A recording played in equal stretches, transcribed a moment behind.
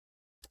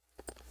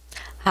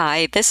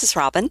Hi, this is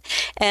Robin,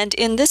 and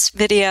in this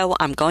video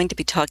I'm going to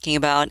be talking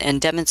about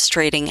and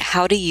demonstrating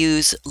how to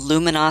use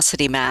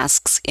luminosity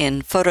masks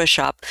in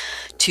Photoshop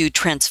to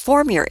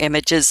transform your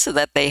images so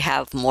that they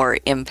have more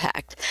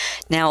impact.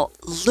 Now,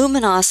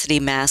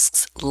 luminosity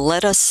masks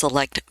let us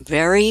select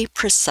very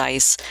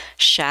precise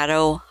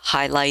shadow,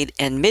 highlight,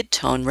 and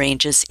midtone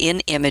ranges in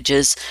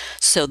images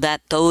so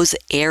that those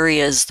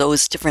areas,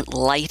 those different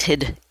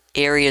lighted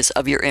areas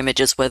of your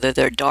images, whether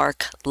they're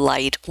dark,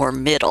 light, or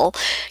middle,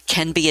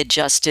 can be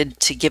adjusted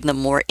to give them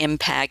more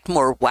impact,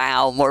 more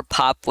wow, more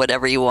pop,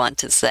 whatever you want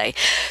to say.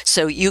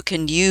 So you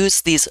can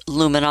use these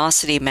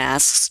luminosity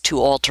masks to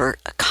alter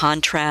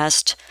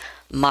contrast,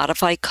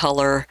 modify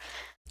color,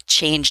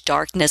 change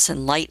darkness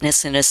and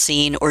lightness in a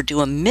scene, or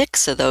do a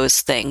mix of those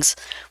things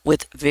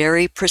with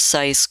very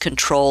precise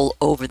control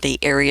over the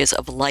areas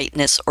of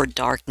lightness or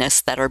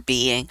darkness that are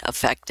being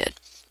affected.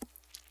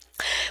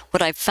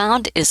 What I've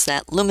found is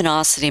that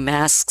luminosity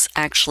masks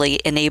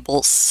actually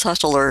enable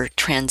subtler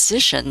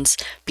transitions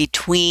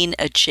between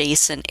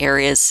adjacent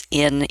areas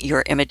in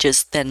your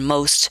images than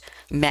most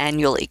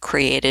manually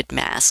created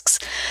masks.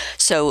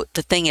 So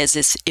the thing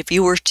is if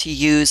you were to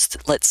use,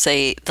 let's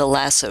say, the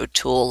lasso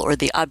tool or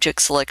the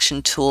object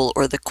selection tool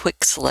or the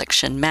quick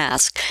selection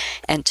mask,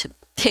 and to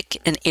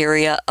pick an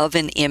area of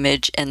an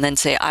image and then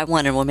say, I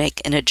want to make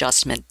an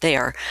adjustment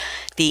there,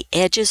 the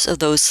edges of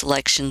those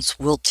selections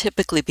will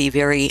typically be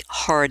very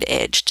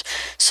hard-edged.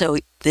 So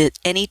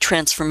any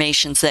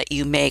transformations that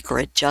you make or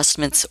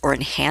adjustments or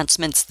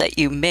enhancements that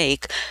you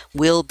make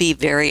will be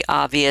very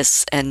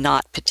obvious and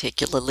not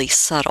particularly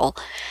subtle.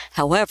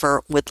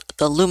 However, with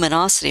the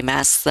luminosity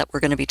masks that we're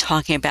going to be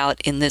talking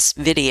about in this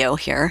video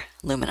here,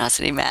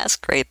 luminosity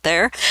mask right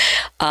there,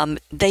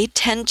 they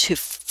tend to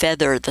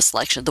feather the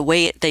selection. The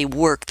way they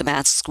work, the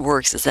mask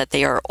works, is that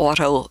they are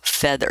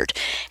auto-feathered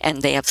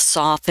and they have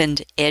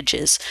softened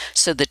edges.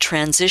 So the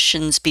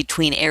transitions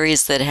between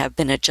areas that have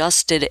been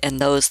adjusted and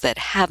those that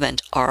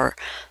haven't are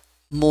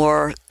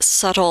more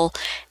subtle,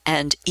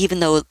 and even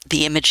though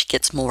the image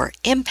gets more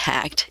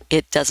impact,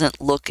 it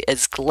doesn't look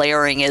as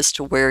glaring as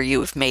to where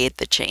you've made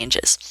the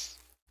changes.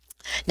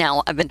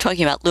 Now, I've been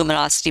talking about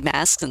luminosity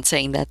masks and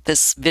saying that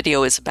this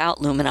video is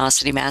about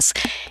luminosity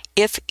masks.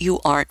 If you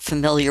aren't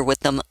familiar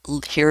with them,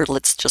 here,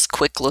 let's just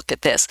quick look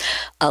at this.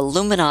 A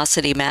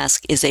luminosity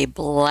mask is a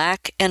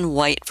black and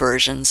white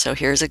version. So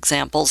here's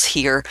examples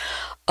here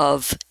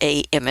of a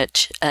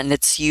image, and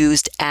it's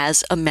used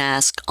as a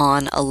mask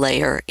on a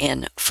layer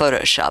in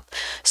Photoshop.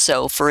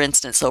 So for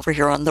instance, over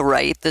here on the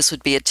right, this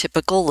would be a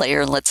typical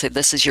layer, and let's say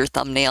this is your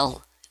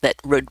thumbnail that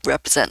would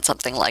represent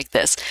something like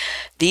this.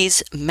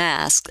 These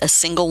masks, a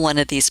single one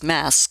of these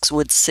masks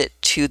would sit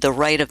to the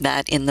right of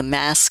that in the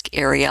mask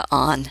area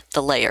on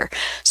the layer.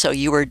 So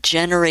you are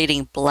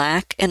generating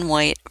black and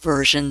white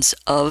versions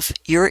of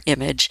your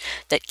image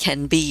that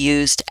can be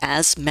used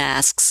as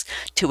masks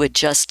to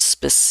adjust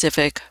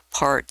specific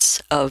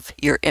parts of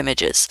your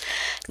images.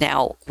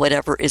 Now,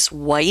 whatever is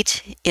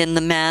white in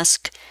the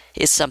mask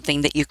is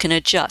something that you can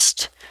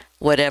adjust.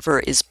 Whatever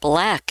is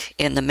black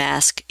in the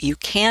mask you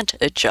can't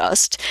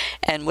adjust,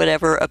 and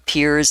whatever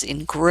appears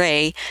in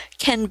gray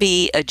can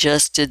be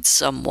adjusted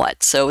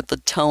somewhat. So the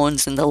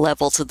tones and the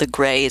levels of the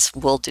grays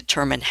will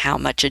determine how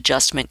much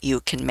adjustment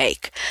you can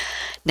make.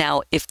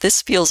 Now, if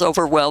this feels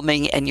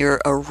overwhelming and you're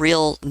a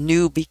real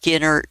new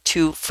beginner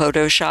to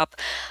Photoshop,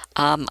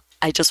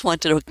 I just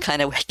wanted to kind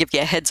of give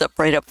you a heads up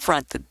right up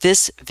front that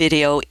this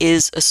video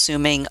is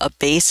assuming a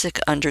basic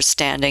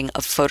understanding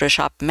of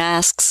Photoshop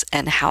masks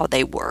and how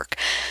they work.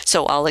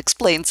 So I'll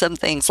explain some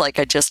things like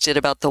I just did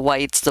about the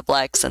whites, the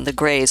blacks, and the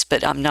grays,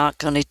 but I'm not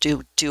going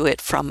to do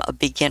it from a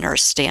beginner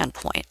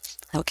standpoint.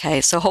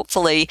 Okay, so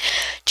hopefully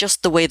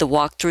just the way the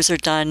walkthroughs are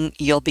done,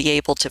 you'll be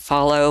able to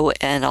follow,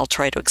 and I'll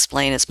try to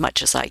explain as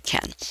much as I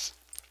can.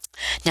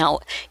 Now,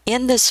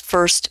 in this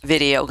first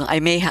video, I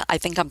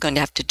think I'm going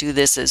to have to do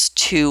this as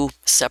two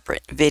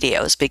separate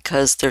videos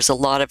because there's a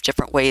lot of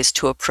different ways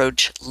to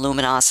approach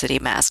luminosity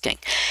masking.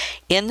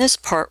 In this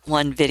part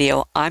one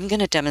video, I'm going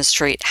to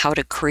demonstrate how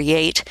to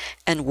create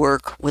and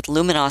work with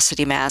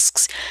luminosity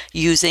masks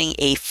using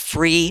a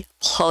free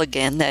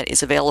plugin that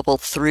is available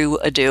through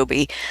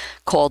Adobe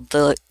called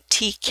the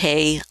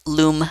TK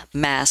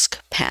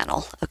Lum-Mask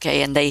Panel.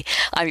 Okay, and I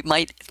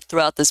might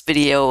throughout this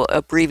video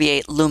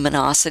abbreviate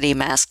luminosity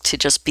mask to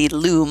just be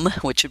Lum,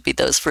 which would be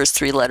those first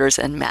three letters,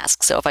 and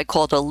mask. So if I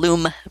call it a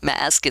Lum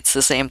mask, it's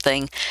the same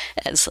thing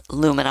as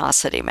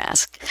luminosity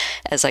mask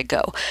as I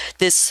go.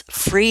 This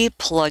free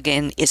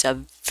plugin is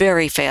a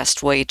very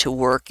fast way to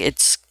work.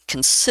 It's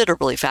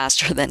considerably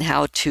faster than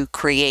how to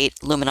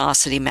create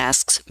luminosity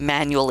masks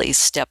manually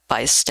step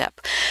by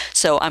step.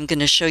 So I'm going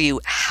to show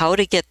you how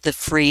to get the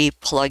free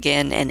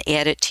plugin and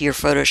add it to your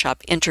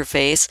Photoshop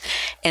interface.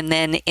 And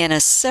then in a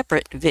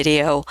separate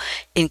video,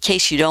 in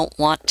case you don't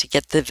want to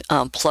get the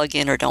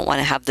plugin or don't want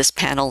to have this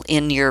panel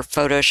in your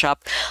Photoshop,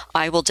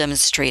 I will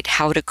demonstrate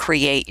how to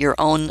create your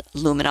own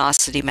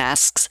luminosity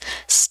masks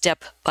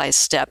step by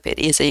step. It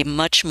is a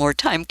much more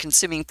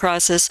time-consuming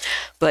process,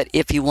 but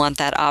if you want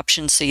that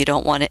option so you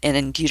don't want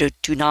and you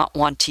do not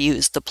want to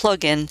use the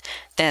plugin,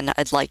 then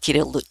I'd like you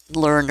to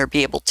learn or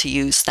be able to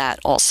use that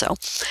also.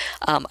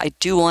 I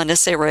do want to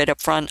say right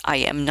up front, I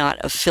am not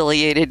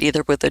affiliated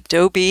either with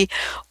Adobe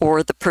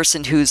or the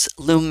person whose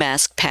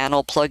Lum-Mask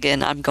Panel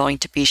plugin I'm going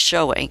to be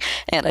showing,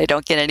 and I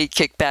don't get any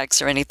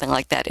kickbacks or anything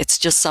like that. It's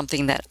just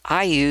something that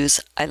I use,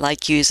 I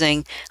like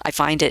using. I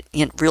find it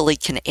really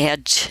can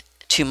add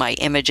to my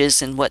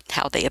images and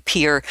how they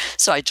appear.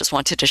 So I just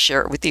wanted to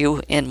share it with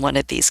you in one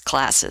of these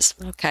classes.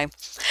 Okay,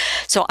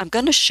 so I'm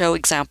going to show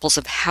examples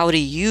of how to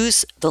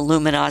use the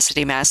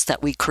luminosity mask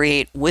that we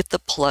create with the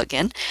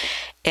plugin.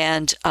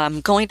 And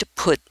I'm going to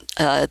put,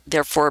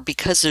 therefore,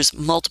 because there's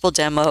multiple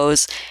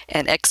demos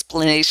and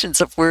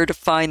explanations of where to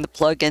find the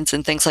plugins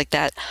and things like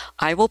that,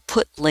 I will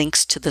put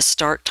links to the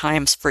start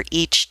times for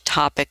each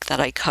topic that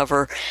I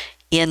cover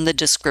in the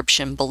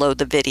description below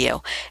the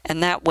video.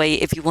 And that way,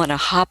 if you want to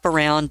hop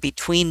around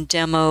between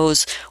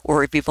demos,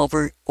 or if you've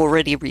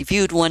already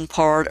reviewed one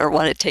part or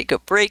want to take a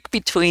break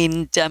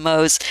between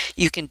demos,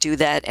 you can do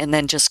that and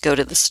then just go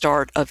to the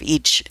start of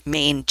each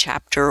main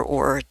chapter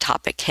or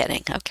topic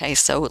heading. Okay,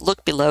 so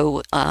look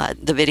below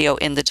the video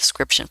in the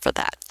description for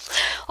that.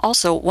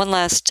 Also, one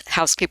last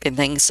housekeeping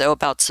thing, so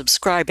about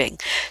subscribing.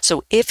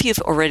 So if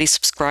you've already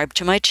subscribed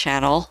to my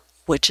channel,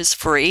 which is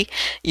free,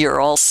 you're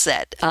all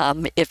set.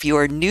 If you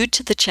are new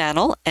to the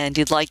channel and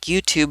you'd like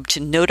YouTube to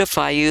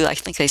notify you, I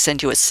think I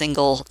send you a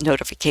single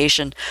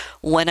notification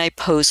when I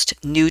post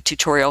new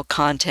tutorial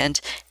content,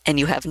 and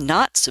you have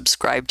not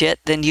subscribed yet,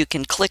 then you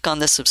can click on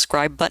the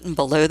subscribe button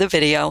below the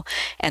video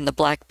and the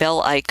black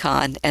bell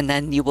icon, and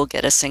then you will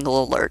get a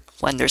single alert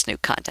when there's new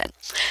content.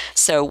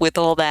 So with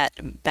all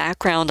that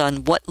background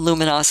on what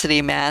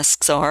luminosity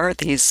masks are,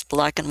 these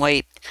black and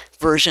white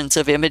versions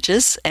of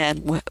images,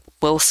 and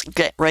we'll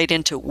get right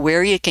into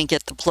where you can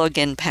get the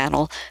plugin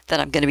panel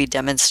that I'm going to be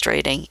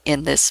demonstrating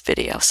in this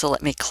video. So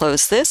let me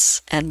close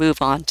this and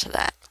move on to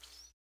that.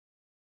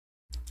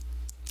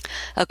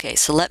 Okay,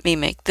 so let me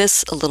make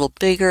this a little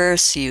bigger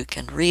so you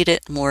can read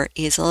it more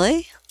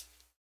easily.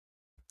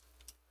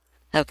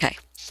 Okay,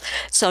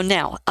 so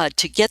now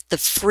to get the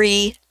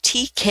free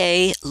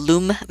TK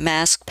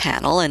Lum-Mask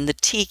Panel, and the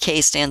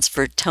TK stands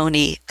for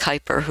Tony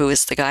Kuyper, who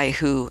is the guy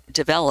who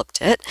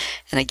developed it.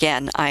 And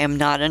again, I am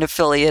not an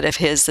affiliate of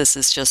his. This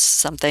is just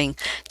something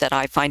that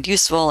I find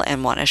useful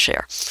and want to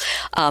share.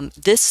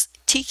 This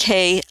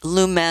TK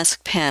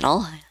Lum-Mask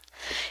Panel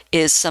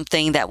is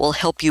something that will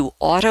help you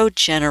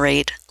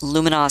auto-generate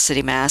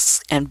luminosity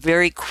masks and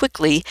very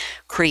quickly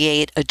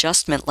create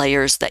adjustment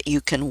layers that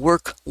you can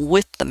work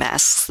with the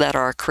masks that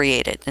are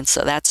created. And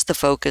so that's the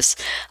focus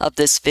of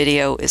this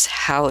video, is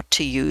how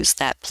to use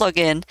that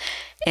plugin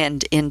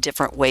and in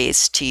different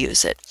ways to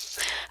use it.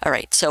 All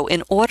right, so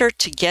in order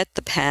to get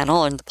the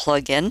panel and the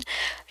plugin,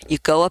 you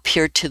go up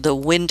here to the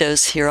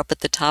windows here up at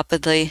the top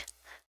of the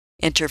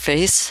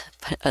interface,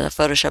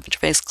 Photoshop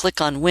interface, click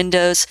on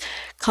Windows,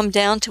 come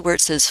down to where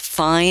it says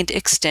Find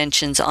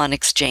Extensions on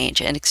Exchange,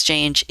 and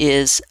Exchange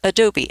is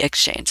Adobe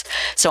Exchange.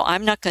 So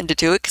I'm not going to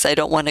do it because I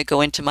don't want to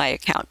go into my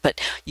account, but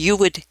you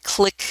would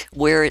click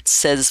where it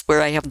says,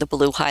 where I have the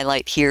blue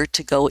highlight here,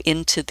 to go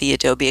into the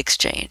Adobe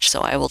Exchange. So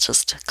I will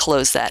just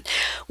close that.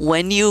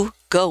 When you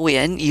go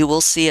in, you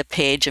will see a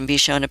page and be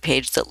shown a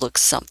page that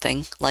looks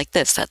something like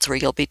this. That's where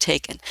you'll be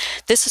taken.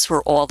 This is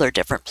where all their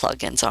different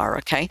plugins are,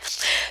 okay?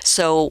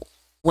 So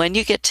when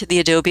you get to the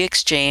Adobe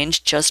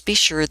Exchange, just be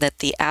sure that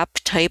the app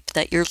type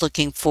that you're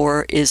looking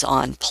for is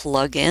on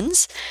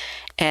plugins.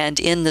 And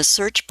in the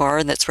search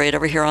bar, that's right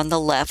over here on the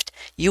left,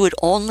 you would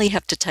only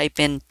have to type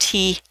in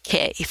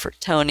TK for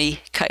Tony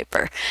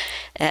Kuyper.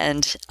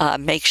 And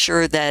make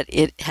sure that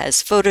it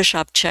has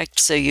Photoshop checked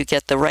so you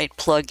get the right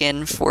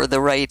plugin for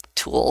the right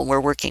tool.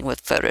 We're working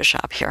with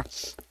Photoshop here.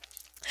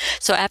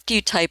 So after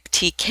you type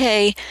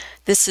TK,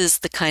 this is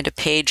the kind of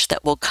page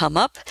that will come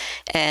up,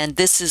 and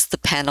this is the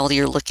panel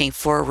you're looking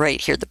for right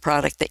here. The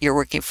product that you're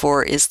working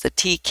for is the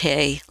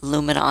TK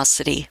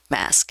Luminosity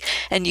Mask.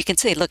 And you can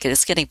see, look,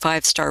 it's getting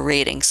 5-star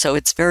rating, so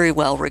it's very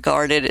well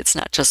regarded. It's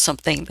not just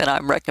something that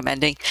I'm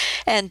recommending.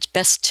 And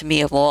best to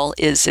me of all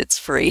is it's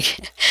free.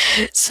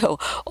 So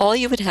all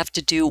you would have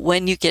to do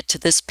when you get to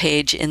this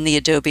page in the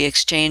Adobe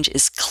Exchange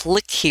is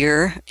click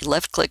here,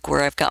 left click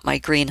where I've got my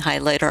green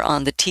highlighter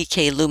on the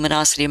TK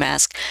Luminosity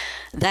Mask.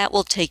 That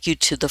will take you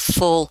to the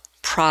full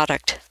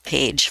product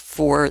page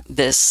for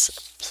this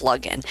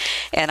plugin.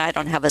 And I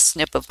don't have a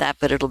snip of that,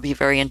 but it'll be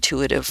very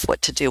intuitive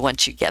what to do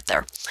once you get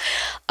there.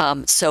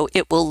 So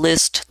it will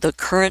list the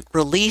current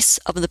release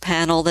of the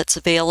panel that's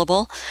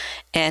available,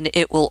 and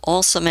it will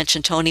also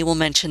mention, Tony will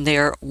mention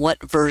there,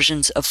 what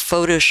versions of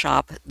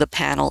Photoshop the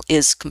panel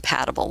is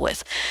compatible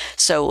with.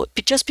 So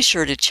just be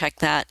sure to check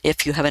that.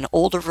 If you have an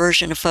older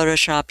version of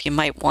Photoshop, you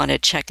might want to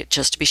check it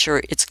just to be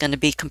sure it's going to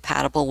be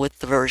compatible with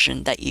the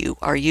version that you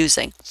are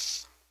using.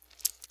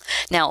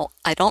 Now,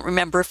 I don't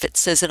remember if it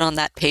says it on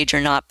that page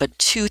or not, but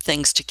two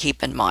things to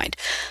keep in mind.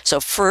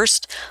 So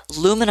first,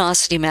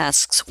 luminosity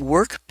masks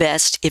work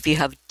best if you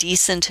have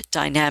decent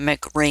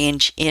dynamic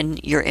range in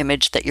your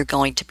image that you're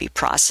going to be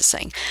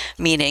processing,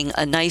 meaning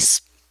a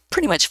nice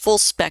pretty much full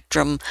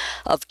spectrum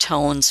of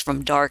tones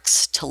from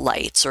darks to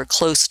lights, or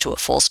close to a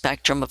full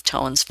spectrum of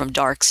tones from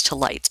darks to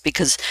lights,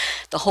 because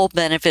the whole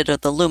benefit of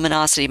the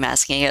luminosity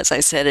masking, as I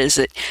said, is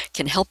it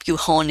can help you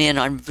hone in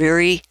on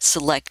very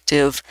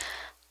selective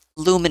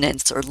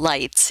luminance or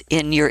lights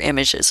in your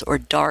images, or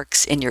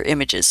darks in your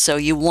images. So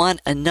you want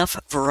enough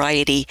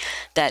variety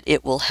that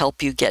it will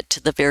help you get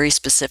to the very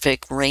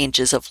specific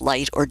ranges of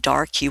light or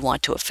dark you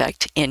want to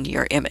affect in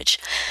your image.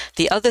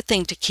 The other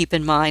thing to keep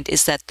in mind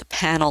is that the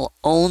panel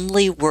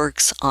only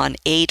works on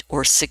 8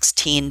 or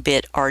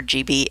 16-bit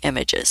RGB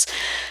images.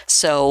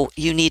 So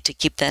you need to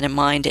keep that in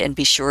mind and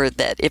be sure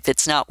that if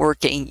it's not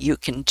working, you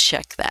can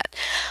check that.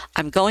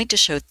 I'm going to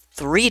show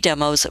 3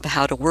 demos of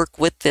how to work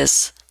with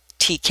this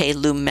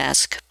TK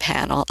Lum-Mask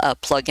Panel,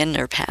 plugin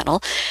or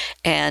panel,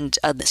 and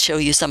show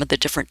you some of the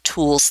different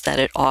tools that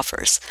it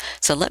offers.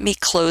 So let me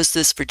close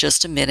this for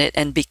just a minute,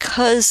 and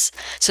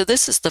so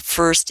this is the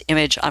first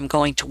image I'm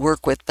going to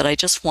work with, but I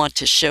just want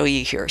to show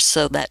you here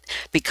so that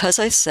because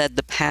I said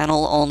the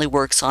panel only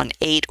works on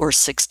 8 or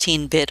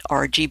 16-bit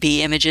RGB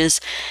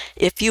images,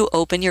 if you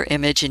open your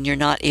image and you're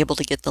not able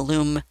to get the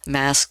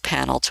Lum-Mask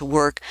Panel to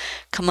work,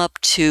 come up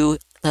to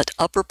the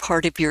upper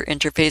part of your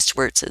interface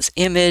where it says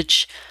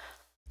Image,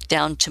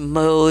 down to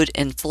Mode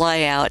and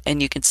Fly Out,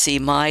 and you can see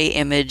my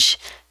image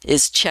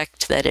is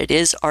checked that it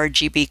is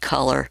RGB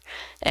color,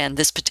 and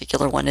this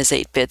particular one is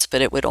 8 bits,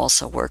 but it would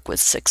also work with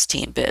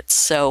 16 bits.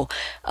 So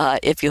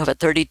if you have a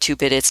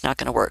 32-bit, it's not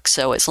going to work.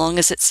 So as long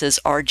as it says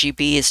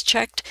RGB is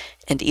checked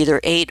and either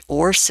 8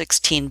 or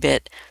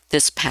 16-bit,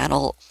 this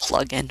panel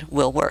plugin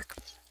will work.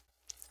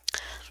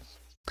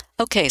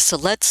 Okay, so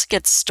let's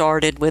get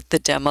started with the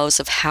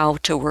demos of how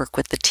to work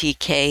with the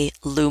TK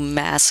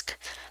Lum-Mask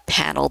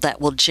Panel that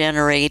will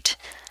generate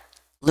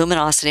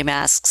luminosity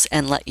masks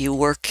and let you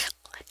work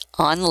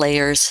on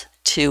layers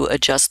to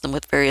adjust them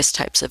with various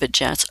types of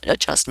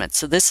adjustments.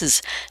 So this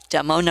is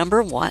demo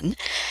number 1,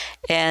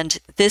 and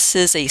this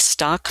is a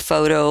stock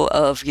photo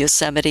of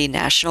Yosemite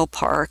National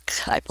Park.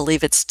 I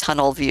believe it's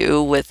tunnel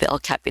view with El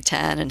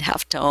Capitan and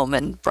Half Dome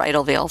and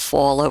Bridal Veil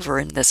Fall over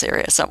in this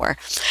area somewhere.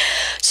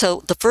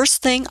 So the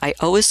first thing I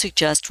always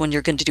suggest when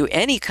you're going to do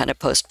any kind of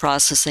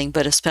post-processing,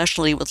 but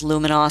especially with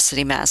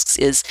luminosity masks,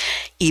 is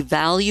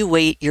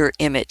evaluate your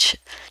image.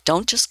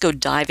 Don't just go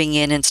diving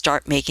in and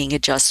start making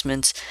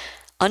adjustments.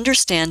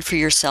 Understand for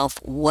yourself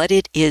what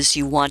it is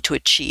you want to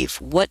achieve.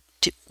 What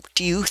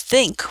do you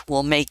think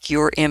will make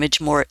your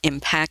image more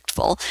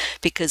impactful?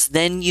 Because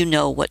then you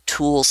know what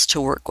tools to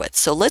work with.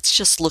 So let's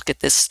just look at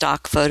this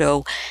stock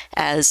photo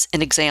as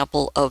an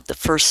example of the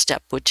first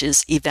step, which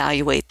is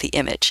evaluate the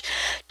image.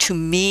 To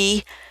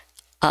me,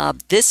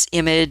 this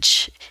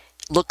image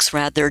looks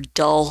rather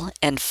dull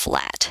and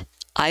flat.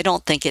 I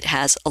don't think it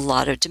has a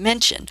lot of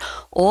dimension.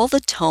 All the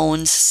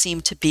tones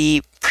seem to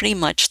be pretty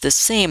much the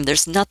same.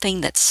 There's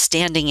nothing that's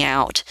standing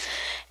out,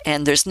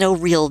 and there's no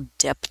real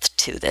depth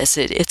to this.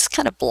 It's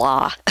kind of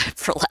blah,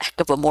 for lack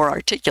of a more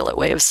articulate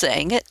way of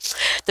saying it.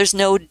 There's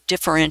no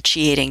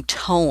differentiating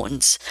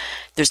tones.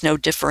 There's no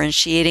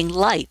differentiating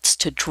lights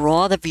to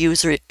draw the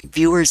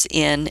viewers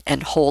in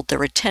and hold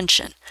their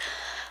attention.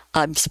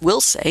 I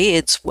will say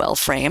it's well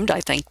framed. I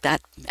think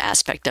that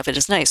aspect of it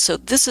is nice. So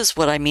this is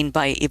what I mean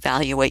by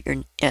evaluate your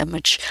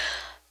image.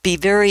 Be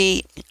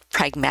very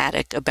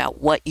pragmatic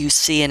about what you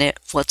see in it,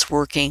 what's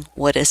working,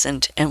 what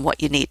isn't, and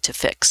what you need to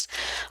fix.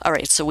 All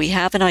right, so we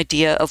have an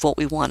idea of what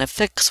we want to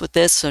fix with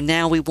this. So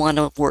now we want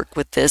to work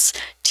with this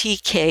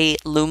TK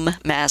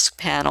Lum-Mask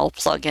Panel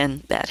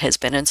plugin that has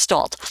been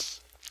installed.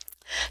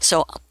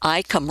 So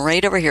I come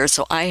right over here.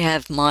 So I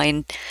have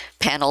mine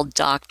panel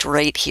docked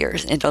right here,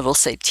 and it'll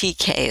say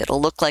TK.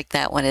 It'll look like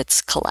that when it's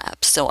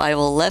collapsed. So I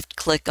will left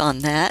click on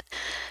that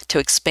to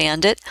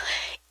expand it.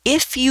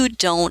 If you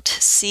don't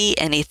see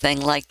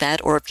anything like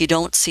that, or if you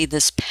don't see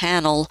this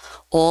panel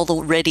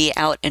already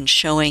out and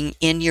showing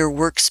in your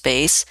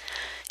workspace,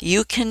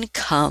 you can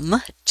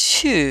come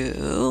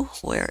to,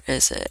 where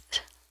is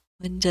it?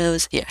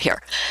 Windows, yeah,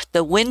 here.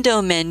 The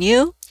window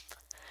menu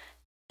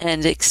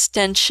and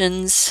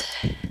extensions.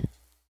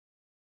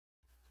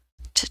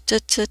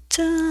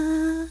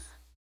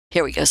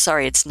 Here we go.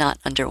 Sorry, it's not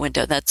under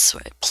window. That's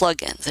right.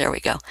 Plugins. There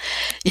we go.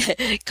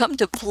 Come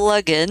to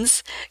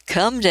plugins,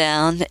 come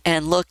down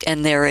and look,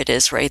 and there it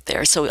is right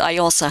there. So I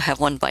also have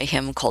one by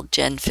him called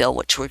Gen Fill,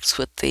 which works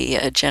with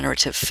the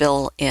generative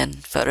fill in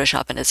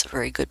Photoshop, and it's a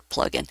very good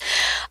plugin.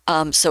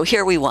 So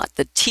here we want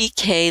the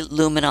TK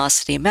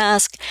Luminosity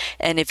Mask,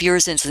 and if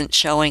yours isn't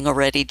showing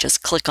already,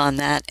 just click on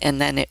that, and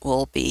then it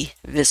will be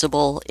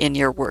visible in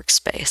your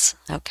workspace.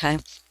 Okay.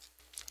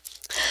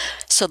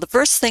 So the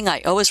first thing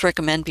I always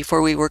recommend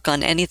before we work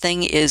on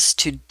anything is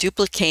to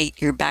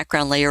duplicate your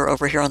background layer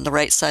over here on the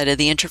right side of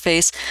the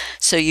interface.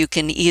 So you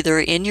can either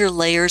in your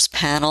layers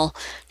panel,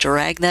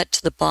 drag that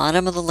to the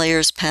bottom of the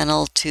layers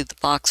panel to the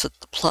box with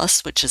the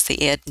plus, which is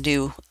the add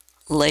new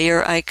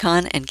layer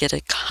icon and get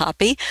a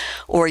copy,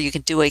 or you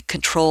can do a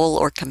Control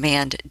or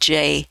Command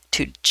J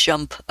to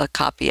jump a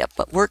copy up,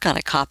 but work on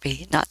a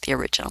copy, not the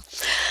original.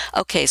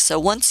 Okay, so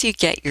once you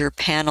get your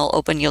panel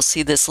open, you'll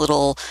see this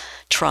little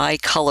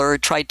tri-color,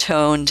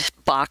 tri-toned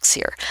box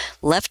here.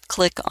 Left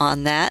click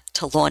on that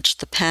to launch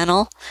the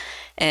panel.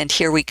 And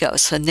here we go.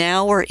 So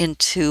now we're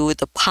into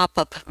the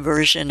pop-up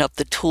version of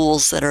the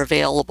tools that are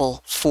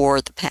available for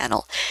the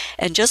panel.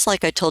 And just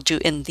like I told you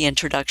in the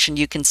introduction,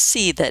 you can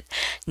see that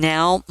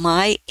now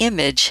my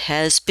image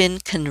has been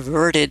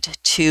converted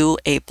to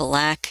a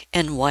black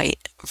and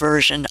white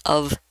version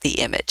of the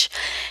image.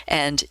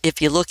 And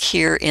if you look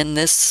here in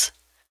this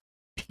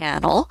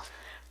panel,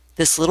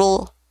 this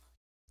little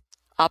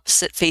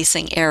opposite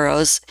facing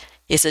arrows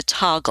is a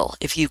toggle.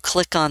 If you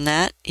click on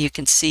that, you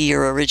can see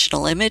your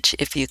original image.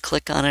 If you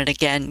click on it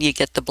again, you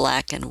get the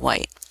black and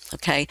white.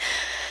 Okay,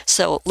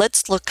 so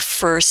let's look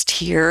first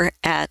here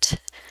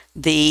at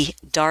the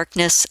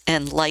darkness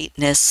and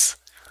lightness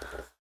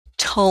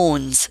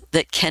tones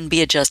that can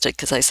be adjusted,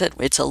 because I said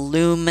it's a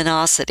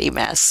luminosity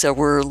mask. So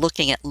we're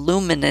looking at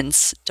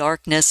luminance,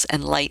 darkness,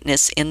 and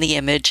lightness in the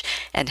image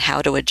and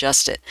how to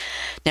adjust it.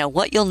 Now,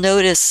 what you'll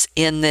notice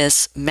in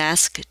this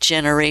mask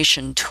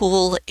generation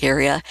tool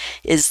area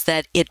is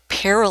that it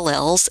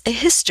parallels a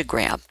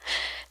histogram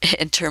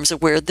in terms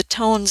of where the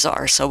tones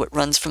are. So it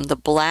runs from the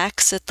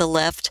blacks at the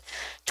left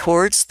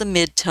towards the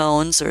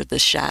midtones, or the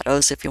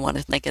shadows, if you want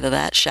to think of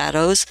that,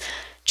 shadows,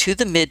 to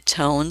the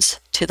midtones,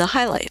 to the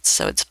highlights.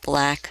 So it's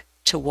black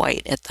to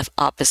white at the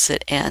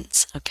opposite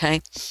ends,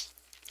 okay?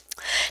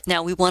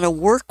 Now we want to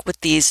work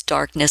with these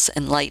darkness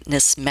and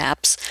lightness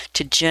maps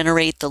to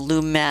generate the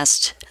loom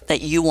mask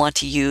that you want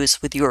to use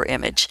with your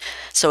image.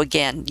 So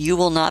again, you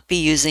will not be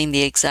using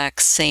the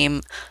exact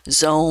same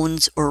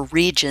zones or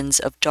regions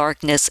of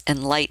darkness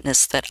and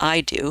lightness that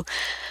I do,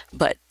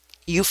 but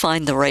you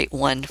find the right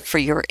one for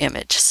your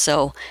image.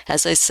 So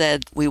as I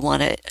said, we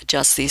want to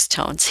adjust these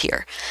tones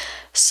here.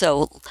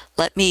 So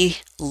let me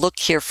look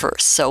here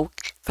first. So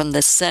from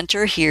the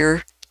center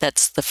here,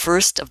 that's the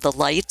first of the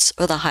lights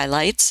or the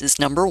highlights is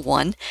number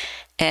 1.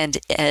 And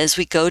as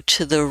we go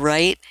to the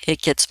right,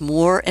 it gets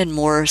more and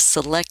more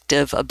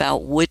selective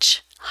about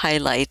which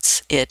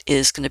highlights it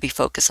is going to be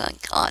focusing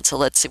on. So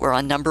let's see, we're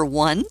on number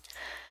 1.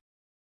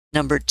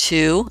 Number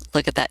 2,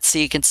 look at that. So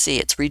you can see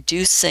it's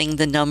reducing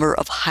the number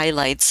of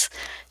highlights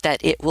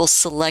that it will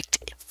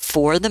select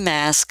for the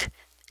mask,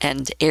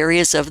 and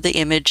areas of the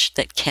image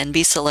that can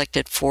be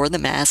selected for the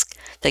mask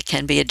that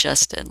can be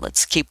adjusted.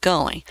 Let's keep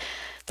going.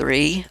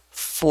 3,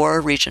 4,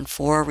 region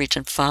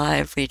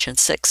 5, region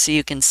 6. So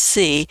you can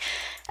see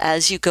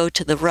as you go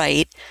to the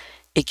right,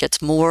 it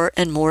gets more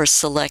and more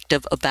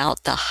selective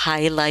about the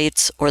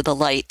highlights or the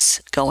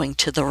lights going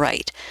to the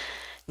right.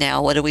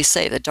 Now, what do we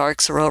say? The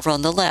darks are over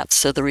on the left,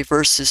 so the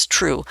reverse is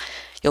true.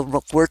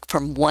 You'll work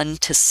from 1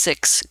 to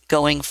 6,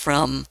 going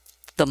from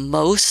the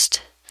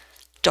most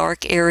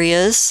dark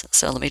areas.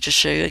 So let me just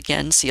show you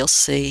again, so you'll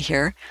see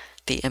here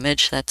the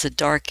image, that's a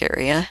dark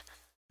area.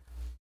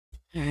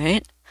 All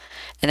right.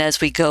 And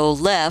as we go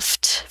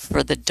left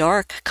for the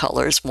dark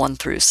colors, 1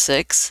 through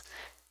 6,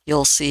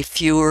 you'll see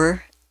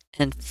fewer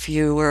and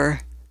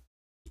fewer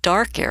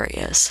dark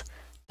areas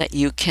that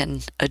you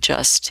can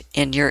adjust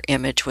in your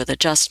image with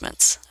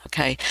adjustments.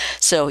 Okay,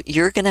 so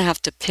you're going to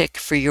have to pick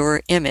for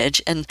your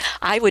image, and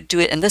I would do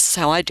it, and this is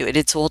how I do it.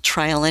 It's all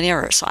trial and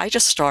error. So I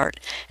just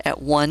start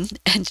at 1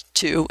 and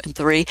 2 and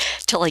 3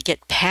 till I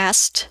get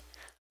past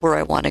where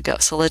I want to go.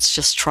 So let's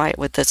just try it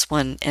with this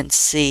one and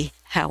see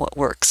how it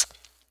works.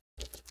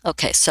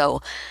 Okay,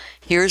 so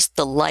here's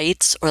the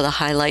lights or the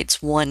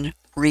highlights 1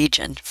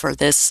 region for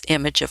this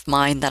image of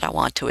mine that I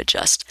want to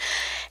adjust.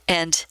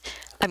 And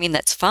I mean,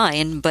 that's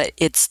fine, but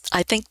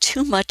I think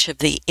too much of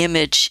the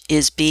image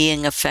is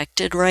being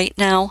affected right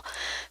now.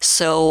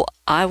 So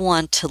I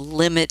want to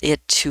limit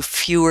it to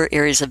fewer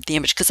areas of the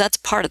image, because that's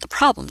part of the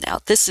problem now.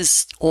 This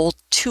is all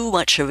too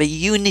much of a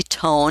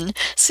unitone,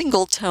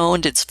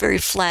 single-toned, it's very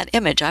flat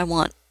image. I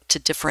want to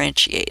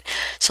differentiate.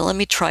 So let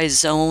me try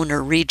zone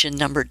or region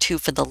number 2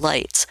 for the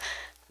lights.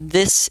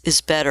 This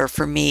is better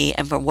for me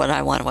and for what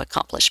I want to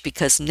accomplish,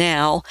 because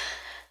now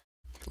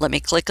let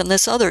me click on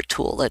this other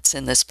tool that's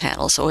in this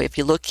panel. So if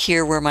you look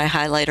here where my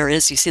highlighter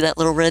is, you see that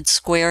little red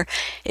square?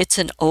 It's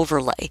an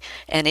overlay,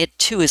 and it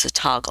too is a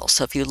toggle.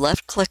 So if you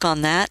left click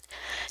on that,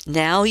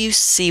 now you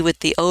see with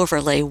the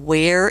overlay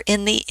where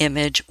in the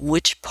image,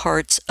 which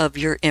parts of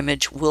your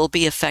image will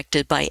be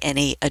affected by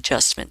any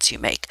adjustments you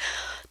make.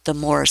 The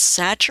more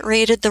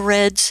saturated the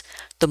reds,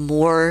 the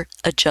more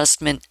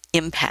adjustment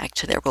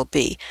impact there will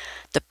be.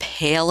 The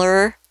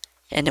paler,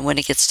 and then when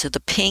it gets to the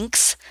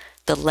pinks,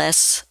 the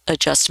less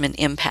adjustment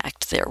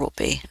impact there will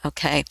be,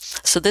 okay?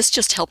 So this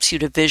just helps you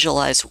to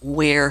visualize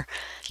where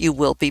you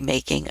will be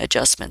making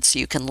adjustments. So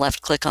you can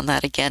left click on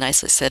that again.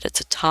 As I said,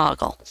 it's a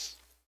toggle.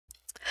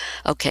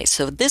 Okay,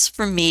 so this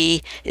for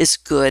me is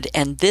good,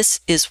 and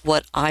this is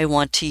what I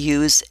want to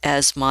use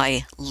as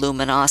my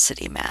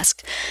luminosity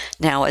mask.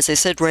 Now, as I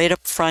said right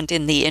up front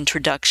in the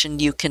introduction,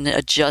 you can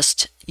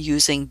adjust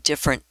using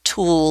different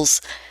tools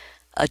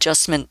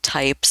adjustment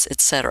types,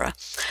 etc.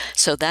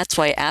 So that's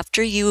why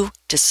after you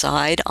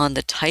decide on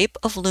the type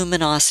of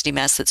luminosity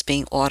mask that's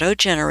being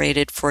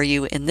auto-generated for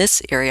you in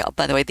this area,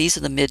 by the way, these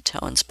are the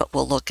midtones, but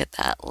we'll look at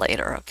that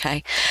later,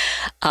 okay?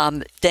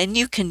 Then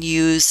you can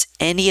use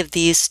any of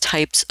these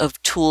types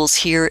of tools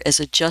here as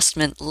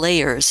adjustment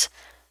layers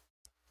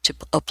to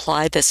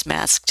apply this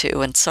mask to.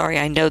 And sorry,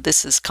 I know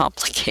this is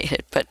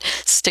complicated, but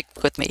stick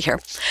with me here.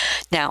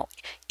 Now,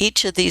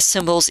 each of these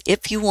symbols,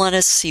 if you want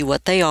to see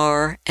what they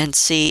are and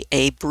see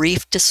a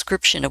brief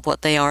description of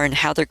what they are and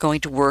how they're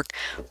going to work,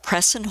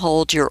 press and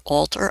hold your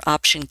Alt or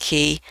Option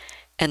key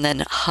and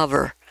then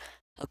hover.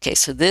 Okay,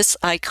 so this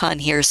icon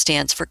here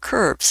stands for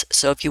curves.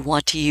 So if you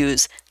want to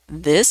use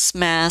this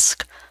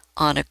mask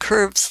on a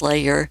curves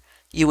layer,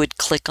 you would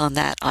click on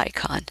that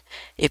icon.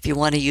 If you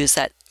want to use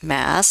that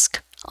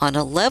mask on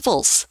a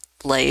levels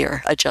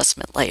layer,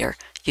 adjustment layer,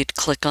 you'd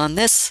click on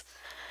this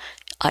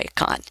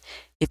icon.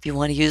 If you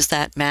want to use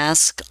that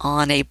mask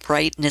on a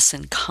brightness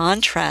and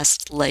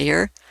contrast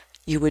layer,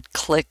 you would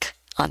click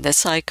on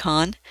this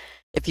icon.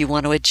 If you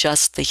want to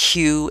adjust the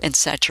hue and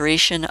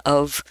saturation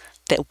of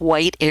the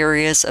white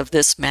areas of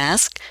this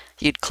mask,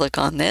 you'd click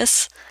on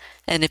this.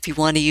 And if you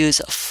want to use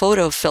a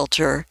photo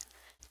filter,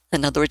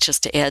 in other words,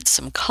 just to add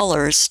some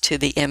colors to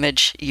the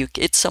image,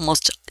 it's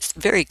almost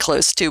very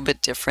close to,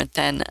 but different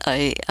than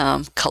a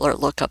color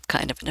lookup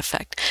kind of an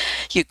effect.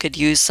 You could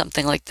use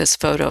something like this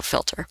photo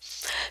filter.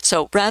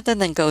 So rather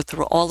than go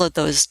through all of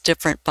those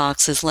different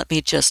boxes, let me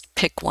just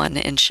pick one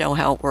and show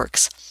how it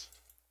works.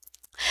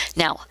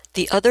 Now,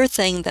 the other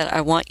thing that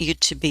I want you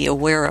to be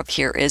aware of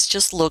here is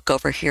just look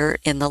over here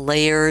in the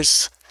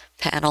Layers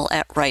panel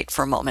at right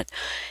for a moment.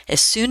 As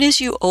soon as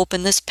you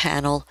open this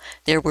panel,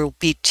 there will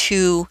be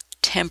two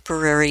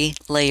temporary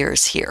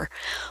layers here.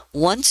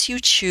 Once you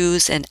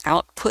choose an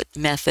output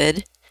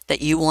method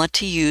that you want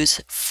to use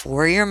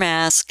for your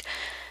mask,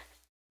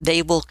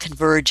 they will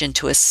converge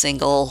into a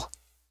single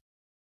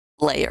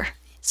layer.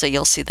 So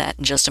you'll see that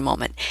in just a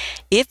moment.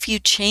 If you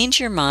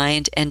change your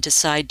mind and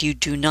decide you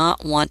do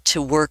not want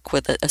to work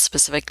with a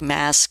specific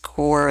mask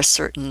or a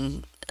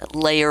certain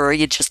layer, or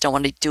you just don't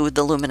want to do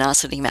the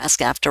luminosity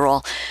mask after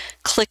all,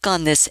 click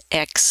on this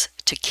X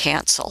to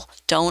cancel.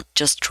 Don't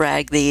just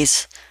drag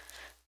these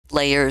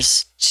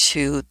layers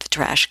to the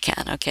trash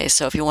can. Okay,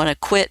 so if you want to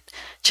quit,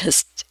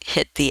 just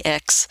hit the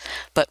X.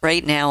 But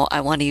right now, I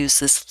want to use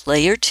this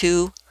layer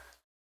 2,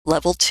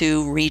 level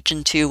 2,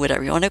 region 2,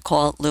 whatever you want to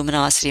call it,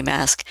 luminosity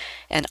mask,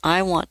 and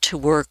I want to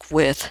work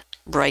with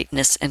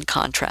brightness and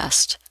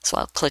contrast. So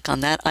I'll click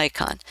on that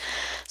icon.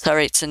 So, all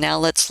right, so now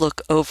let's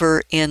look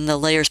over in the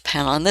layers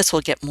panel, and this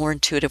will get more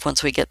intuitive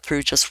once we get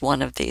through just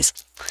one of these.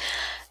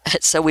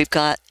 So we've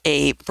got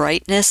a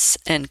brightness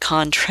and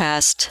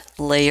contrast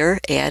layer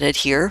added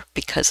here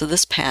because of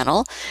this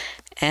panel.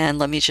 And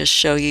let me just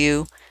show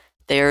you,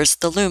 there's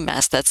the Lum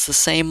mask. That's the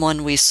same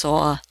one we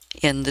saw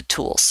in the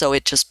tool. So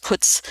it just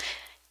puts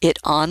it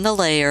on the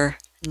layer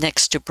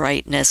next to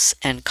brightness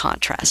and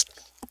contrast.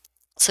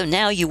 So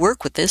now you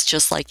work with this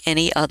just like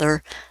any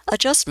other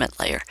adjustment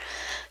layer.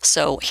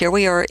 So here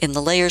we are in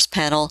the Layers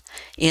panel.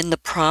 In the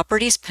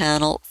Properties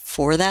panel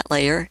for that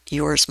layer,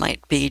 yours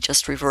might be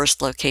just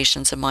reversed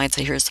locations of mine.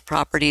 So here's the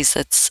properties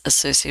that's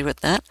associated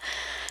with that.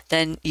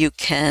 Then you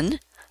can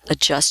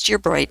adjust your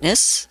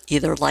brightness,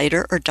 either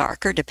lighter or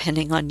darker,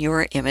 depending on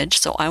your image.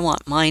 So I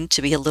want mine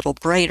to be a little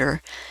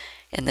brighter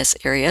in this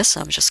area.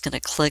 So I'm just going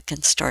to click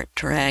and start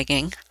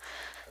dragging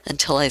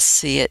until I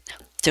see it.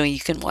 So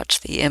you can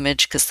watch the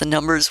image because the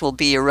numbers will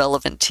be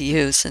irrelevant to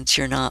you since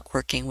you're not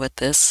working with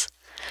this.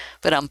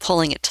 But I'm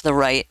pulling it to the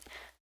right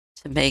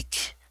to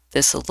make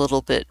this a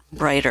little bit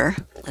brighter.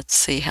 Let's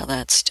see how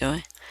that's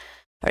doing.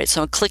 All right,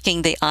 so I'm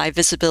clicking the eye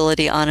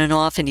visibility on and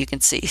off, and you can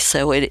see.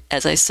 So it,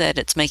 as I said,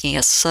 it's making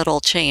a subtle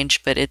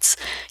change, but it's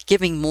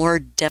giving more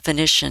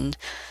definition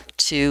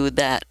to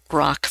that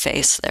rock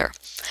face there.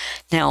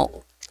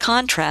 Now,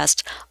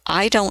 contrast,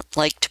 I don't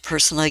like to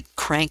personally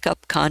crank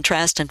up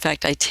contrast. In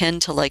fact, I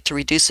tend to like to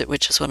reduce it,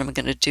 which is what I'm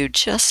going to do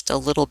just a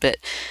little bit,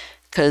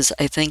 because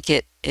I think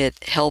it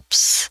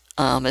helps,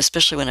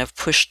 especially when I've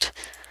pushed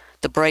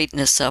the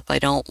brightness up. I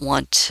don't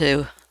want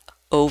to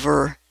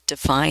over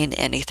define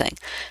anything.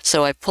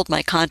 So I pulled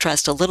my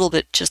contrast a little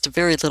bit, just a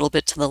very little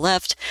bit to the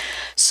left.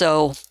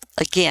 So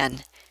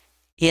again,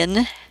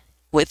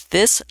 with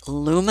this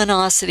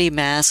luminosity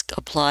mask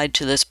applied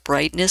to this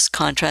brightness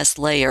contrast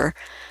layer,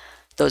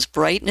 those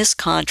brightness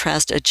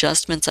contrast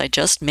adjustments I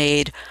just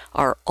made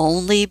are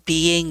only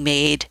being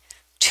made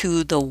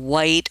to the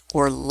white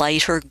or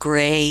lighter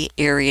gray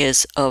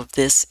areas of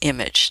this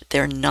image.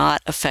 They're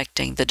not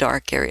affecting the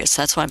dark areas.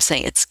 That's why I'm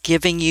saying it's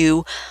giving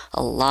you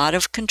a lot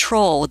of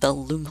control with the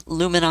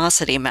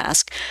luminosity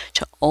mask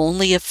to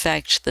only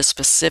affect the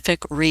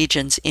specific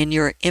regions in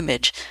your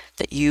image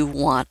that you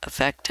want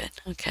affected.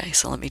 Okay,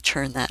 so let me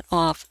turn that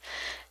off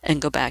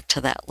and go back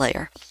to that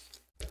layer.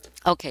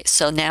 Okay,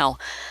 so now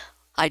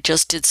I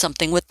just did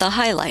something with the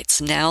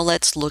highlights. Now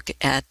let's look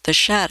at the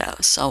shadow.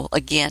 So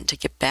again, to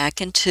get back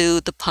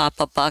into the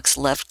pop-up box,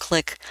 left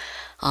click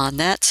on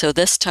that. So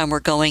this time we're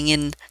going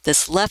in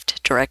this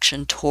left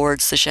direction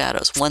towards the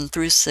shadows, 1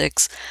 through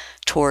 6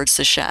 towards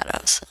the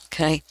shadows,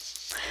 okay?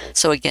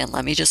 So again,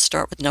 let me just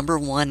start with number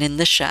 1 in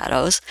the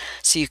shadows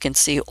so you can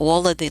see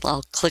all of the,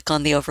 I'll click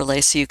on the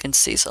overlay so you can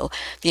see. So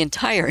the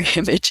entire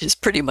image is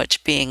pretty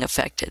much being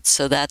affected.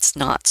 So that's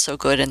not so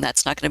good and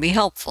that's not going to be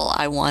helpful.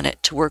 I want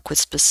it to work with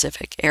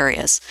specific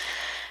areas.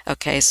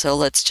 Okay, so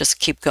let's just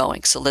keep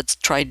going. So let's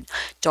try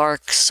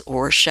darks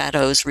or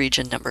shadows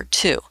region number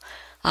 2.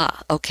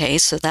 Okay,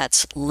 so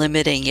that's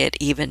limiting it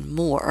even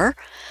more,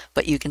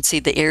 but you can see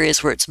the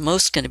areas where it's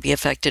most going to be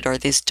affected are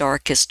these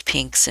darkest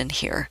pinks in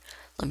here.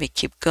 Let me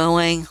keep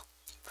going.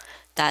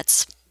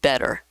 That's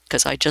better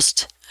because I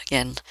just,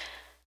 again,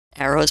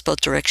 arrows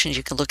both directions.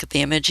 You can look at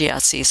the image. Yeah,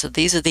 see, so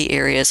these are the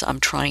areas I'm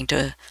trying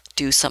to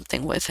do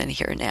something with in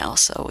here now.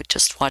 So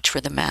just watch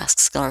where the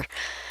masks are.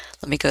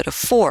 Let me go to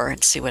 4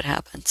 and see what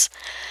happens.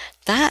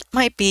 That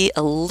might be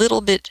a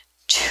little bit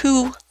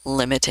too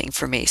limiting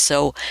for me.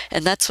 So,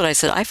 and that's what I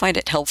said, I find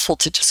it helpful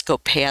to just go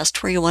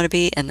past where you want to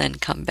be and then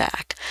come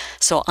back.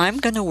 So I'm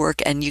going to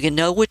work, and you can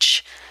know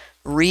which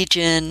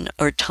region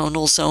or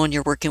tonal zone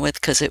you're working with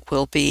because it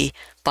will be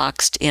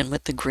boxed in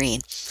with the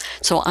green.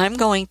 So I'm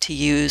going to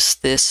use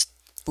this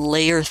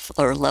layer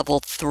or level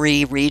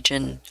 3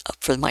 region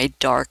for my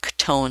dark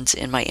tones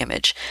in my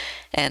image.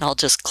 And I'll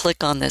just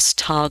click on this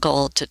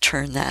toggle to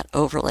turn that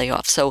overlay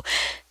off. So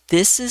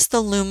this is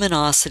the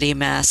luminosity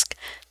mask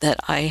that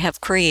I have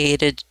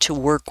created to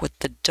work with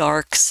the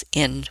darks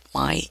in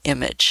my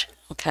image.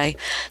 Okay,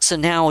 so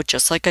now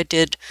just like I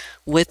did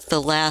with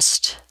the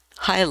last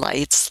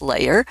highlights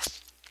layer,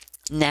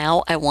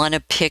 now I want to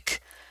pick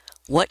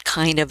what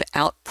kind of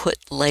output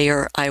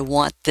layer I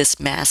want this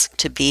mask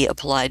to be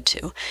applied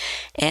to.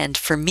 And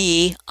for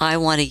me, I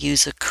want to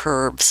use a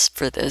curves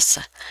for this.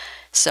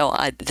 So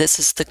this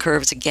is the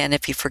curves. Again,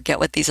 if you forget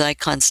what these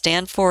icons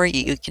stand for,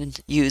 you can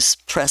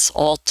press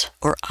Alt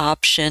or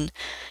Option,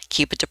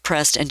 keep it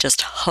depressed, and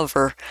just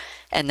hover,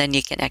 and then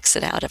you can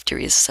exit out after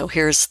you use it. So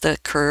here's the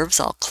curves.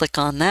 I'll click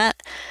on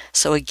that.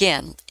 So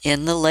again,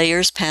 in the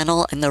Layers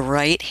panel in the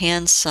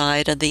right-hand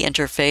side of the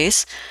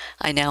interface,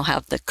 I now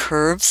have the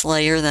curves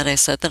layer that I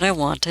said that I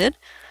wanted.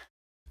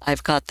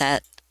 I've got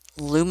that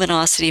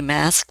luminosity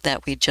mask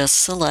that we just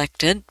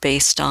selected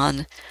based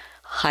on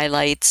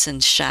highlights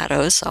and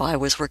shadows. So I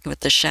was working with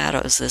the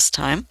shadows this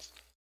time.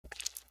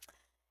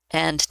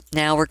 And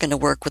now we're going to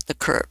work with the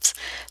curves.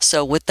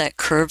 So with that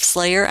curves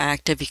layer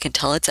active, you can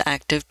tell it's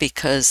active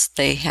because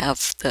they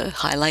have the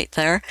highlight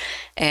there.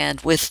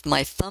 And with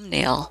my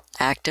thumbnail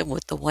active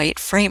with the white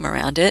frame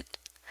around it,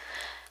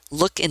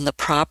 look in the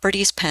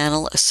properties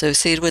panel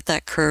associated with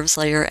that curves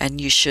layer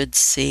and you should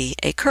see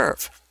a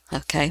curve.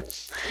 Okay.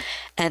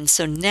 And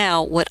so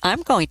now what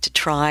I'm going to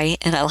try,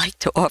 and I like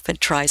to often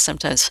try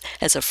sometimes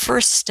as a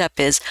first step,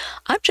 is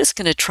I'm just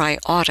going to try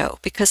auto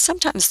because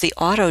sometimes the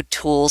auto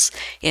tools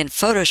in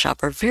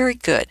Photoshop are very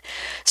good.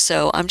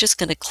 So I'm just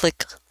going to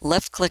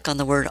left click on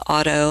the word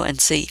auto and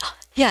see,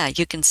 yeah,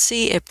 you can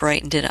see it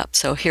brightened it up.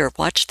 So here,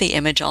 watch the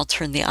image. I'll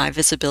turn the eye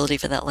visibility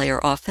for that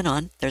layer off and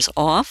on. There's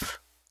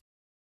off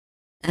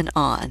and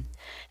on.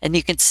 And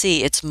you can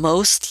see it's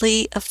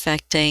mostly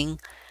affecting,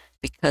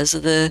 because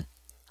of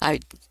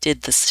I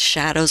did the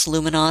shadows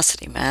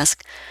luminosity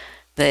mask,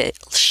 the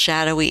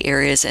shadowy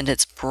areas, and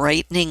it's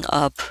brightening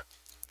up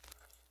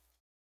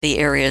the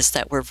areas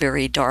that were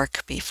very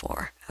dark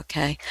before.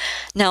 Okay.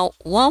 Now,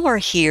 while we're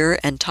here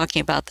and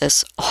talking about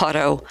this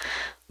auto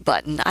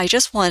button, I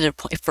just wanted to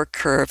point for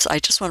curves. I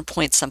just want to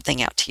point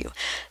something out to you.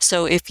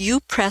 So if you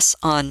press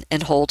on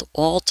and hold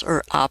Alt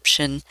or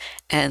Option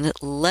and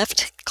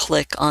left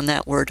click on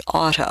that word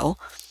auto,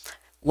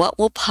 what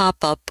will pop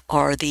up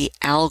are the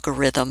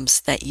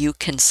algorithms that you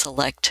can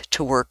select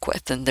to work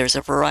with. And there's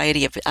a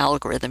variety of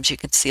algorithms you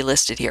can see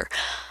listed here.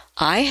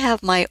 I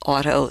have my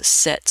auto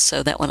set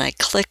so that when I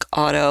click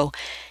auto,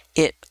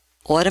 it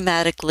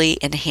automatically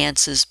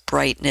enhances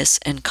brightness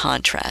and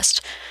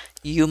contrast.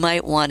 You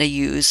might want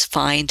to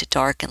find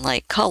dark and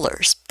light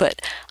colors,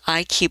 but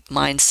I keep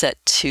mine set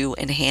to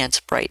enhance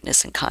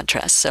brightness and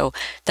contrast. So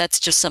that's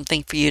just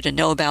something for you to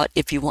know about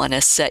if you want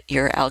to set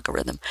your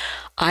algorithm.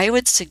 I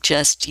would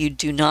suggest you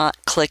do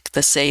not click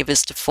the save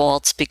as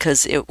defaults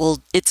because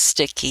it's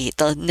sticky.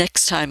 The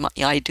next time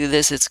I do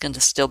this, it's going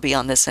to still be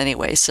on this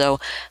anyway. So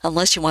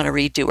unless you want to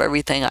redo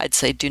everything, I'd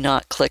say do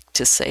not click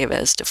to save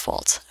as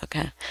defaults.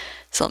 Okay.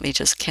 So let me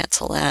just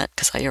cancel that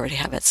because I already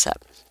have it set.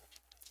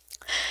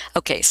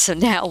 Okay, so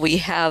now we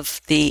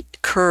have the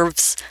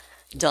curves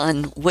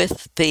done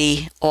with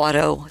the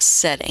auto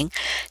setting.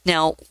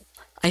 Now,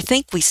 I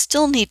think we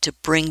still need to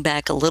bring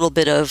back a little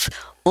bit of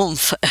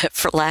oomph,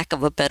 for lack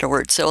of a better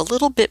word. So a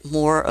little bit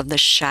more of the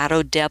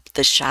shadow depth,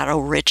 the shadow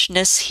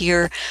richness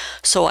here.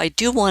 So I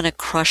do want to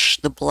crush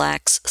the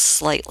blacks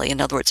slightly. In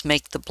other words,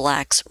 make the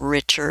blacks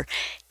richer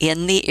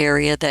in the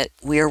area that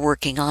we're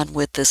working on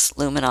with this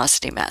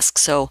luminosity mask.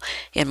 So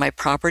in my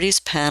properties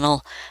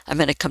panel, I'm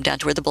going to come down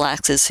to where the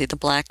blacks is. See the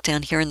black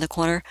down here in the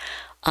corner?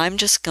 I'm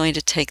just going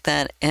to take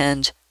that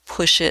and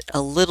push it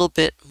a little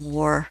bit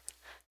more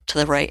to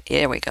the right.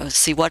 There we go.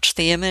 See, watch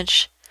the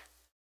image.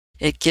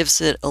 it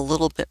gives it a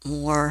little bit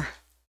more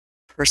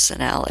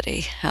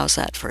personality. How's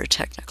that for a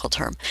technical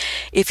term?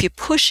 If you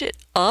push it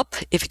up,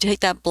 if you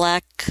take that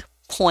black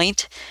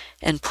point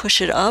and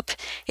push it up,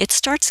 it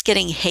starts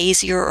getting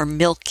hazier or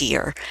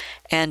milkier.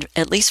 And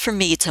at least for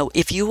me, so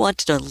if you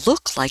wanted to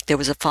look like there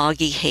was a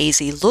foggy,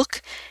 hazy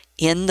look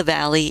in the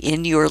valley,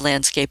 in your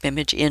landscape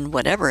image, in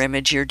whatever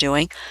image you're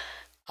doing,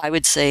 I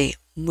would say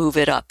move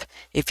it up.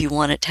 If you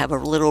want it to have a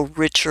little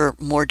richer,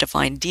 more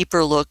defined,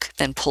 deeper look,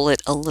 then pull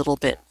it a little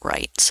bit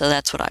right. So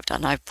that's what I've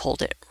done. I've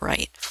pulled it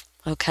right.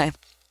 Okay.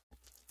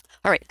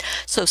 All right.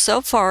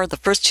 So far, the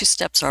first two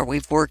steps are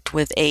we've worked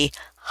with a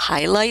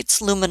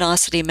highlights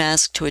luminosity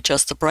mask to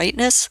adjust the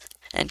brightness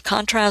and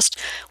contrast.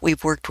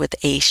 We've worked with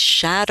a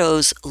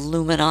shadows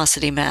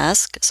luminosity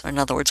mask. So in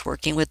other words,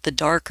 working with the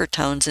darker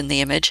tones in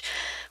the image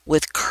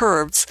with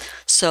curves.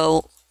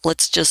 So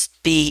let's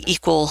just be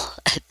equal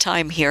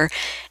time here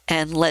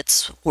and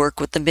let's work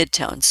with the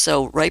midtones.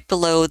 So right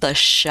below the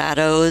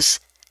shadows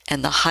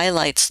and the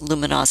highlights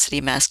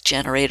luminosity mask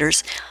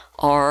generators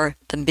are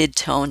the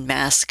midtone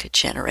mask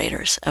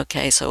generators.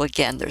 Okay, so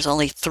again, there's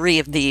only 3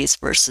 of these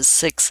versus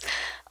 6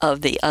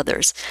 of the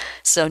others.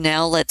 So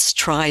now let's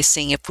try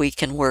seeing if we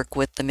can work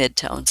with the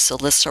midtones. So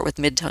let's start with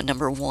midtone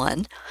number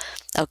 1.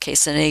 Okay,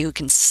 so now you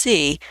can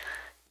see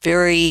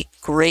very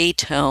gray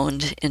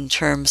toned in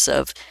terms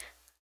of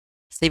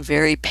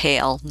very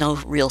pale, no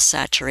real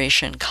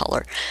saturation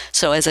color.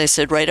 So as I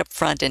said right up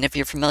front, and if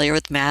you're familiar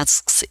with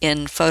masks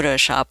in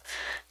Photoshop,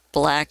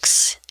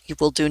 blacks, you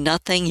will do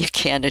nothing. You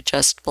can't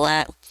adjust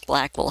black.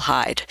 Black will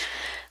hide.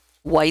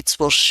 Whites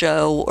will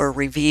show or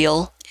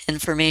reveal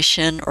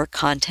information or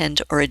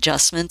content or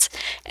adjustments,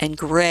 and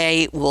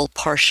gray will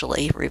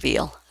partially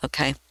reveal.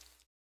 Okay.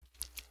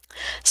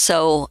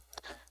 So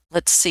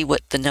let's see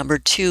what the number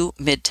 2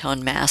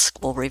 midtone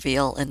mask will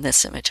reveal in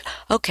this image.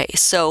 Okay,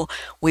 so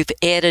we've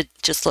added,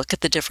 just look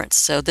at the difference.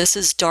 So this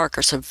is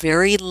darker, so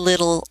very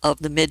little of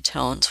the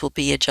midtones will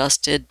be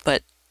adjusted,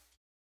 but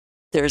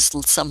there's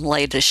some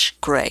lightish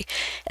gray.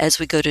 As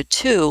we go to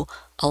 2,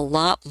 a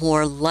lot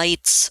more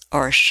lights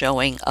are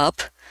showing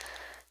up.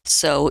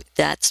 So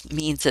that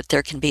means that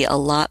there can be a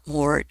lot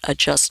more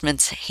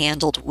adjustments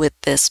handled with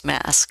this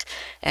mask.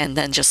 And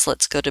then just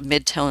let's go to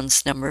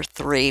midtones number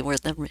 3, where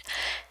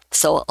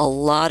so a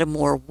lot of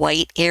more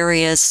white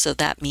areas, so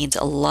that means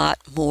a lot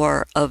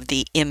more of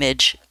the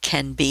image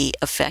can be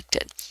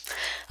affected.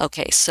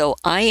 Okay, so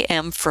I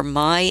am, for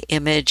my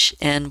image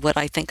and what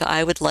I think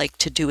I would like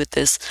to do with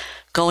this,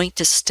 going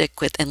to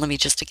stick with, and let me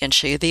just again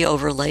show you the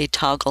overlay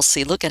toggle.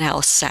 See, look at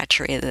how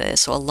saturated it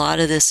is. So a lot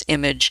of this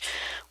image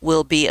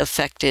will be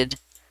affected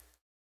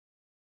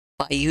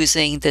by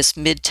using this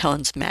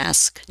midtones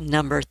mask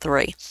number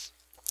 3.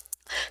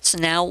 So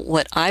now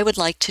what I would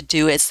like to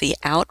do as the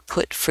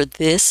output for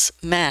this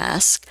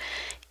mask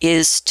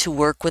is to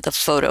work with a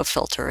photo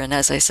filter. And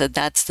as I said,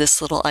 that's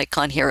this little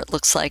icon here. It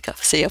looks like,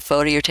 see, a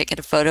photo, you're taking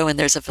a photo and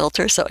there's a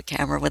filter, so a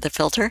camera with a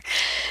filter.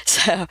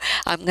 So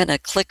I'm going to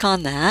click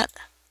on that.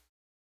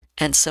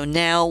 And so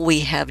now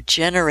we have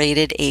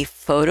generated a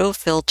photo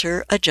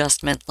filter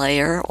adjustment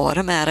layer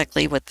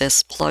automatically with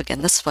this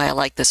plugin. This is why I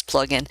like this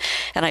plugin.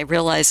 And I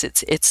realize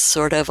it's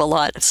sort of a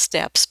lot of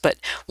steps, but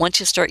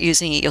once you start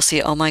using it, you'll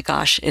see, oh my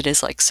gosh, it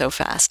is like so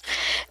fast.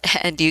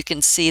 And you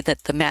can see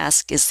that the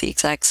mask is the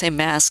exact same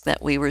mask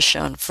that we were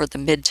shown for the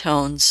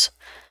midtones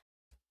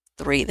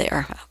 3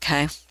 there,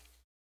 okay?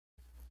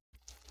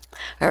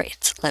 All right,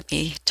 so let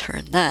me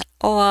turn that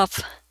off.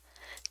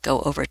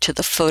 Go over to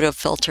the photo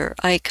filter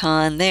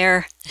icon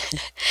there.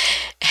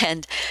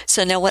 And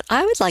so now what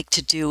I would like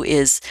to do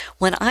is,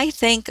 when I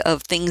think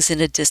of things in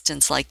a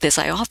distance like this,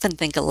 I often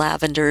think of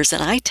lavenders,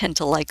 and I tend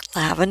to like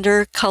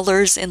lavender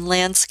colors in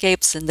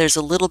landscapes, and there's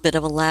a little bit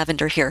of a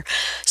lavender here.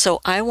 So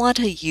I want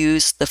to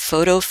use the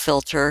photo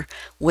filter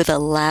with a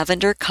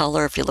lavender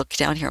color. If you look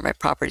down here at my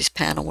properties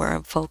panel where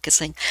I'm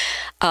focusing,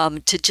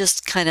 to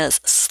just kind of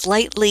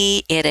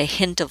slightly add a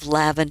hint of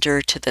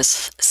lavender to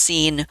this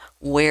scene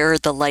where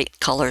the light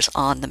colors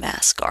on the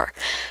mask are.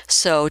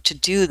 So to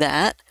do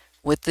that,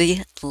 with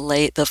the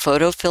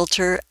photo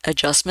filter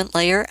adjustment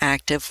layer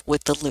active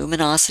with the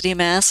luminosity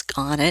mask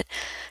on it,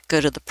 go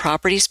to the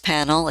properties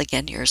panel.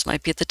 Again, yours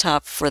might be at the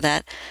top for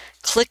that.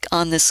 Click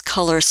on this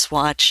color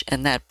swatch,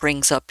 and that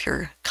brings up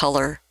your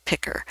color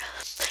picker.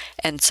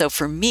 And so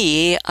for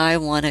me, I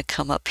want to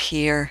come up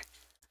here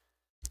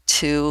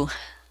to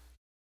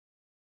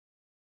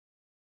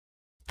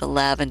the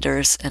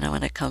lavenders, and I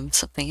want to come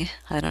something,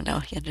 I don't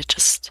know,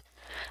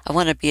 I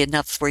want to be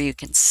enough where you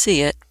can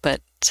see it, but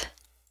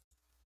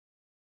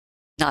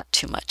not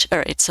too much. All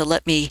right, so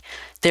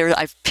there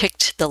I've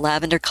picked the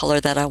lavender color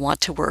that I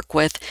want to work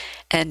with,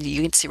 and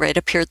you can see right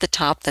up here at the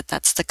top that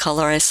that's the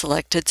color I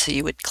selected, so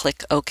you would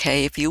click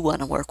OK if you want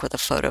to work with a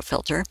photo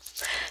filter.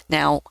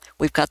 Now,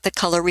 we've got the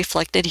color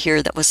reflected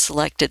here that was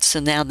selected, so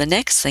now the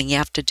next thing you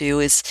have to do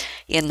is,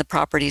 in the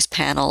properties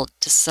panel,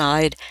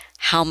 decide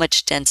how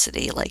much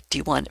density. Like, do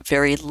you want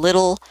very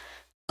little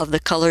of the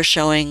color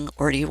showing,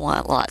 or do you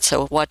want a lot?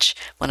 So watch,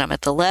 when I'm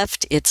at the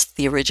left, it's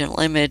the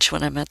original image.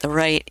 When I'm at the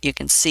right, you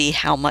can see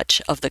how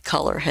much of the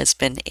color has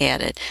been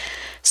added.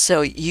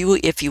 So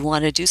if you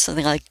want to do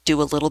something like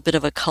do a little bit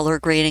of a color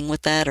grading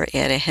with that, or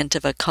add a hint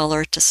of a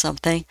color to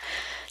something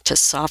to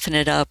soften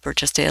it up, or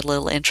just add a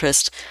little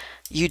interest,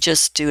 you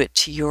just do it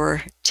to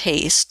your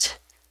taste.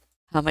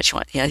 How much you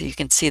want. Yeah, you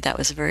can see that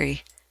was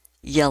very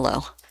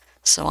yellow.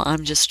 So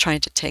I'm just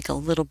trying to take a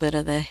little bit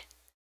of the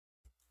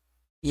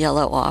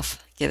yellow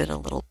off, give it a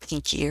little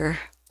pinkier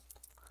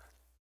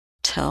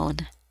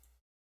tone.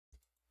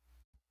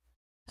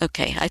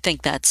 Okay, I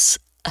think that's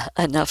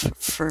enough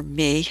for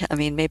me. I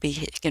mean, maybe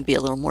it can be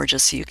a little more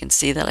just so you can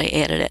see that I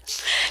added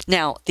it.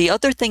 Now, the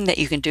other thing that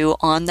you can do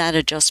on that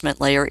adjustment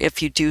layer,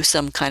 if you do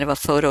some kind of a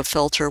photo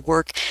filter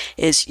work,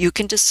 is you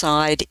can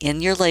decide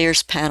in your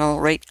layers panel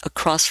right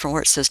across from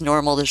where it says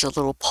normal, there's a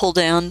little pull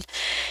down,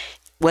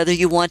 whether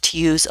you want to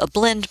use a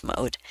blend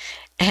mode.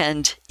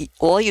 And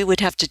all you would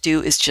have to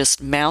do is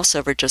just mouse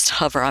over, just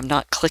hover. I'm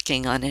not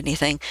clicking on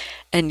anything.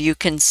 And you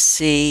can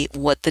see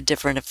what the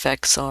different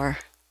effects are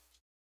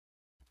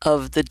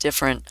of the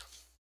different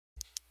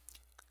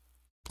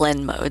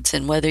blend modes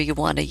and whether you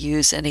want to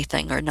use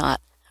anything or not.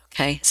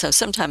 Okay, so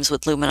sometimes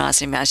with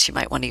luminosity masks, you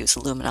might want to use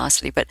a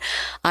luminosity, but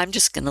I'm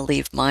just going to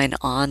leave mine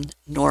on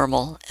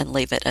normal and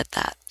leave it at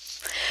that.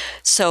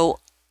 So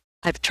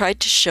I've tried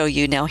to show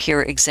you now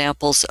here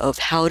examples of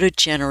how to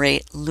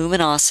generate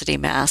luminosity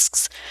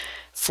masks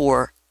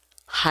for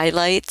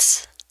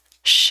highlights,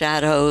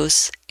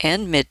 shadows,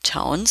 and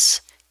midtones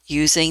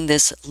using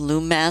this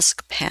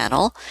Lum-Mask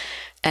panel.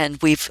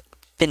 And we've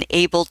been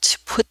able to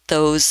put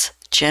those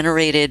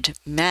generated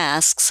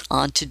masks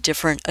onto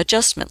different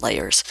adjustment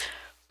layers: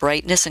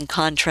 brightness and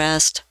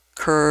contrast,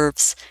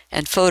 curves,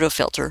 and photo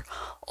filter,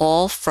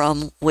 all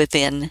from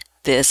within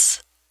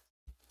this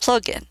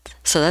plugin.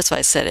 So that's why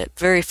I said it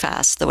very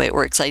fast, the way it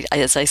works.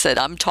 As I said,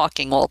 I'm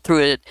talking all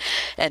through it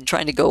and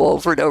trying to go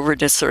over and over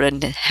to sort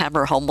of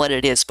hammer home what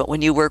it is. But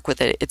when you work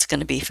with it, it's going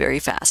to be very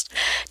fast.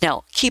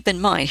 Now, keep in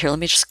mind here, let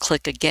me just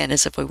click again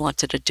as if we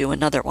wanted to do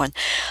another one.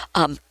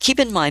 Keep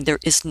in mind, there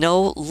is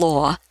no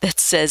law that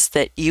says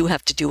that you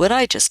have to do what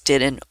I just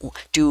did and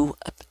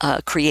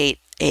create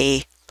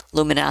a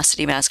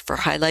luminosity mask for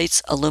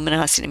highlights, a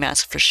luminosity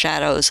mask for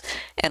shadows,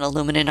 and a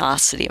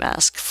luminosity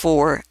mask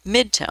for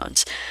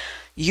midtones.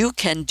 You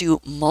can do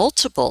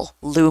multiple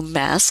Lum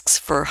masks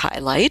for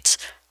highlights,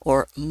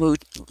 or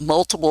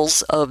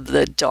multiples of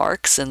the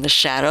darks and the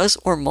shadows,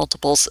 or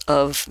multiples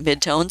of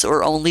midtones,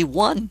 or only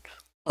one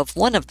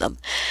of them.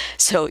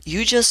 So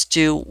you just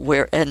do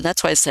and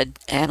that's why I said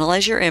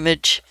analyze your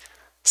image,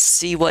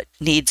 see what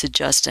needs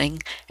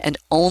adjusting, and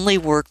only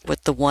work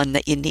with the one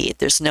that you need.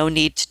 There's no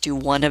need to do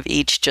one of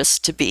each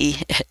just to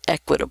be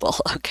equitable,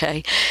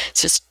 okay?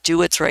 Just do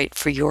what's right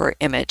for your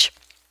image.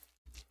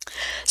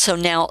 So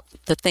now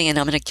the thing, and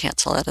I'm going to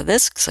cancel out of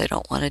this because I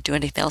don't want to do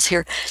anything else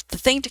here. The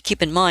thing to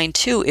keep in mind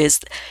too is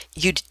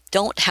you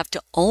don't have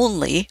to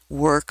only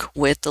work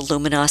with the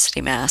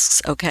luminosity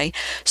masks, okay?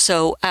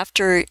 So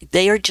after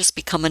they are just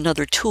become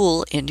another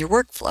tool in your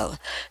workflow.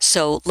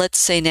 So let's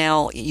say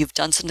now you've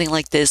done something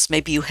like this,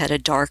 maybe you had a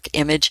dark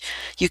image.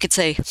 You could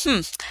say,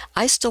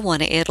 I still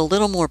want to add a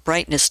little more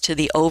brightness to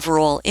the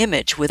overall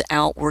image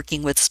without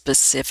working with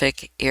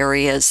specific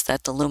areas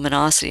that the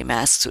luminosity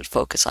masks would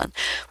focus on.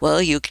 Well,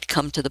 you could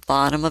come to the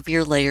bottom of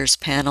your layers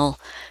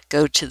panel,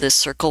 go to the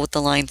circle with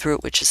the line through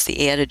it, which is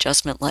the add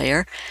adjustment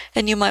layer,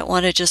 and you might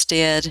want to just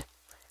add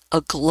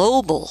a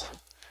global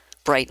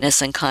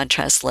brightness and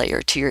contrast layer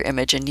to your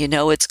image. And you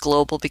know it's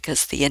global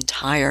because the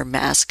entire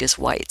mask is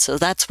white. So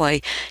that's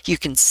why you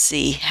can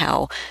see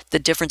how the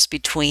difference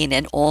between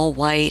an all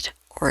white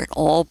or an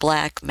all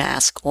black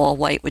mask, all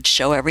white would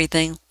show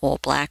everything, all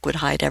black would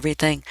hide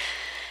everything.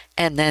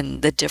 And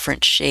then the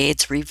different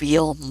shades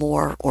reveal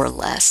more or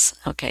less.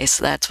 Okay,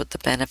 so that's what the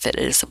benefit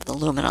is of the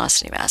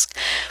luminosity mask.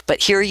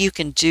 But here you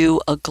can do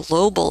a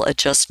global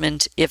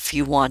adjustment if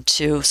you want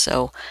to.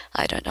 So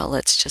I don't know,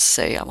 let's just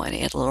say I want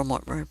to add a little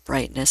more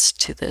brightness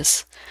to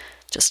this,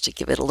 just to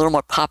give it a little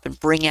more pop and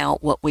bring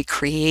out what we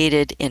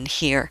created in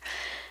here.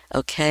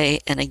 Okay,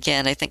 and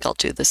again, I think I'll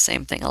do the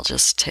same thing. I'll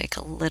just take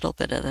a little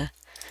bit of the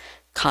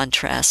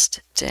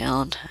contrast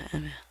down.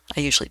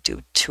 I usually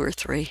do 2 or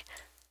 3.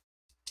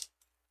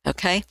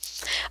 Okay,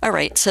 all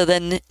right, so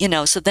then,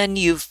 so then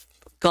you've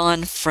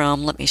gone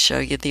from, let me show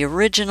you the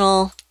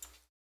original.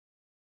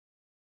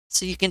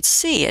 So you can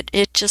see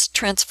it just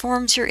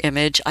transforms your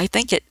image. I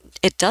think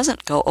it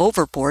doesn't go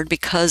overboard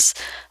because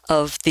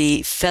of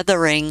the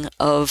feathering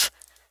of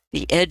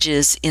the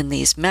edges in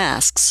these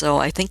masks. So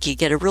I think you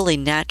get a really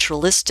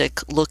naturalistic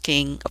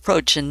looking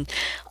approach. And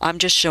I'm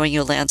just showing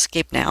you a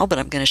landscape now, but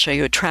I'm going to show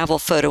you a travel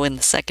photo in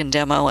the second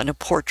demo and a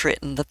portrait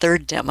in the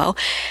third demo.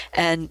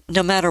 And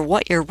no matter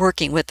what you're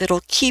working with,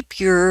 it'll keep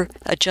your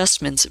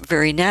adjustments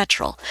very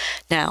natural.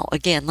 Now,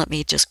 again, let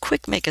me just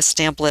make a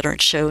stamp layer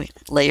and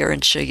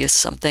show you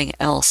something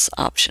else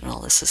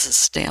optional. This is a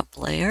stamp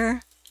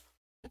layer.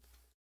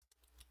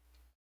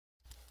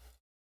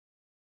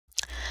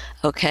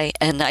 Okay,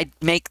 and I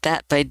make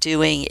that by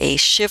doing a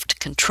Shift,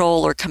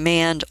 Control, or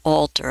Command,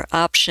 Alt, or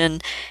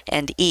Option,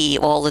 and E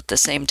all at the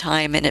same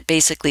time, and it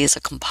basically is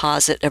a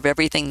composite of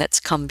everything that's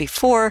come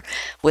before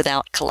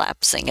without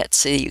collapsing it,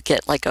 so you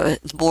get like a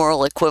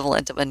moral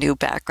equivalent of a new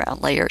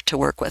background layer to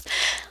work with.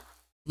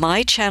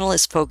 My channel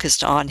is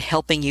focused on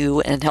helping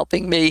you and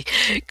helping me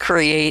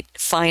create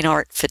fine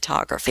art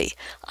photography.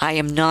 I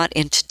am not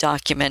into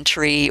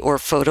documentary or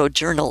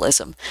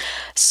photojournalism.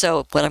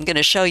 So what I'm going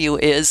to show you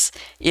is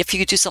if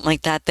you do something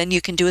like that, then you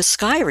can do a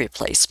sky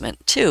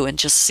replacement too and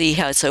just see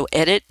how. So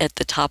edit at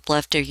the top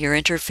left of your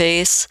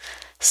interface,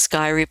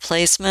 sky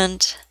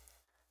replacement.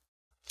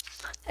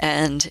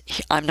 And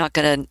I'm not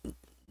going to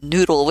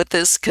noodle with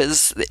this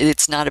because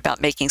it's not about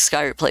making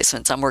sky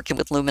replacements. I'm working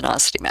with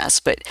luminosity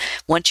masks, but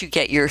once you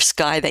get your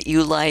sky that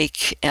you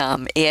like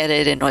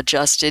added and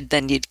adjusted,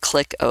 then you'd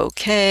click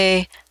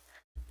OK.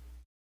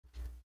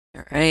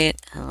 All right,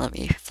 and let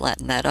me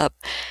flatten that up.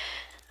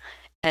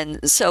 And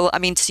so, I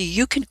mean, so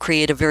you can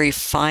create a very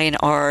fine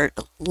art,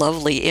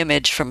 lovely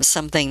image from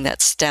something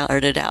that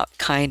started out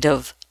kind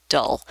of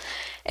dull.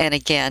 And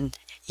again,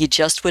 you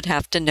just would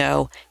have to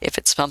know if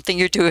it's something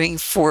you're doing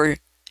for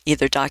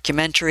either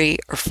documentary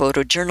or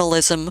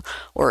photojournalism,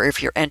 or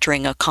if you're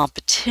entering a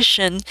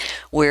competition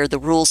where the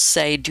rules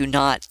say do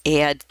not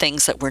add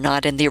things that were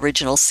not in the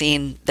original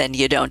scene, then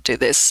you don't do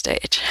this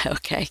stage,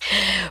 okay?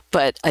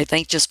 But I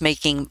think just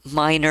making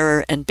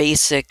minor and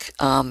basic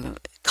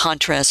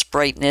contrast,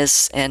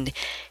 brightness, and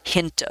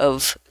hint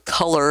of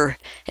color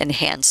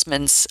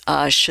enhancements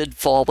should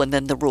fall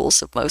within the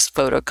rules of most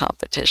photo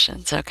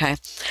competitions, okay?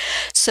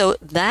 So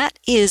that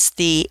is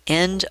the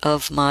end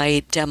of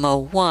my demo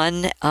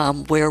one,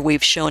 where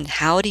we've shown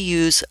how to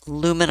use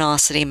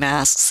luminosity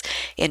masks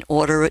in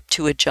order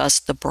to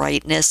adjust the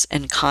brightness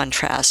and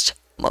contrast,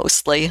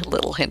 mostly, a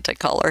little hint of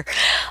color,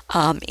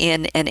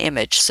 in an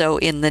image. So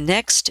in the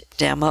next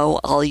demo,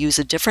 I'll use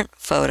a different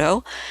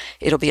photo.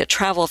 It'll be a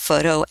travel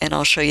photo, and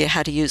I'll show you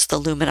how to use the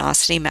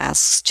luminosity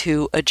masks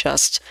to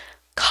adjust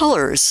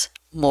colors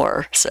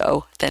more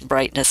so than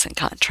brightness and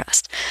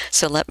contrast.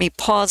 So let me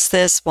pause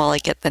this while I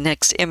get the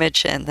next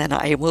image, and then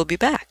I will be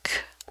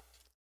back.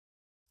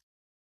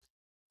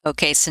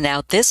 Okay, so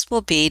now this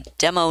will be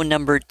demo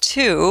number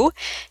 2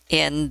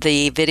 in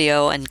the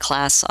video and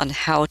class on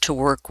how to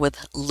work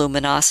with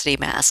luminosity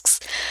masks.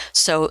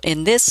 So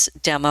in this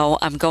demo,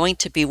 I'm going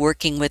to be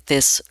working with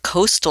this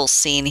coastal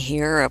scene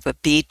here of a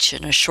beach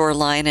and a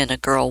shoreline and a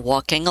girl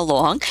walking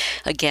along.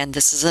 Again,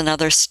 this is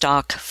another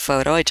stock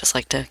photo. I just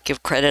like to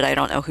give credit. I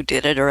don't know who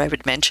did it, or I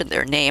would mention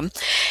their name.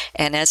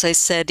 And as I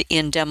said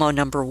in demo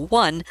number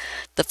 1,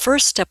 the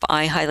first step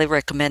I highly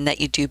recommend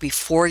that you do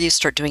before you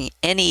start doing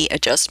any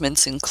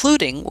adjustments,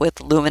 including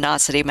with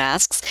luminosity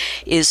masks,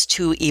 is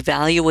to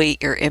evaluate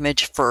your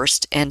image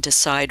first and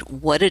decide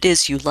what it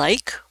is you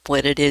like,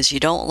 what it is you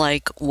don't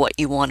like, what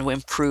you want to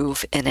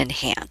improve and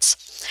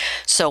enhance.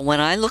 So when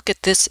I look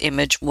at this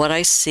image, what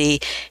I see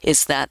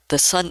is that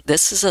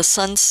this is a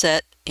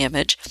sunset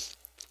image.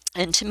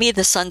 And to me,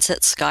 the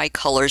sunset sky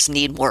colors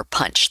need more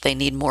punch. They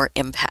need more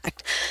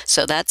impact.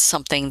 So that's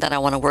something that I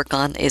want to work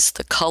on, is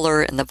the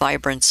color and the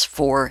vibrance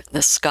for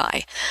the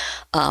sky.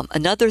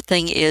 Another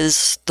thing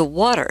is the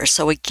water.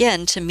 So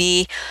again, to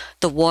me,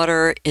 the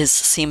water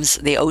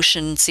the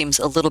ocean seems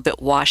a little bit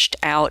washed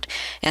out,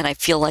 and I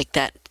feel like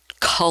that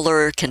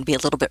color can be a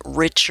little bit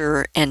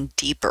richer and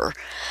deeper.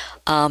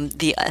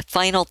 The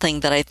final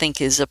thing that I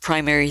think is a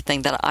primary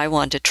thing that I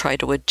want to try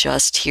to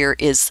adjust here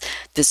is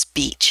this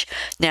beach.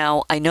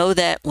 Now, I know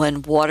that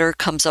when water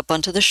comes up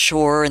onto the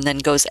shore and then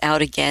goes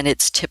out again,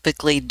 it's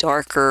typically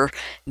darker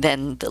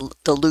than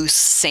the loose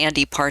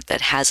sandy part that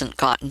hasn't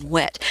gotten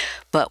wet.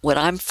 But what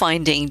I'm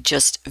finding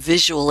just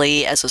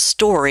visually as a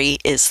story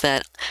is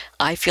that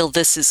I feel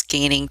this is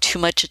gaining too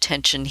much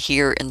attention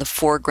here in the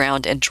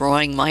foreground and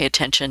drawing my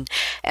attention,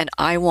 and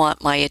I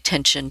want my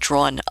attention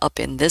drawn up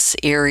in this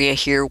area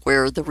here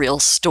where the real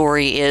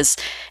story is,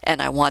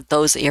 and I want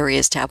those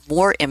areas to have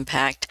more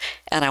impact,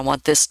 and I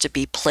want this to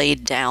be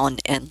played down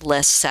and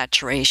less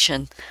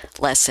saturation,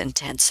 less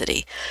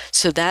intensity.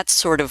 So that's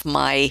sort of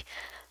my,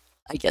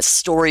 I guess,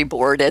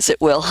 storyboard, as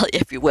it will,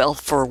 if you will,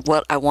 for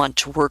what I want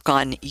to work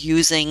on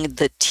using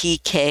the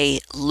TK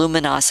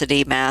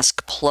Luminosity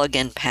Mask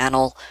plugin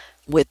panel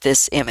with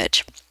this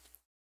image.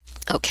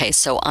 Okay,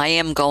 so I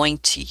am going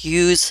to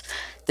use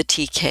the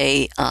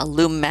TK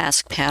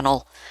Lum-Mask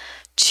Panel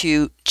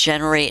to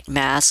generate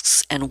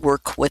masks and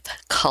work with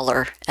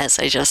color, as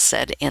I just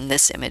said, in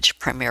this image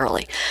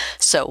primarily.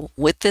 So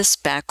with this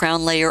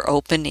background layer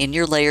open in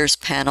your layers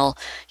panel,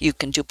 you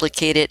can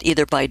duplicate it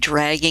either by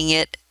dragging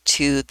it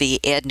to the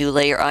add new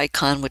layer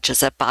icon, which is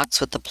that box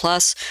with the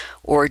plus,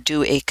 or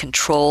do a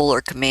Control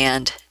or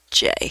Command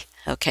J.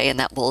 Okay, and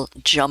that will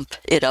jump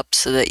it up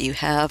so that you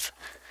have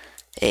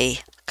a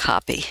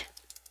copy.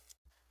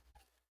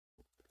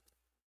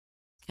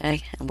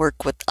 Okay, and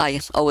I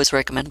always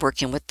recommend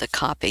working with the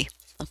copy.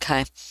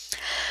 Okay,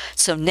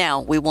 so now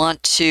we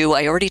want to,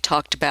 I already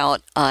talked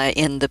about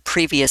in the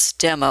previous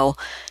demo,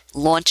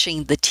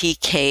 launching the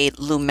TK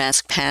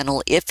Lum-Mask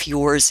Panel if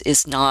yours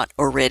is not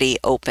already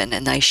open.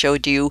 And I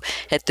showed you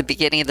at the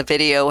beginning of the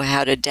video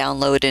how to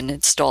download and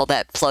install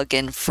that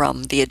plugin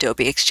from the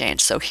Adobe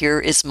Exchange. So here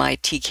is my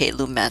TK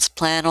Lum-Mask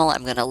Panel.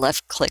 I'm going to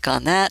left click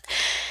on that.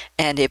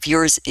 And if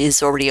yours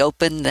is already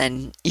open,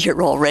 then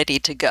you're all ready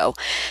to go.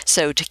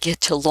 So to get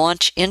to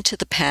launch into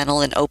the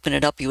panel and open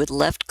it up, you would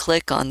left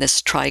click on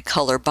this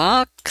tricolor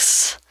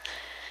box.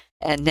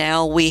 And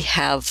now we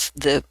have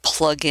the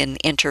plugin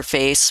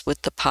interface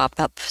with the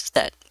pop-up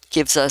that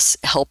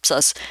helps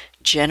us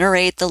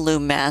generate the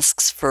Lum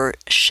masks for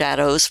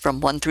shadows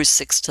from 1 through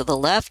 6 to the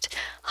left,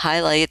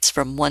 highlights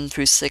from 1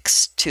 through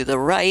 6 to the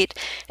right,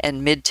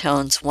 and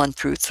midtones 1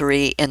 through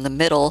 3 in the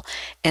middle,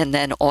 and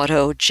then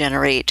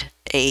auto-generate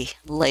a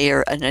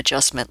layer, an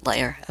adjustment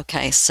layer.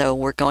 Okay, so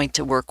we're going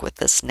to work with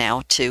this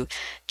now to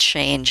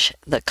change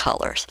the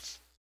colors.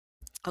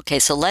 Okay,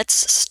 so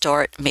let's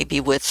start maybe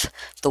with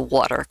the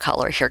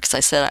watercolor here, because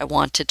I said I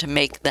wanted to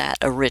make that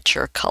a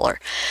richer color.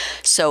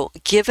 So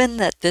given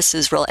that this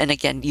is real, and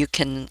again, you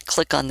can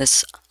click on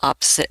this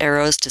opposite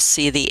arrows to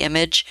see the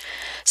image.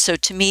 So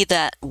to me,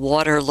 that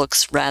water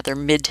looks rather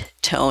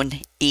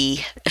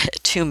mid-tone-y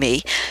to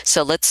me.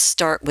 So let's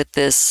start with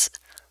this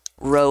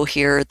row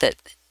here that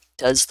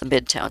does the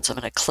midtones. I'm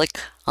going to click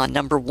on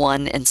number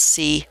 1 and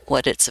see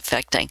what it's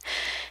affecting.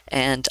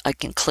 And I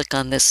can click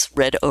on this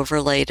red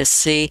overlay to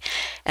see,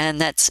 and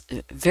that's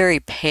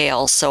very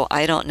pale, so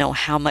I don't know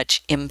how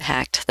much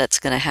impact that's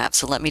going to have.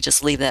 So let me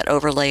just leave that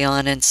overlay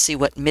on and see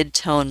what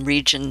midtone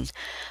region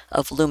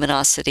of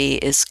luminosity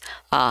is.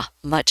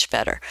 Much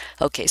better.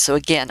 Okay, so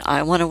again,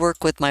 I want to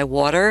work with my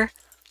water,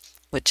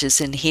 which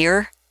is in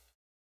here.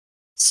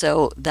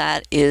 So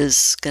that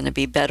is going to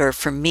be better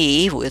for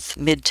me with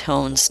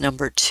midtones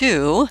number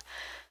 2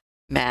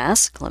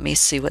 mask. Let me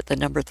see what the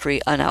number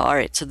 3, oh no, all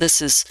right, so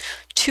this is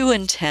too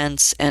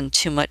intense and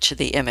too much of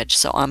the image.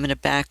 So I'm going to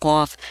back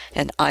off,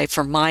 and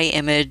for my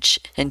image,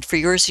 and for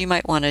yours, you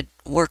might want to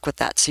work with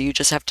that. So you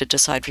just have to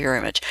decide for your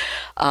image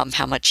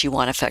how much you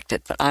want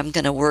affected. But I'm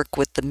going to work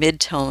with the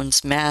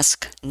midtones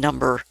mask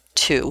number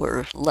 2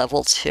 or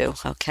level 2,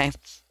 okay?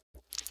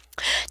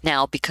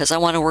 Now, because I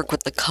want to work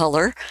with the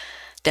color,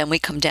 then we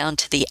come down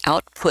to the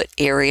output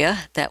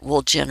area that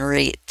will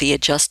generate the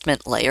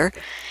adjustment layer.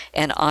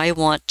 And I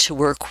want to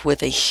work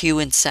with a hue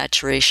and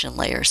saturation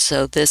layer.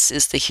 So this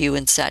is the hue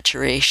and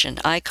saturation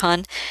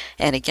icon.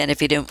 And again,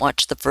 if you didn't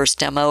watch the first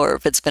demo, or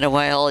if it's been a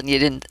while and you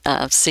didn't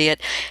see it,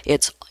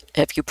 it's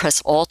if you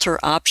press Alt or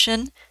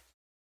Option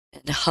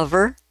and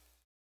hover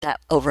that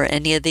over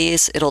any of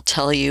these, it'll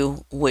tell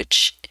you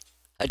which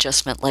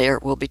adjustment layer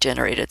will be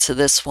generated. So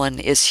this one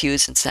is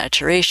hues and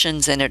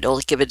saturations, and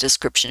it'll give a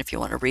description if you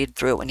want to read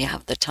through it when you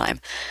have the time.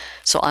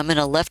 So I'm going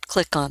to left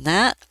click on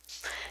that,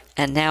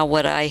 and now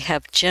what I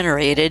have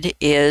generated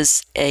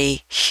is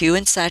a hue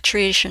and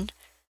saturation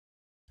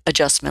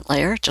adjustment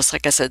layer, just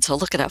like I said. So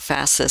look at how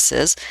fast this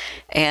is.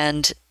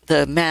 And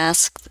the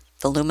mask,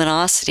 the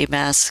luminosity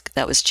mask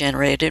that was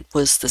generated,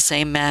 was the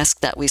same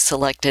mask that we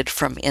selected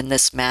from in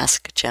this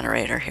mask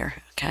generator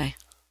here. Okay.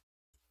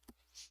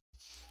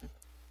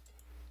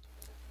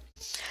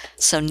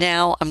 So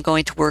now I'm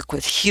going to work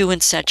with hue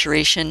and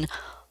saturation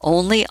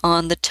only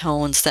on the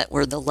tones that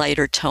were the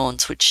lighter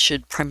tones, which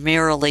should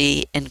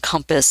primarily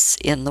encompass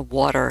in the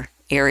water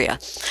area.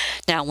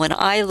 Now, when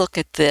I look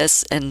at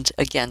this, and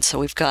again, so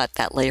we've got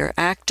that layer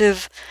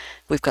active,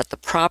 we've got the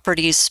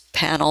properties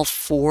panel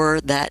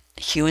for that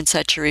hue and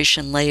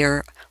saturation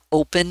layer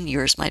open.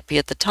 Yours might be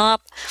at the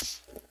top.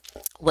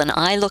 When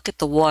I look at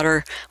the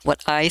water,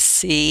 what I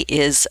see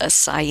is a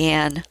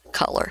cyan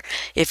color.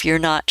 If you're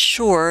not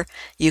sure,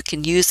 you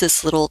can use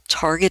this little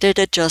targeted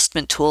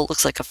adjustment tool. It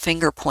looks like a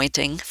finger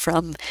pointing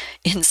from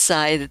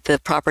inside the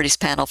properties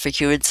panel for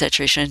hue and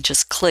saturation, and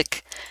just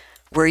click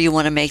where you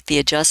want to make the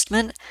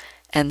adjustment,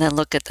 and then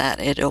look at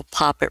that. It'll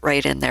pop it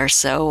right in there.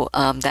 So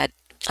that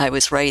I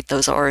was right,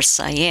 those are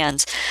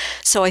cyans.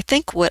 So I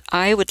think what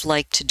I would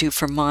like to do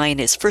for mine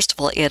is, first of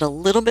all, add a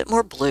little bit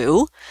more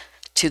blue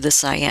to the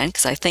cyan,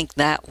 because I think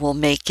that will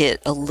make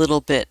it a little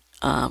bit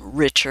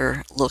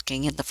richer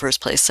looking in the first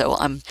place. So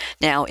I'm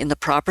now in the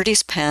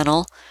properties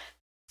panel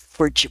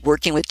for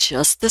working with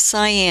just the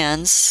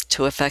cyans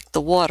to affect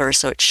the water,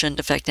 so it shouldn't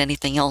affect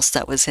anything else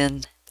that was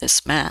in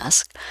this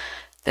mask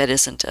that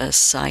isn't a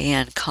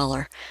cyan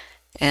color.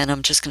 And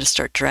I'm just going to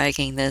start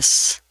dragging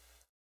this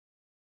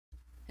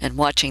and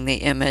watching the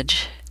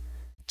image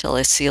till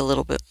I see a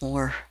little bit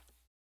more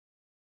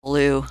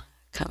blue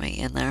coming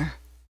in there.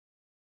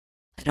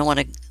 I don't want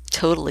to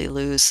totally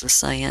lose the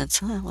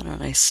cyans. Why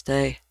don't I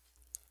stay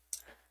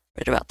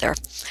right about there?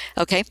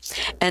 Okay,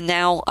 and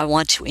now I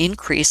want to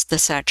increase the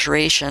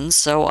saturation,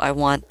 so I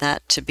want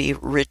that to be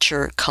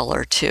richer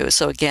color too.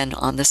 So again,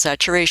 on the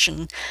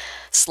saturation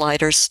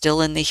slider, still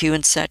in the hue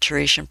and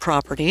saturation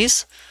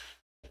properties,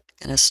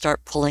 I'm going to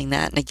start pulling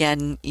that. And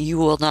again, you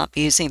will not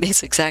be using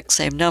these exact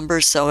same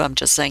numbers, so I'm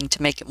just saying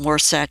to make it more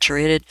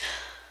saturated,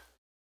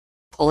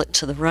 pull it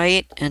to the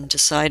right and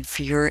decide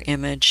for your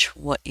image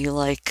what you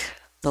like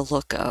the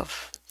look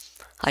of.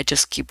 I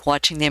just keep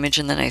watching the image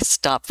and then I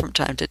stop from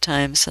time to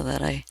time so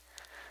that I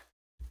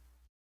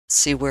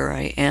see where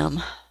I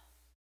am.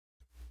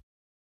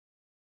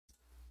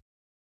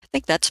 I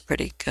think that's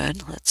pretty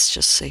good. Let's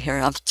just see here.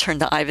 I'll turn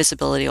the eye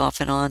visibility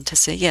off and on to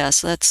see, yeah,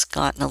 so that's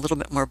gotten a little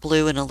bit more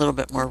blue and a little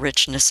bit more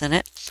richness in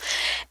it.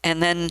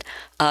 And then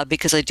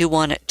because I do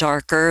want it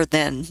darker,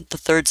 then the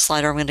third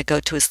slider I'm going to go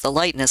to is the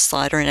lightness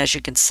slider. And as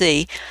you can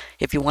see,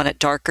 if you want it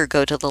darker,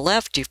 go to the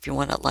left. If you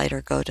want it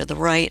lighter, go to the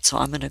right. So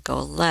I'm going to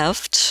go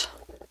left.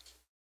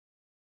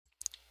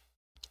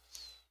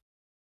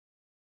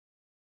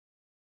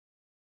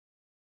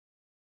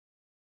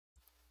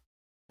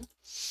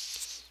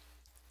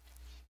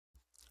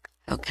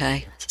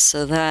 Okay,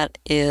 so that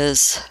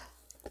is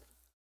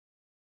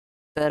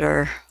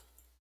better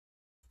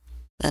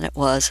than it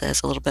was. It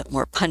has a little bit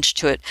more punch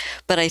to it,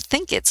 but I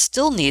think it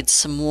still needs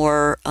some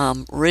more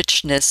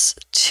richness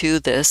to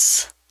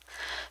this.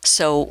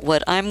 So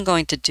what I'm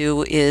going to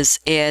do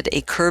is add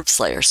a curves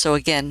layer. So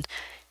again,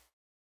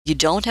 you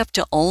don't have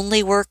to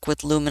only work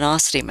with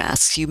luminosity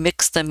masks. You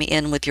mix them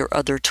in with your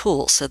other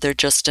tools. So they're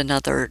just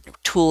another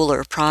tool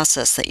or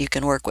process that you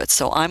can work with.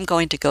 So I'm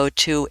going to go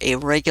to a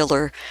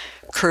regular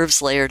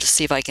curves layer to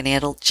see if I can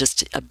add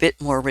just a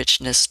bit more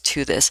richness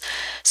to this.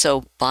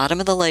 So bottom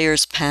of the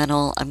layers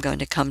panel, I'm going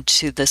to come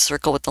to the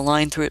circle with the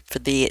line through it for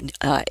the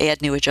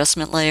add new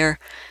adjustment layer.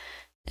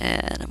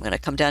 And I'm going to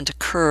come down to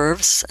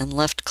curves and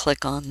left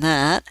click on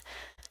that.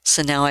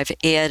 So now I've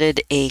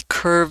added a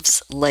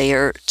curves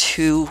layer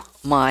to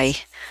my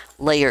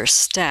layer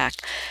stack.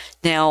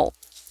 Now,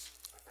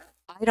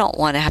 I don't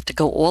want to have to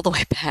go all the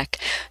way back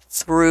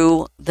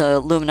through the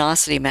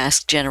luminosity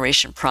mask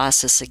generation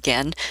process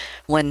again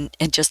and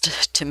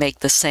just to make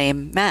the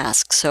same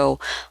mask. So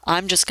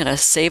I'm just going to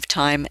save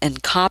time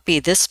and copy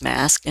this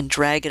mask and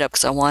drag it up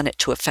because I want it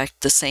to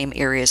affect the same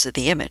areas of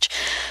the image.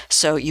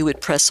 So you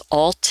would press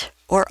Alt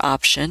or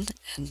Option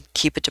and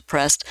keep it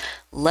depressed.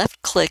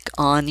 Left click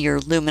on your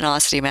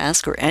luminosity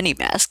mask, or any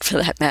mask for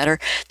that matter,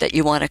 that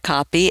you want to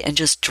copy, and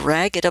just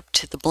drag it up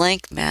to the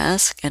blank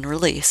mask and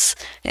release.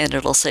 And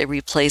it'll say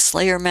replace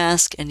layer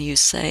mask, and you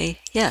say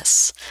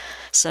yes.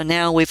 So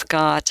now we've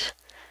got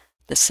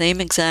the same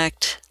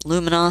exact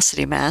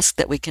luminosity mask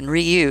that we can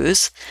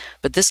reuse,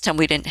 but this time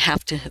we didn't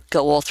have to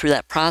go all through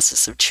that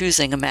process of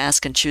choosing a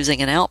mask and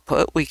choosing an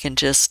output. We can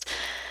just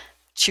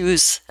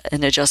choose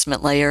an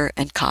adjustment layer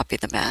and copy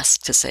the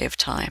mask to save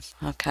time,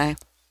 okay?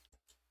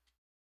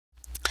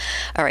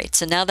 All right,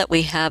 so now that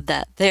we have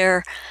that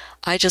there,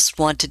 I just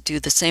want to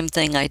do the same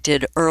thing I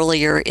did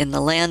earlier in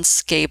the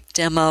landscape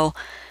demo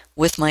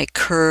with my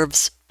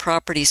curves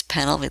properties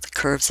panel. The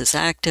curves is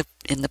active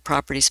in the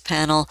properties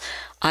panel.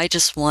 I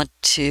just want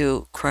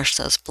to crush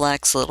those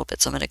blacks a little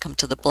bit. So I'm going to come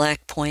to the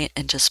black point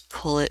and just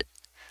pull it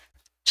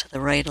to the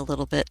right a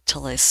little bit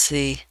till I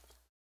see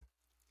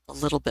a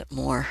little bit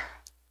more.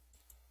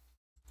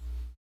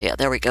 Yeah,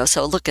 there we go.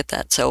 So look at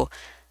that. So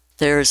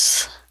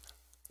there's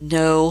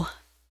no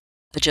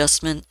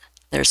adjustment.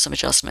 There's some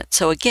adjustment.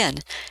 So again,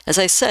 as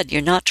I said,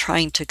 you're not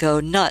trying to go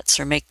nuts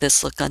or make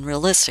this look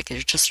unrealistic. You're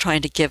just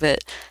trying to give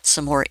it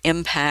some more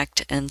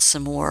impact and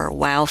some more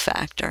wow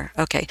factor.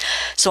 Okay,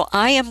 so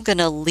I am going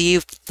to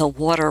leave the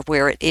water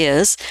where it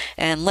is,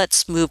 and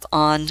let's move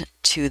on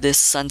to this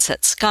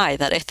sunset sky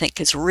that I think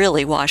is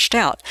really washed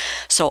out.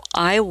 So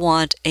I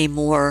want a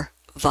more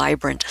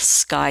vibrant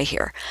sky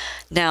here.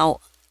 Now,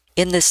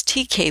 in this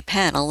TK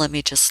panel, let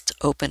me just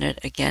open it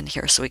again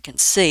here so we can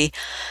see,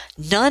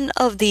 none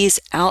of these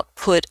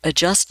output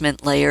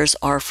adjustment layers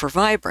are for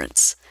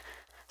vibrance.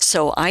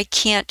 So I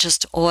can't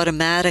just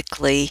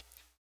automatically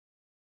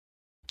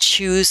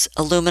choose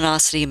a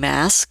luminosity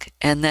mask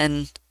and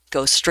then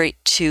go straight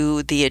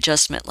to the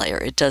adjustment layer.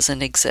 It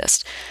doesn't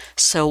exist.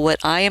 So what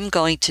I am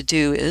going to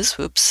do is,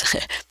 whoops,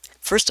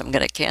 first I'm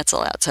going to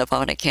cancel out. So if I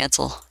want to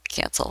cancel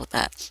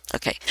that.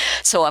 Okay,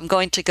 so I'm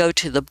going to go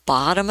to the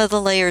bottom of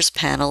the layers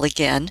panel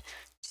again,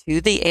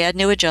 to the add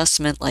new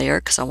adjustment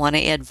layer, because I want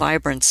to add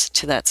vibrance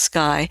to that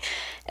sky,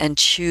 and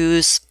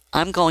choose,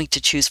 I'm going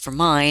to choose for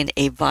mine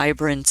a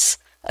vibrance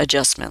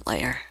adjustment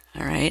layer.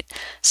 All right,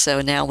 so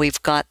now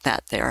we've got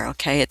that there.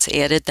 Okay, it's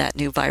added that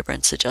new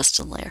vibrance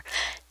adjustment layer.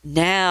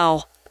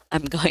 Now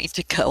I'm going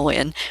to go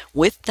in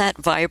with that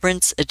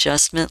vibrance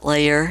adjustment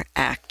layer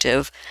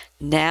active.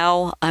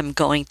 Now I'm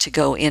going to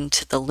go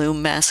into the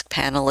Lum-Mask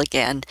panel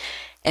again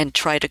and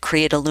try to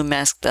create a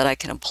Lum-Mask that I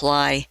can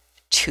apply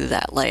to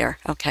that layer.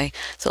 Okay,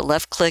 so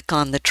left click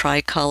on the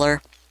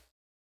tricolor.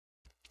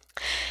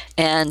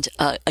 And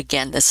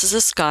again, this is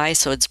a sky,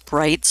 so it's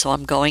bright, so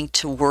I'm going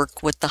to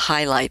work with the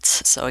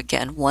highlights. So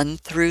again, 1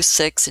 through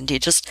 6, and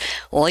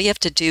all you have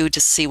to do to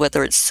see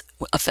whether it's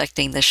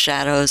affecting the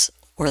shadows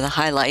or the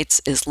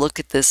highlights is look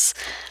at this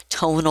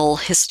tonal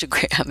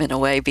histogram in a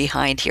way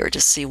behind here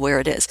to see where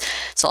it is.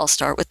 So I'll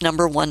start with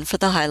number 1 for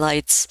the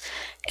highlights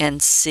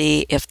and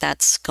see if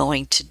that's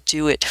going to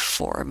do it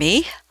for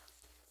me.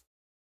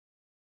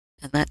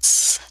 And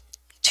that's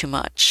too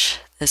much.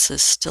 This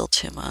is still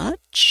too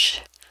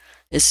much.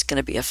 Is going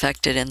to be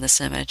affected in this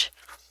image.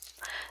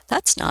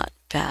 That's not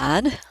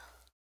bad.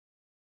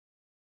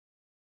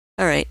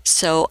 All right,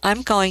 so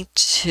I'm going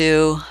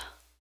to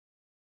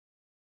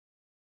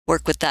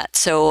work with that.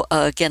 So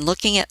again,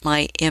 looking at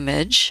my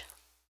image,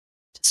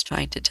 just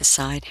trying to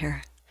decide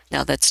here.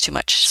 No, that's too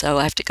much, so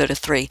I have to go to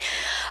 3.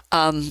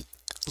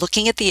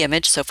 Looking at the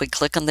image, so if we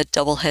click on the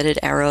double-headed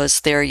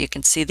arrows there, you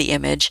can see the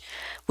image.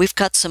 We've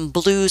got some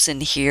blues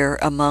in here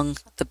among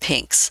the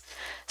pinks.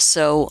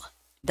 So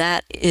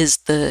that is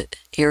the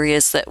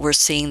areas that we're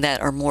seeing that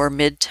are more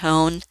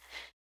mid-tone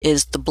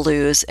is the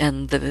blues,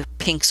 and the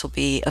pinks will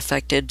be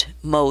affected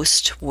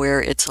most where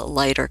it's a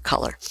lighter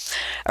color.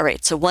 All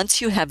right, so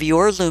once you have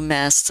your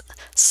Lum-Mask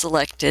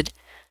selected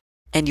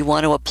and you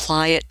want to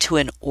apply it to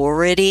an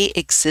already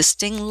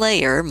existing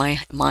layer,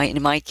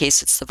 in my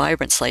case it's the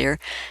vibrance layer,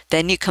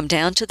 then you come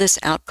down to this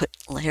output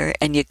layer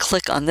and you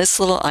click on this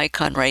little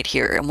icon right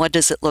here. And what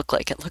does it look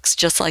like? It looks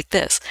just like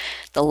this,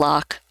 the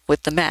lock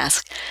with the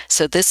mask.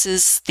 So this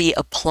is the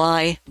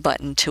apply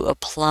button to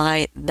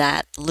apply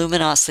that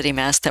luminosity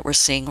mask that we're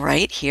seeing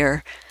right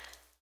here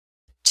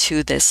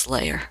to this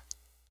layer.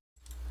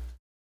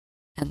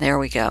 And there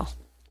we go.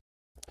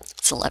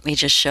 So let me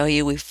just show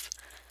you, we've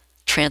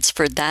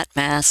transferred that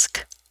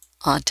mask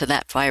onto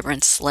that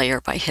vibrance layer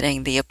by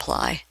hitting the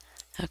apply.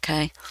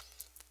 Okay.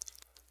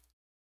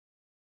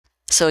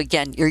 So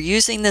again, you're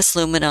using this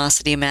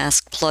luminosity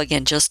mask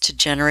plugin just to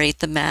generate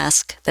the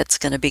mask that's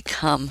going to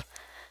become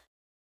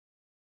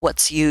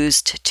what's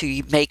used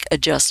to make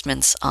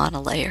adjustments on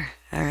a layer.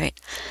 All right.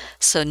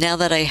 So now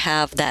that I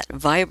have that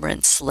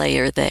vibrance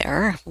layer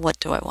there, what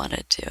do I want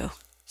to do?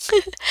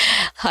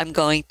 I'm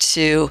going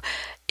to,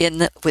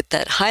 with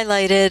that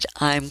highlighted,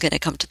 I'm going to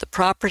come to the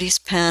properties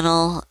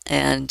panel,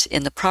 and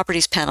in the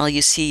properties panel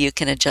you see you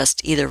can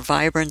adjust either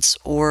vibrance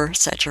or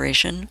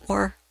saturation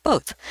or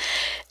both.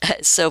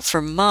 So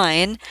for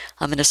mine,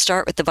 I'm going to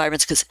start with the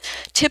vibrance because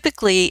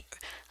typically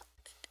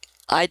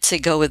I'd say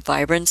go with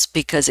vibrance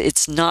because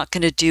it's not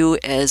going to do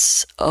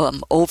as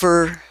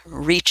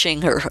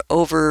overreaching or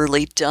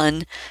overly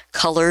done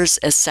colors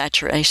as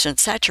saturation.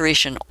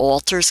 Saturation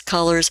alters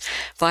colors.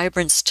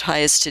 Vibrance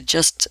tries to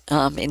just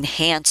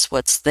enhance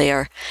what's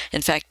there.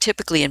 In fact,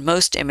 typically in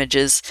most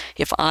images,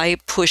 if I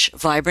push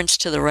vibrance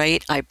to the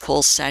right, I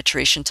pull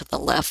saturation to the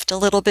left a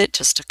little bit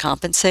just to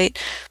compensate.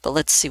 But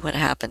let's see what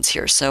happens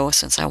here. So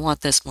since I want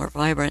this more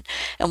vibrant,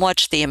 and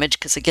watch the image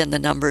because again, the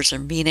numbers are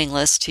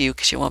meaningless to you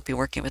because you won't be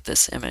working with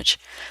this image,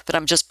 but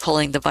I'm just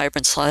pulling the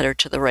vibrance slider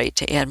to the right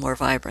to add more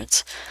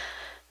vibrance.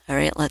 All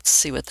right, let's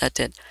see what that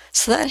did.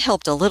 So that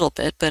helped a little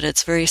bit, but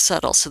it's very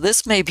subtle. So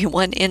this may be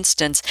one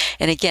instance.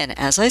 And again,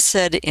 as I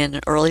said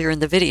earlier in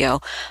the video,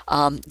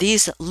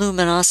 these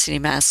luminosity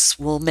masks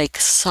will make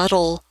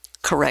subtle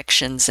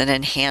corrections and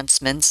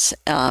enhancements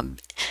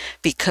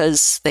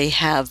because they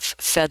have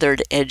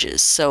feathered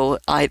edges. So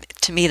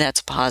to me, that's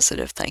a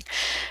positive thing.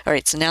 All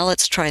right, so now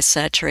let's try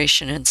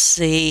saturation and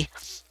see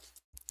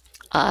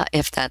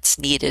if that's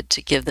needed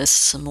to give this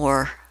some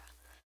more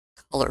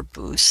color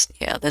boost.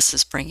 Yeah, this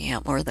is bringing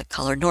out more of the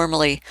color.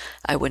 Normally,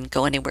 I wouldn't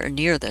go anywhere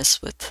near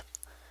this with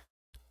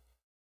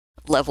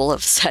level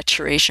of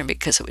saturation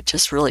because it would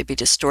just really be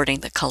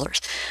distorting the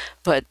colors.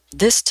 But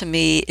this to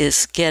me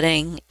is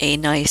getting a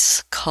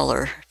nice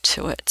color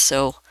to it.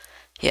 So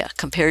yeah,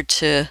 compared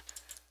to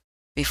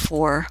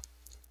before,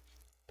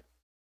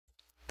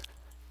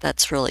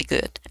 that's really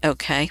good.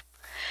 Okay.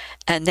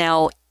 And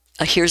now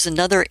here's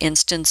another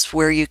instance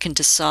where you can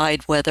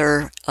decide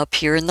whether up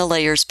here in the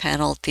layers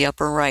panel at the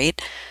upper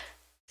right,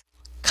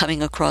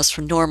 coming across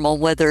from normal,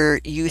 whether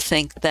you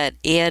think that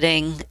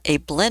adding a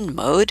blend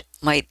mode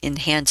might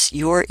enhance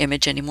your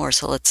image anymore.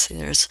 So let's see,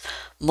 there's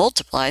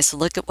multiply. So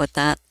look at what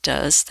that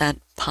does. That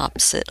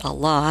pops it a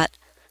lot.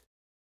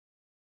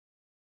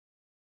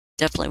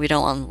 Definitely we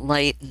don't want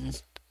light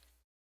and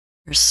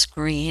your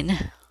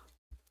screen.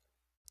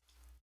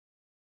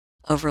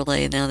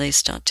 Overlay, now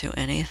these don't do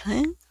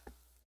anything.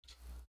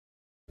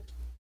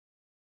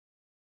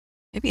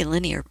 Maybe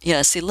linear,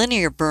 yeah, see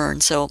linear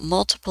burn. So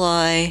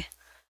multiply,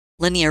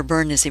 linear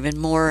burn is even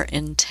more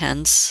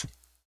intense.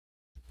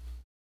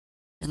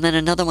 And then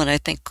another one I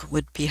think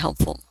would be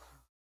helpful,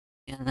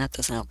 yeah, that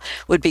doesn't help,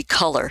 would be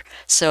color.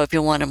 So if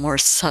you want a more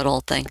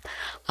subtle thing,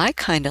 I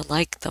kind of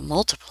like the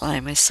multiply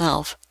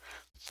myself.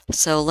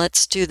 So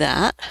let's do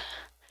that.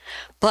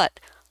 But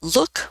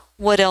look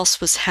what else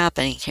was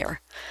happening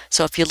here.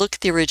 So if you look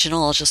at the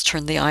original, I'll just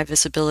turn the eye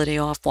visibility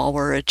off while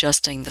we're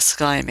adjusting the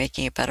sky and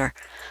making it better.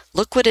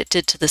 Look what it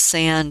did to the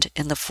sand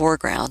in the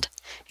foreground.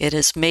 It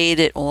has made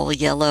it all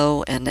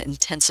yellow and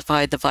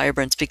intensified the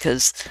vibrance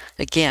because,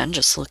 again,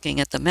 just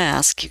looking at the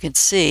mask, you can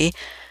see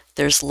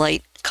there's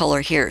light color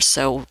here.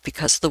 So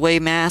because of the way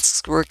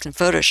masks work in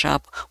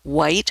Photoshop,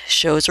 white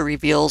shows or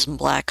reveals and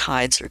black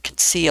hides or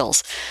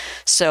conceals.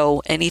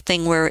 So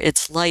anything where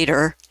it's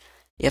lighter,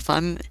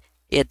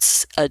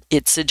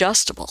 it's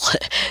adjustable.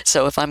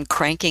 So if I'm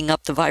cranking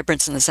up the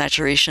vibrance and the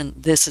saturation,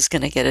 this is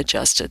going to get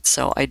adjusted.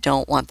 So I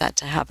don't want that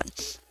to happen.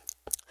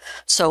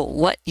 So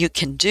what you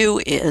can do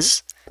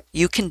is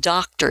you can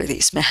doctor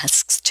these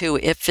masks too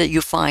if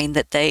you find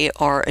that they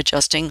are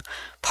adjusting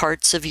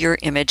parts of your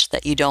image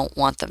that you don't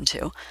want them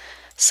to.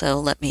 So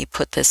let me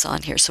put this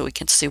on here so we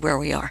can see where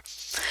we are.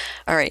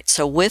 All right,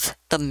 so with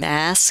the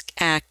mask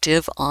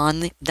active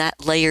on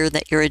that layer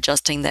that you're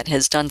adjusting that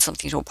has done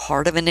something to a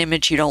part of an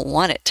image you don't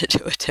want it to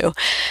do it to,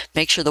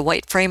 make sure the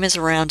white frame is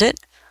around it.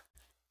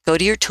 Go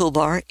to your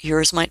toolbar.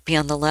 Yours might be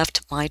on the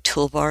left. My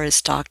toolbar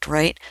is docked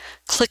right.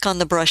 Click on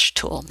the brush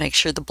tool. Make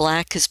sure the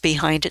black is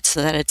behind it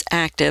so that it's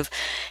active.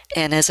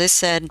 And as I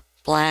said,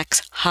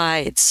 blacks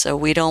hides, so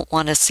we don't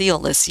want to see all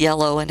this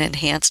yellow and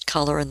enhanced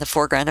color in the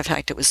foreground. In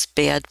fact, it was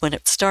bad when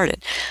it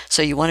started.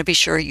 So you want to be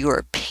sure you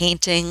are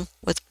painting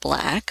with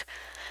black.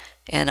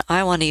 And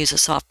I want to use a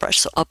soft brush.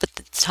 So up at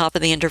the top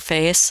of the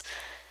interface,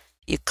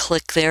 you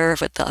click there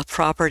with the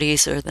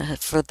properties or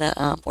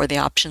the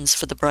options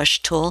for the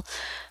brush tool.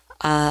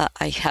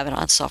 I have it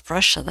on soft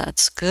brush, so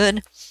that's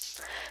good.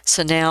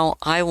 So now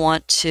I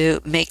want to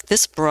make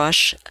this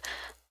brush,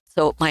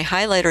 so my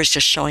highlighter is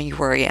just showing you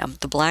where I am.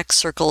 The black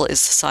circle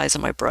is the size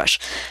of my brush.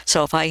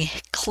 So if I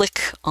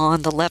click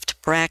on the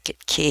left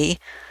bracket key,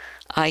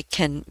 I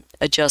can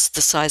adjust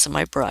the size of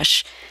my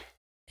brush.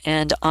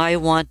 And I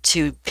want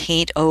to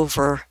paint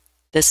over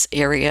this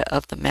area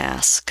of the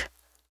mask.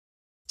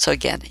 So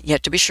again, you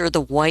have to be sure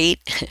the white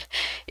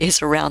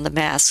is around the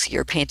mask.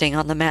 You're painting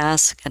on the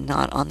mask and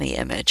not on the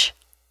image.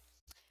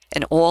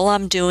 And all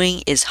I'm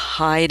doing is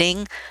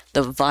hiding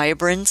the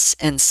vibrance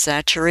and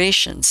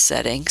saturation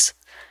settings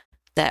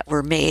that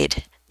were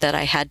made that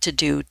I had to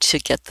do to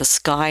get the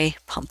sky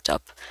pumped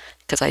up,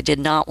 because I did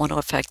not want to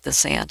affect the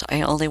sand.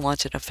 I only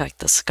wanted to affect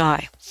the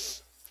sky.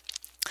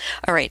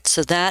 All right,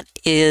 so that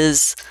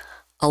is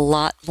a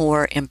lot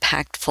more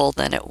impactful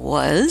than it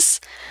was.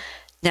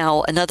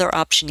 Now, another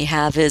option you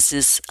have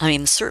is I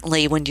mean,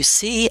 certainly when you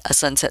see a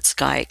sunset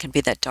sky, it can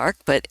be that dark,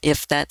 but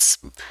if that's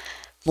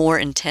more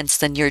intense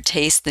than your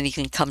taste, then you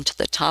can come to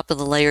the top of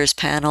the layers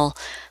panel,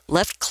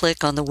 left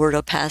click on the word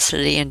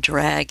opacity and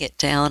drag it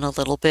down a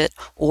little bit,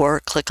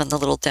 or click on the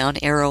little down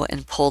arrow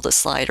and pull the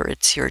slider.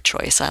 It's your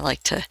choice. I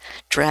like to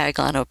drag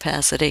on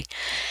opacity.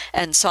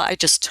 And so I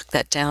just took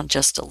that down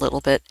just a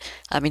little bit.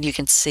 I mean, you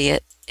can see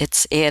it.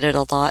 It's added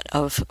a lot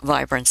of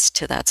vibrance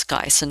to that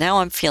sky. So now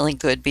I'm feeling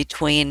good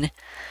between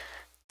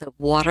the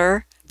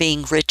water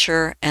being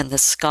richer and the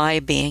sky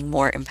being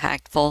more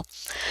impactful.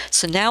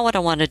 So now what I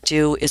want to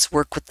do is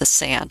work with the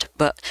sand.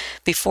 But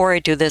before I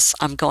do this,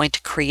 I'm going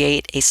to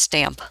create a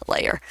stamp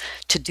layer.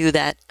 To do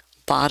that,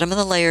 bottom of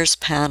the layers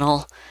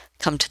panel,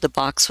 come to the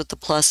box with the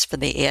plus for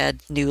the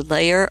add new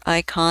layer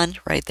icon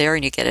right there,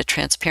 and you get a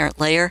transparent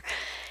layer.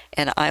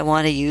 And I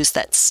want to use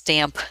that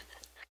stamp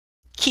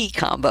key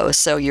combo.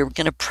 So you're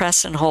going to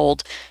press and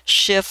hold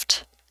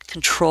Shift,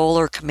 Control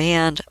or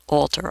Command,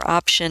 Alt or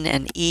Option,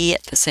 and E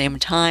at the same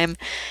time,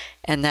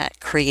 and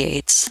that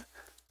creates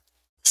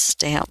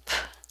stamp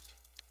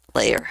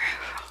layer.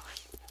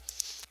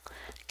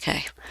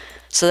 Okay,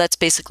 so that's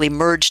basically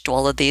merged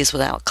all of these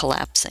without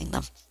collapsing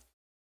them.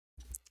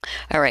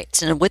 All right,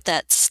 so with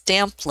that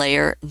stamp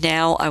layer,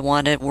 now I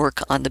want to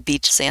work on the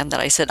beach sand that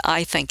I said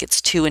I think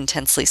it's too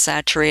intensely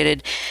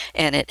saturated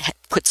and it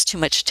puts too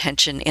much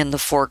tension in the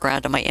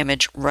foreground of my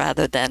image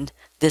rather than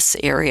this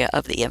area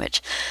of the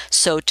image.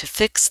 So to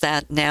fix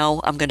that,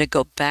 now I'm going to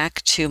go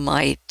back to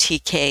my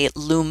TK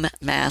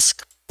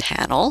Lum-Mask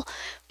Panel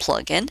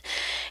plugin,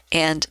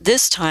 and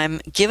this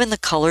time, given the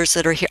colors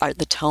that are here,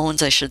 the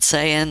tones I should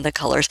say, and the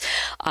colors,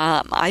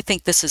 I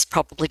think this is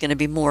probably going to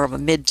be more of a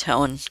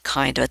mid-tone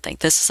kind of thing.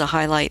 This is a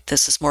highlight,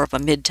 this is more of a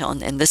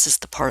mid-tone, and this is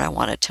the part I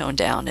want to tone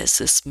down, is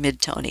this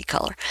mid-tone-y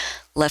color.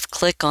 Left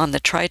click on the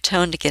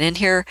tritone to get in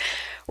here.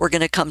 We're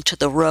going to come to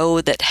the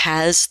row that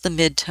has the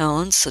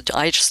mid-tones, so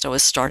I just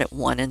always start at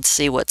 1 and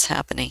see what's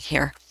happening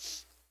here.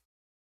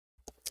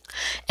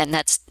 And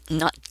that's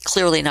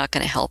clearly not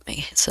going to help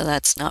me, so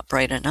that's not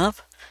bright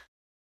enough.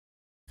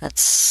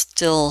 That's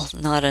still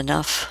not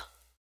enough.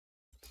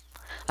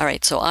 All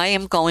right, so I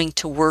am going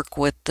to work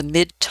with the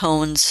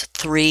Midtones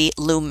 3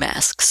 Lum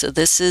Mask. So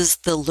this is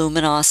the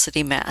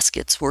Luminosity Mask.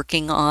 It's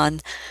working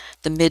on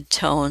the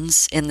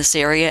midtones in this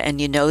area, and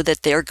you know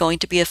that they're going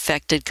to be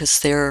affected because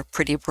they're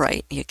pretty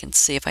bright. You can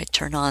see if I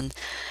turn on,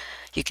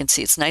 you can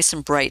see it's nice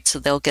and bright, so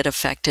they'll get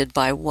affected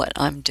by what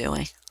I'm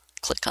doing.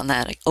 Click on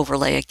that,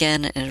 overlay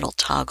again, and it'll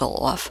toggle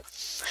off.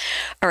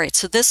 All right,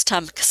 so this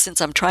time, since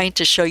I'm trying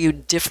to show you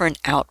different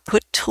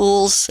output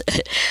tools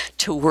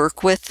to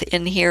work with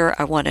in here,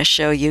 I want to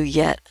show you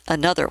yet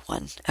another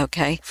one,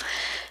 okay?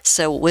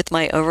 So with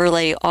my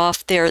overlay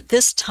off there,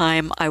 this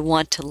time I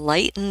want to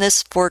lighten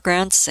this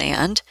foreground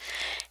sand,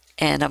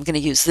 and I'm going to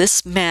use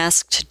this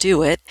mask to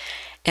do it.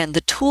 And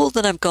the tool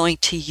that I'm going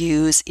to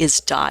use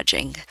is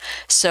dodging.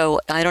 So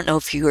I don't know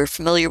if you are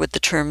familiar with the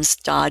terms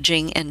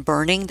dodging and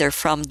burning. They're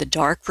from the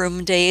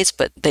darkroom days,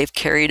 but they've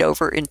carried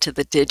over into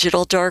the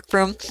digital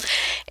darkroom.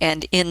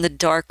 And in the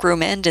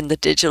darkroom and in the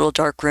digital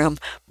darkroom,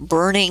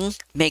 burning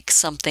makes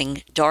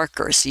something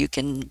darker. So you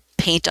can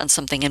paint on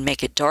something and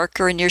make it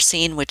darker in your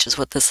scene, which is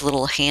what this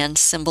little hand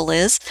symbol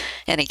is.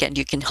 And again,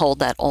 you can hold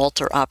that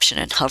Alt or Option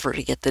and hover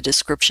to get the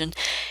description.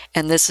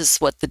 And this is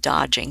what the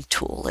dodging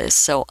tool is.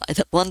 So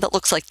the one that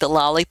looks like the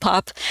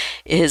lollipop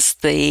is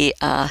the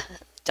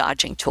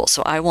dodging tool.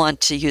 So I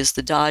want to use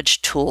the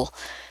dodge tool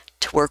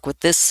to work with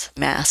this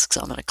mask.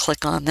 So I'm going to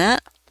click on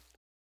that.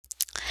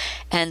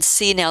 And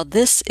see, now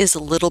this is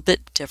a little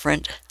bit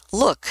different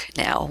look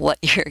now, what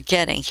you're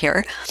getting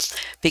here,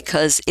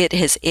 because it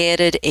has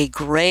added a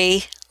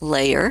gray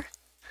layer.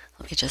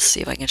 Let me just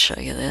see if I can show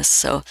you this.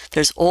 So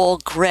there's all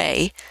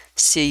gray,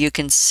 so you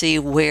can see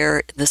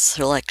where the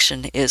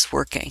selection is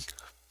working.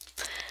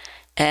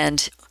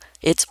 And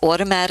it's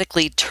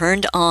automatically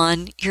turned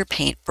on your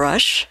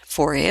paintbrush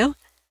for you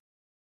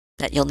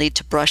that you'll need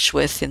to brush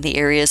with in the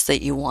areas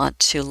that you want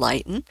to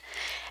lighten.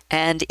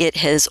 And it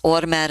has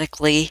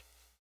automatically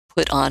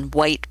put on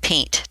white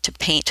paint to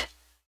paint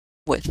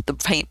with the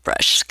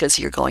paintbrush because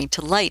you're going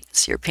to lighten,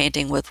 so you're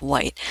painting with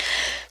white.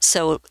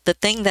 So the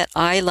thing that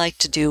I like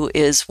to do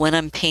is when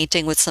I'm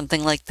painting with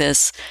something like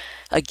this,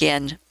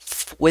 again,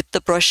 with the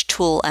brush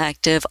tool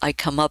active, I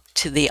come up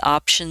to the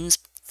options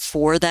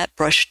for that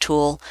brush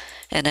tool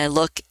and I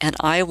look and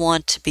I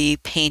want to be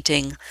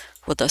painting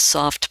with a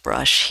soft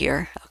brush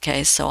here.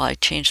 Okay, so I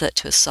change that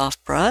to a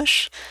soft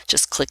brush.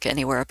 Just click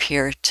anywhere up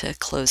here to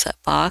close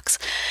that box.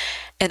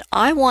 And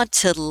I want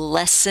to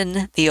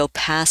lessen the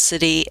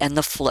opacity and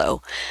the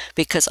flow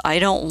because I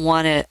don't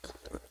want to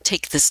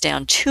take this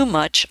down too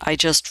much. I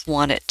just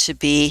want it to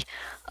be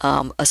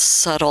a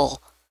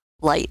subtle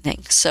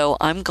lightening. So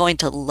I'm going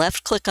to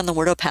left click on the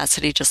word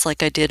opacity just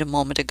like I did a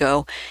moment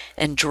ago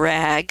and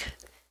drag.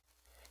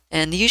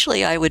 And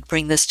usually I would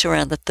bring this to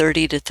around the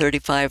 30 to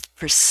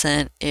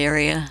 35%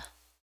 area.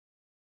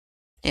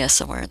 Yeah,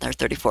 somewhere in there,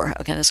 34.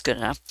 Okay, that's good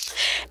enough.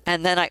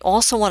 And then I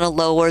also want to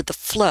lower the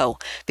flow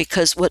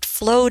because what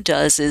flow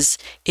does is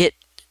it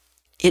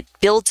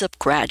builds up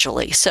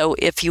gradually. So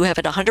if you have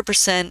it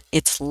 100%,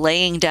 it's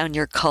laying down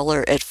your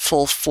color at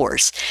full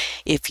force.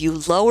 If you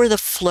lower the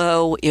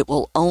flow, it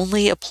will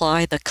only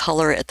apply the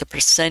color at the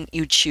percent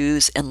you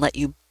choose and let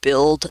you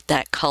build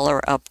that color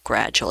up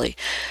gradually.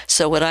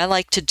 So what I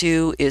like to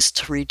do is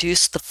to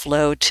reduce the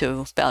flow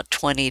to about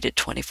 20 to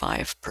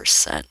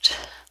 25%.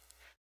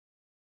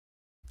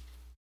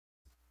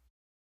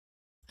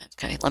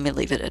 Okay, let me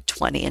leave it at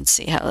 20 and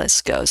see how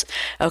this goes.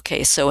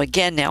 Okay, so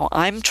again, now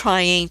I'm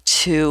trying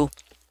to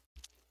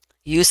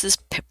use this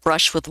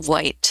brush with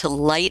white to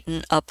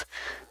lighten up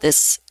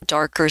this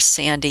darker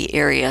sandy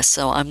area.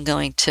 So I'm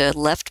going to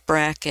left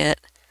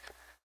bracket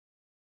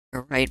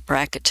or right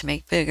bracket to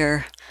make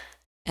bigger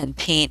and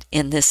paint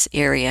in this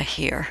area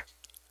here.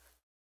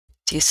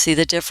 Do you see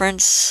the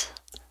difference?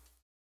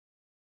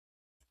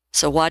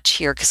 So watch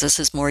here because this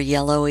is more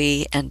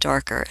yellowy and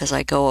darker. As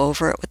I go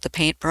over it with the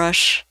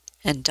paintbrush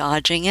and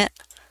dodging it,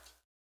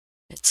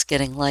 it's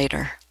getting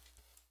lighter.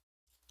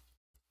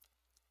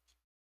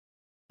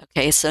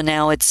 Okay, so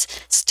now it's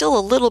still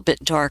a little bit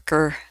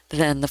darker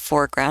than the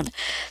foreground.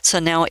 So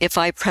now if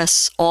I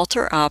press Alt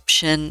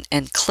Option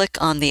and click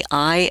on the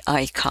eye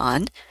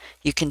icon,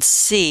 you can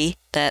see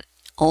that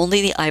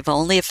I've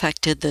only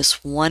affected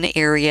this one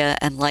area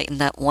and lightened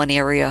that one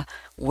area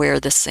where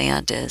the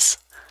sand is.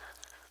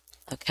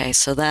 Okay,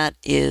 so that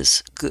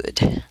is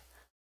good.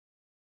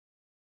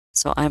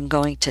 So I'm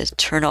going to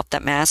turn off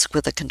that mask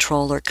with a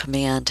Control or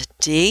Command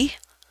D.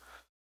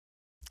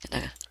 I'm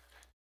going to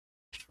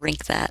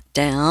shrink that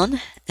down,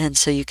 and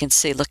so you can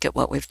see, look at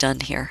what we've done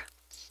here.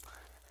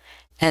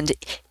 And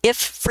if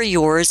for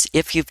yours,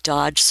 if you've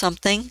dodged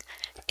something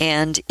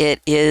and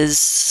it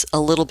is a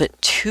little bit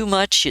too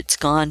much, it's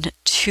gone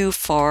too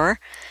far,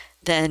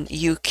 then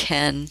you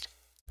can,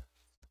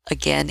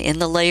 again, in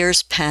the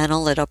Layers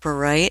panel at upper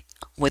right,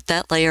 with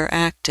that layer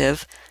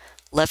active,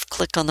 left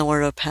click on the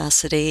word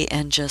opacity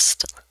and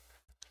just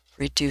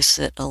reduce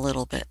it a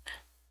little bit.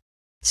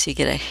 So you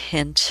get a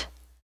hint.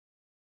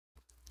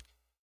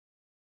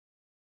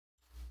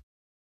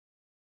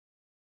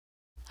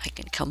 I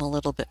can come a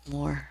little bit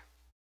more.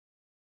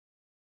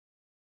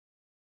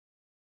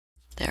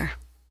 There.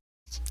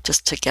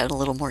 Just to get a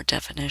little more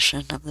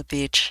definition of the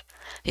beach.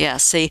 Yeah,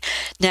 see,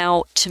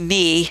 now to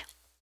me,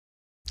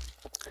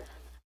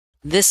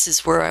 this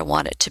is where I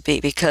want it to be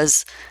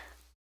because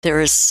there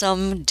is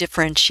some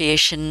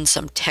differentiation,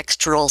 some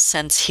textural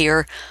sense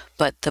here,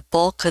 but the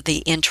bulk of the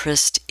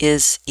interest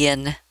is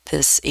in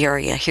this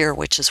area here,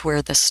 which is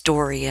where the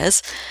story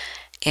is.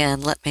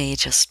 And let me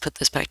just put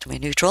this back to my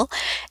neutral.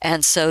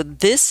 And so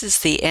this is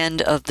the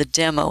end of the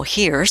demo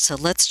here. So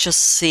let's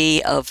just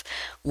see of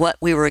what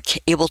we were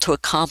able to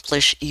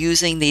accomplish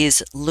using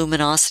these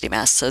luminosity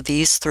masks. So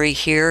these three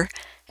here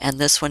and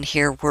this one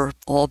here were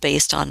all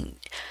based on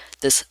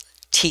this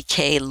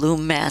TK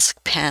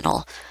Lum-Mask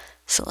Panel.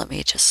 So let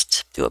me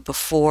just do it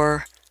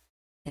before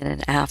and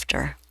an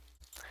after.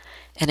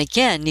 And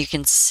again, you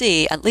can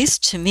see, at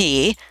least to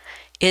me,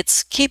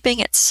 it's keeping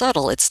it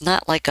subtle. It's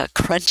not like a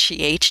crunchy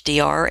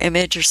HDR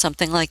image or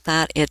something like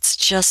that. It's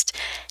just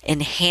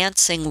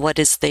enhancing what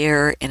is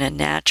there in a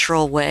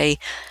natural way.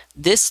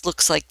 This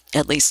looks like,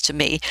 at least to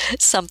me,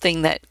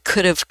 something that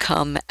could have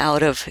come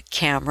out of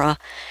camera.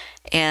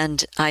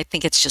 And I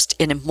think it's just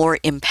in a more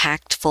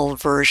impactful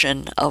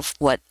version of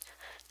what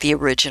the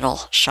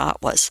original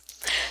shot was.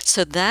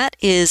 So that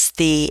is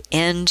the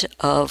end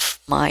of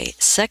my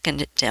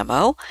second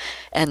demo,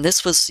 and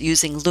this was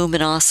using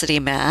luminosity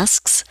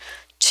masks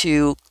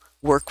to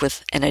work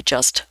with and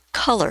adjust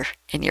color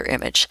in your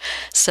image.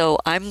 So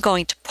I'm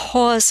going to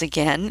pause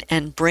again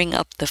and bring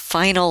up the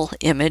final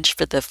image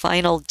for the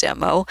final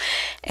demo,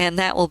 and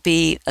that will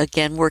be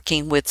again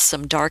working with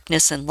some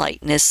darkness and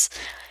lightness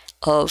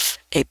of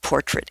a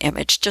portrait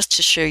image, just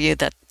to show you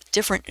that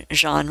different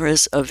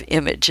genres of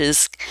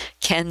images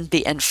can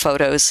be, and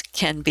photos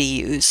can be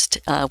used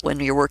when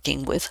you're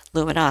working with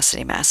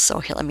luminosity masks. So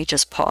here, let me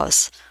just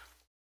pause.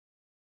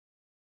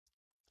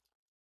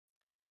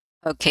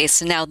 Okay,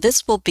 so now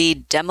this will be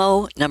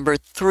demo number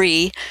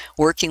 3,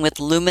 working with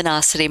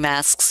luminosity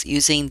masks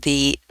using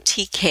the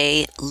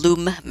TK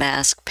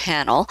Lum-Mask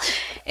Panel.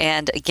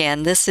 And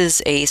again, this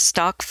is a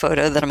stock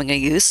photo that I'm going to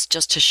use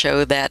just to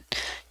show that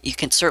you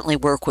can certainly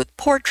work with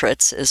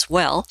portraits as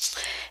well.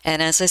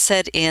 And as I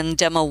said in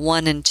demo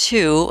 1 and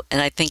 2,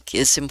 and I think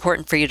is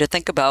important for you to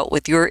think about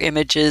with your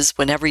images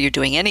whenever you're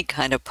doing any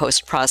kind of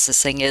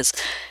post-processing, is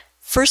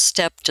first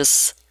step,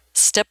 just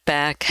step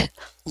back,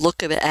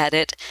 look at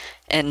it,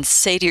 and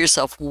say to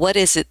yourself, what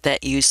is it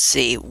that you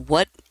see?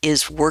 What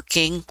is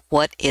working?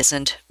 What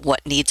isn't?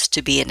 What needs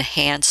to be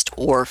enhanced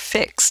or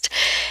fixed?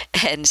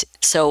 And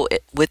so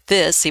with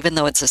this, even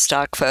though it's a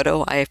stock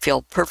photo, I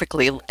feel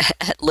perfectly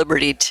at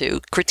liberty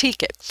to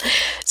critique it.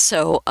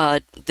 So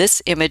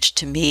this image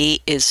to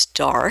me is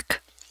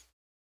dark,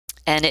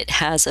 and it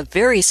has a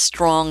very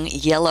strong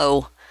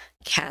yellow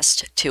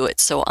cast to it.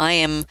 So I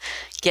am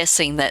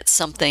guessing that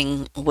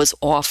something was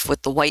off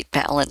with the white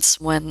balance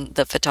when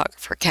the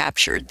photographer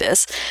captured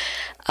this.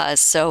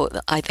 So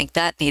I think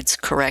that needs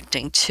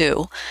correcting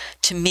too.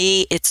 To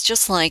me, it's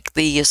just like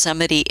the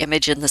Yosemite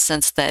image in the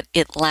sense that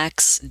it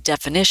lacks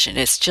definition.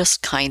 It's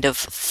just kind of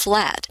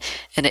flat,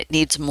 and it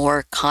needs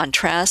more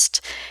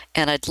contrast.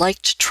 And I'd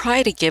like to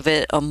try to give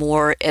it a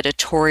more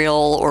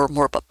editorial or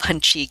more of a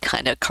punchy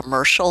kind of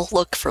commercial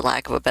look, for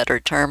lack of a better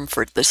term,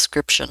 for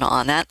description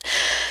on that.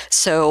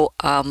 So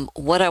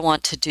what I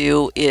want to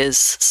do is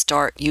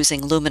start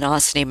using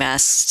luminosity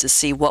masks to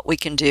see what we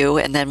can do,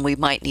 and then we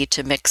might need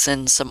to mix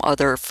in some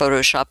other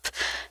Photoshop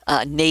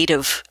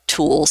native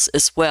tools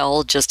as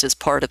well, just as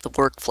part of the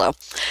workflow.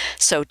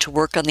 So to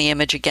work on the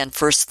image, again,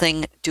 first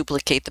thing,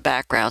 duplicate the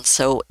background.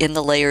 So in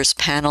the layers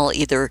panel,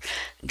 either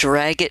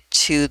drag it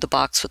to the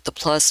box with the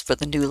plus for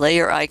the new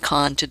layer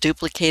icon to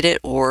duplicate it,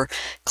 or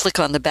click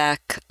on the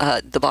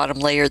bottom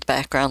layer, the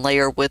background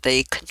layer, with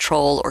a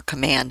Control or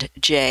Command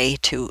J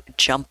to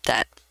jump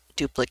that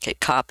duplicate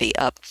copy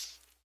up.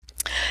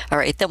 All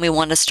right, then we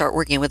want to start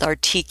working with our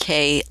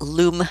TK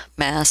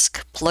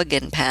Lum-Mask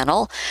plugin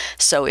panel.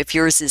 So if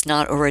yours is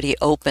not already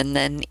open,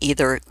 then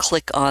either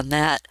click on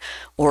that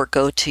or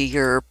go to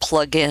your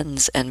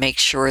plugins and make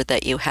sure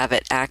that you have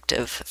it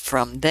active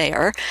from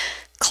there.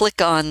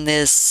 Click on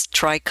this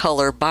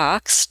tricolor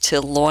box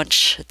to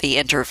launch the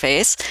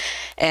interface,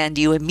 and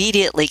you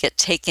immediately get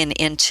taken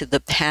into the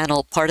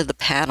panel, part of the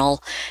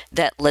panel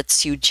that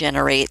lets you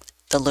generate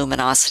the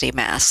luminosity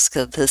mask.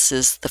 So this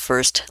is the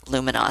first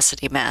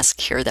luminosity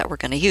mask here that we're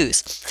going to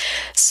use.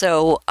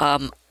 So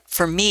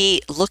for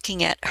me,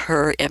 looking at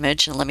her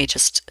image, and let me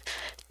just,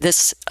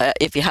 this,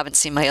 if you haven't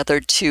seen my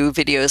other 2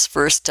 videos,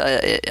 first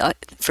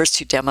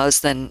 2 demos,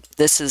 then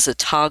this is a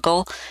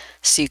toggle.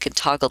 So you can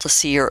toggle to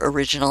see your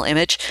original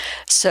image.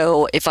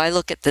 So if I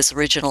look at this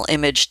original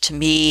image, to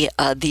me,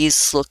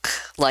 these look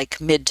like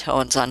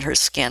midtones on her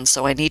skin.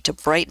 So I need to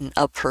brighten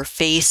up her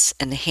face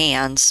and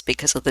hands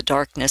because of the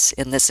darkness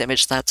in this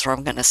image. That's where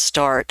I'm going to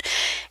start.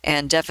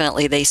 And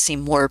definitely they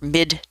seem more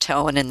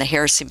mid-tone, and the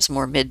hair seems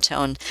more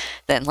mid-tone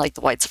than like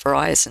the whites of her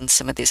eyes and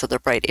some of these other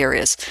bright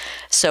areas.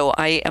 So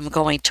I am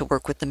going to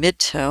work with the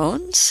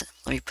mid-tones.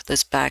 Let me put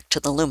this back to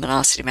the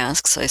luminosity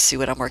mask so I see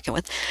what I'm working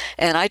with.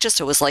 And I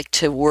just always like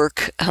to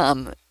work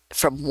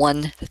from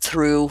 1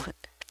 through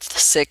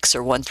 6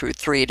 or 1 through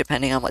 3,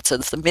 depending on what. So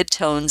the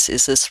midtones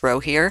is this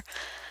row here.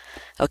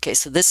 Okay,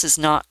 so this is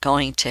not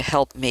going to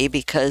help me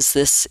because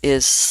this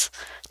is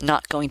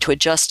not going to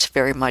adjust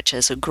very much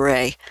as a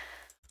gray.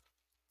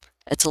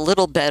 It's a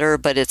little better,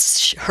 but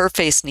her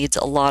face needs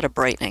a lot of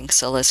brightening.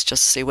 So let's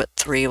just see what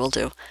 3 will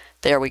do.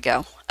 There we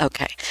go.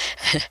 Okay.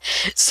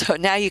 So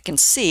now you can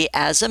see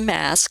as a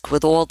mask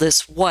with all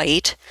this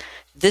white,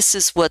 this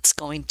is what's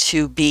going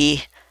to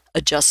be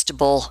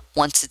adjustable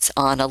once it's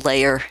on a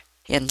layer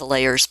in the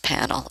layers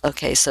panel.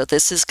 Okay, so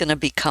this is going to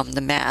become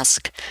the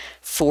mask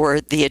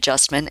for the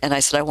adjustment. And I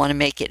said I want to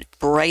make it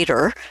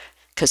brighter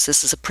because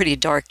this is a pretty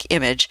dark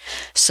image.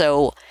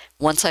 So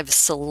once I've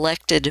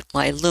selected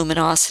my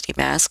luminosity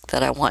mask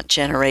that I want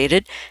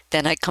generated,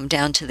 then I come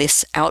down to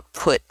this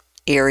output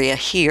area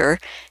here,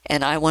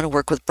 and I want to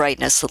work with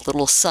brightness. The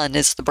little sun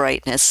is the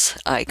brightness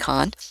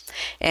icon.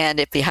 And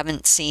if you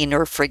haven't seen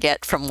or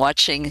forget from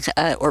watching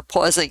or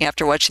pausing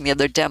after watching the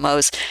other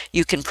demos,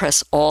 you can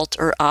press Alt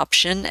or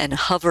Option and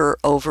hover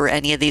over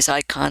any of these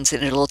icons,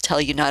 and it'll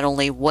tell you not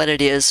only what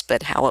it is,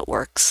 but how it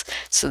works.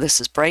 So this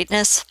is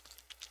brightness.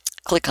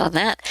 Click on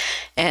that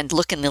and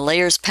look in the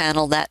layers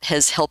panel. That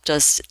has helped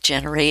us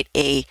generate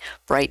a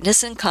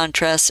brightness and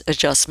contrast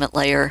adjustment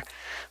layer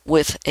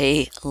with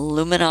a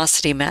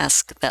luminosity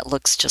mask that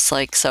looks just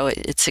like, so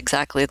it's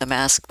exactly the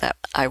mask that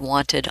I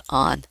wanted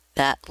on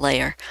that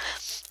layer.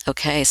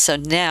 Okay, so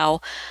now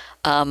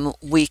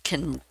we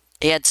can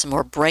add some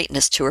more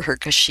brightness to her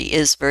because she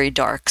is very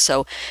dark.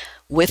 So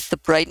with the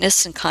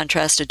brightness and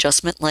contrast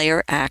adjustment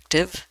layer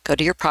active, go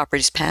to your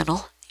properties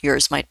panel.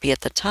 Yours might be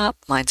at the top,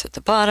 mine's at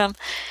the bottom,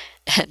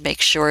 and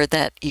make sure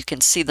that you can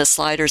see the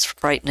sliders for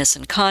brightness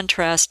and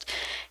contrast.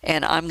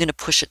 And I'm going to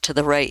push it to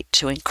the right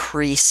to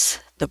increase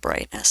the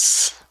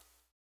brightness.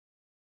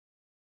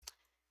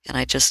 And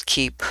I just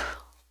keep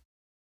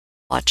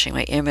watching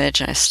my image,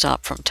 and I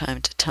stop from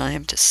time to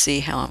time to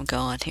see how I'm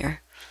going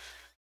here.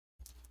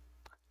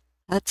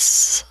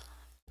 That's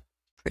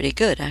pretty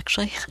good,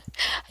 actually.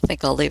 I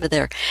think I'll leave it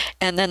there.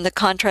 And then the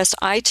contrast,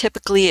 I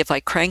typically, if I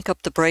crank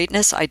up the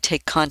brightness, I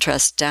take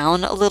contrast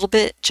down a little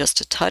bit,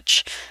 just a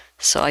touch.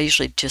 So I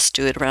usually just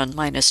do it around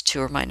 -2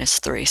 or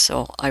 -3,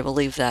 so I will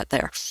leave that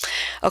there.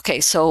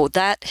 Okay, so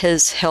that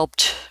has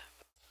helped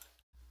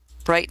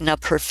brighten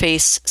up her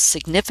face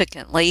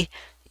significantly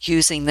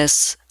using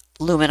this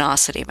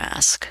luminosity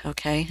mask.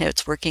 Okay,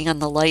 it's working on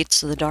the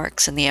lights, the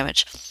darks, and the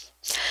image.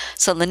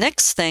 So the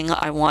next thing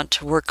I want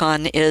to work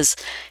on is,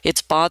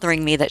 it's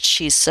bothering me that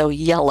she's so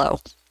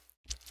yellow.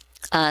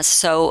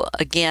 So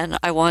again,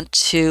 I want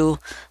to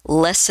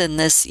lessen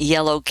this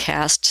yellow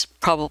cast,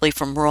 probably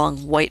from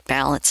wrong white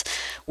balance,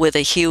 with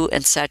a hue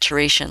and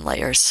saturation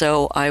layer.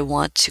 So I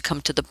want to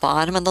come to the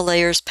bottom of the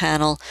layers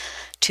panel,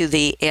 to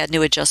the add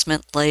new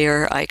adjustment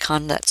layer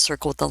icon, that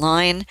circle with the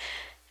line,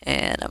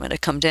 and I'm going to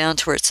come down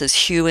to where it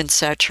says hue and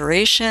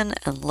saturation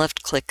and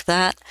left click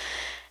that.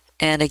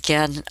 And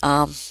again,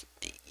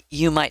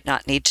 you might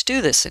not need to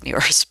do this in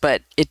yours,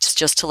 but it's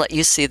just to let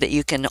you see that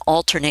you can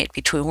alternate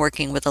between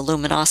working with a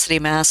luminosity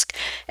mask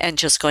and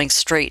just going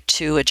straight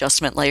to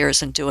adjustment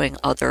layers and doing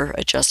other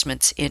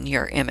adjustments in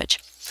your image.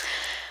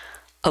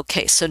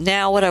 Okay, so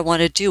now what I want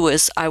to do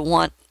is,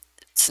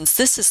 since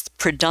this is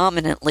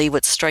predominantly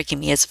what's striking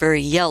me as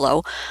very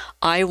yellow,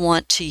 I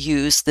want to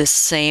use this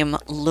same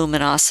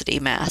luminosity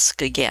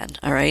mask again,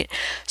 all right?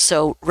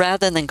 So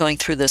rather than going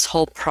through this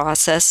whole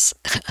process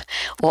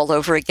all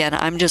over again,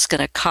 I'm just going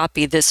to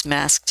copy this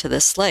mask to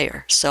this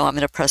layer. So I'm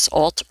going to press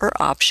Alt or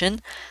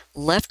Option,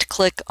 left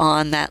click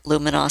on that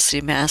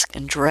luminosity mask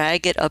and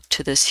drag it up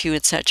to this hue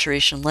and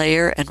saturation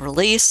layer and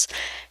release.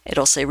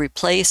 It'll say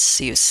replace,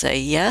 so you say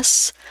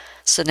yes.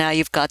 So now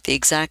you've got the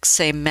exact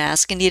same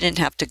mask, and you didn't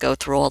have to go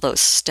through all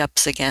those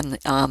steps again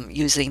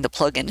using the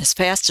plugin. As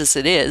fast as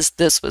it is,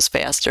 this was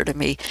faster to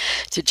me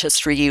to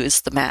just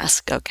reuse the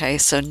mask. Okay,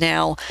 so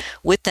now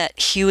with that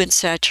hue and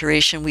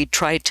saturation, we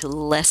tried to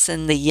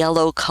lessen the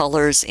yellow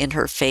colors in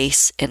her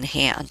face and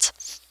hands.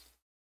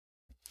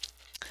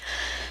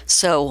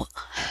 So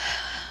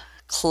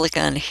click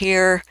on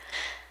here,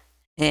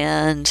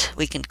 and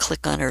we can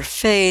click on her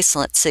face.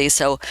 Let's see,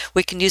 so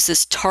we can use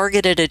this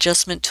targeted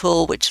adjustment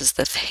tool, which is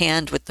the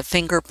hand with the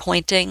finger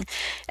pointing,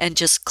 and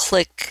just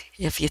click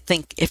if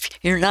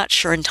you're not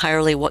sure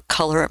entirely what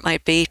color it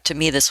might be. To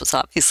me, this was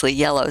obviously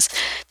yellows.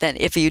 Then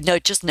if you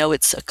just know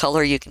it's a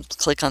color, you can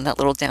click on that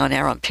little down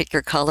arrow and pick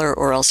your color,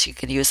 or else you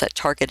can use that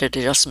targeted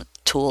adjustment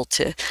tool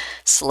to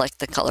select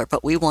the color.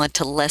 But we want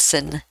to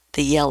lessen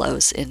the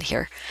yellows in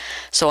here.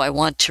 So I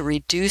want to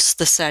reduce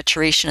the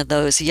saturation of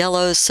those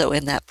yellows. So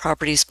in that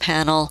properties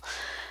panel,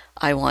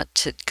 I want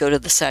to go to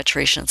the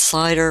saturation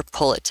slider,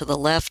 pull it to the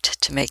left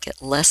to make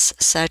it less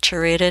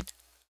saturated.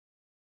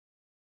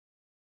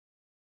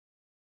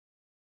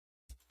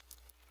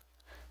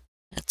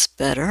 That's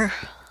better.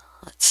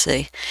 Let's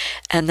see.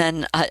 And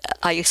then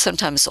I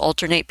sometimes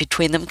alternate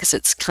between them because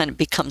it's kind of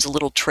becomes a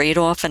little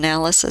trade-off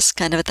analysis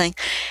kind of a thing.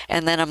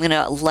 And then I'm going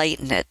to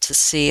lighten it to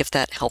see if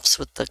that helps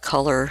with the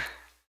color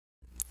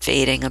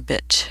fading a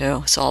bit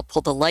too. So I'll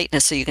pull the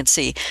lightness so you can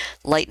see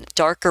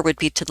darker would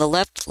be to the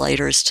left,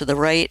 lighter is to the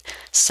right,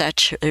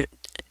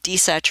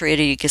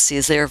 desaturated you can see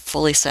is there,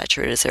 fully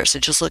saturated is there. So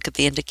just look at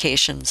the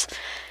indications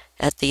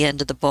at the end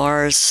of the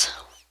bars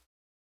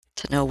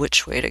to know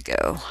which way to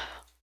go.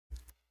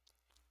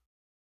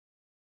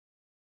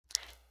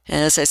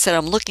 And as I said,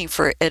 I'm looking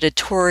for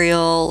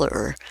editorial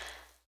or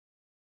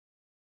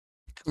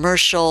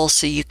commercial,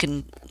 so you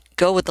can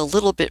go with a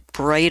little bit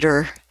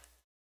brighter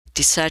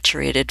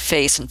desaturated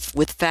face, and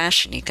with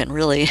fashion you can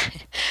really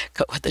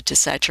go with a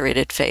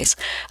desaturated face.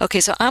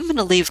 Okay, so I'm going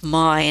to leave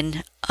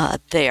mine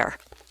there.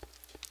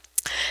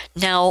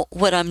 Now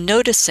what I'm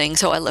noticing,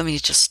 so let me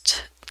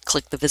just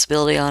click the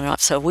visibility on and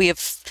off. So we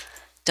have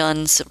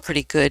done some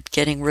pretty good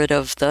getting rid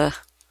of the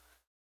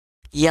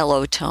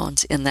yellow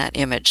tones in that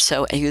image,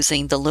 so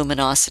using the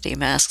luminosity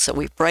mask. So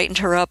we've brightened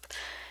her up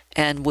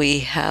and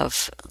we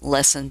have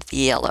lessened the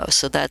yellow.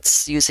 So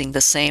that's using the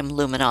same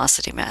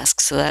luminosity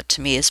mask. So that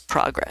to me is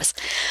progress.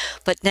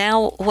 But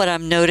now what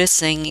I'm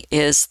noticing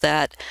is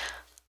that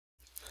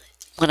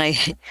when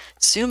I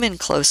zoom in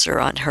closer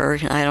on her,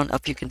 I don't know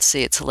if you can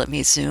see it, so let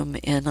me zoom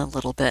in a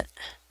little bit.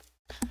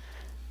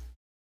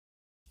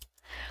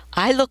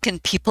 I look in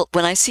people,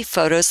 when I see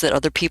photos that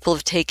other people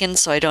have taken,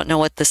 so I don't know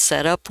what the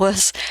setup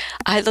was,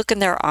 I look in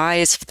their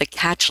eyes for the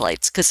catch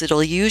lights because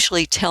it'll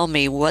usually tell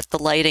me what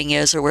the lighting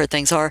is or where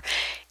things are.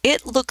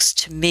 It looks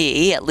to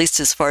me, at least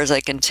as far as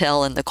I can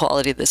tell in the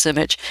quality of this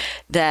image,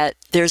 that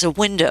there's a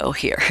window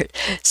here.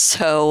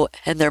 So,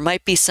 and there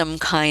might be some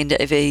kind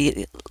of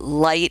a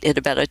light at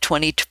about a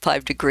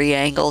 25-degree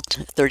angle,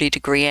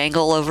 30-degree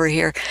angle over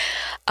here.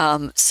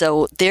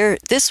 So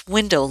this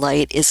window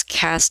light is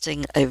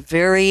casting a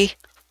very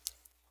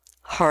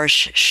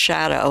harsh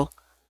shadow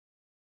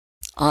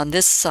on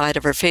this side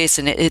of her face,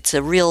 and it's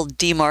a real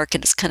demarc,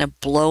 and it's kind of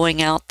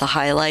blowing out the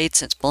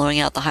highlights. It's blowing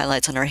out the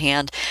highlights on her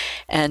hand,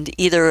 and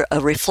either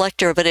a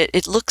reflector, but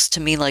it looks to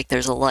me like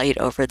there's a light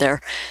over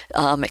there,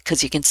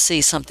 because you can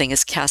see something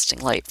is casting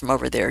light from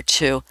over there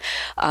too.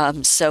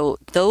 So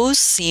those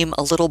seem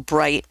a little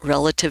bright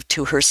relative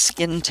to her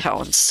skin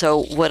tone.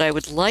 So what I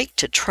would like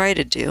to try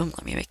to do,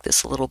 let me make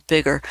this a little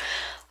bigger,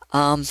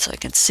 so I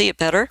can see it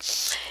better,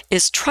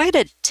 is try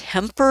to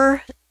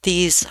temper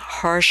these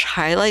harsh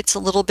highlights a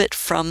little bit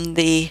from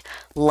the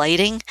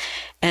lighting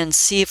and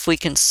see if we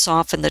can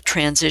soften the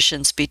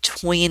transitions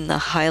between the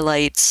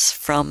highlights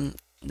from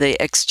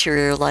the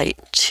exterior light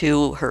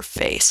to her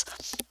face.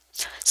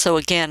 So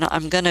again,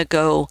 I'm going to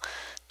go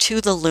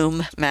to the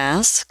Loom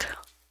mask,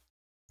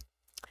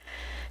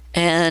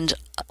 and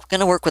I'm going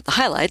to work with the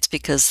highlights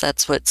because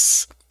that's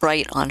what's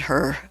bright on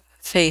her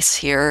face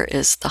here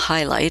is the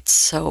highlights.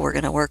 So we're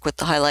going to work with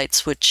the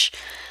highlights, which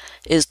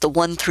is the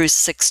 1 through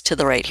 6 to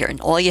the right here.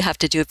 And all you have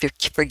to do if you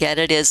forget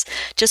it is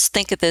just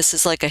think of this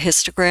as like a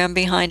histogram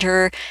behind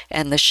her,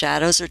 and the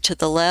shadows are to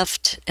the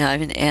left,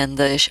 and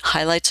the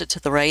highlights are to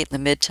the right,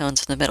 and the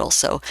midtones in the middle.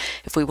 So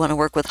if we want to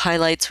work with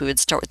highlights, we would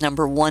start with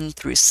number 1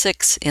 through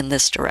 6 in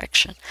this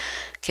direction.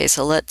 Okay,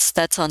 so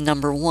that's on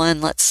number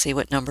 1. Let's see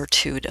what number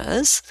 2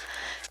 does.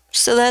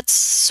 So that's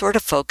sort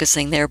of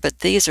focusing there, but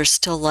these are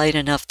still light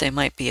enough they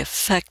might be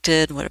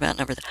affected. What about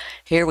number?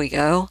 Here we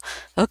go.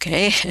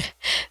 Okay,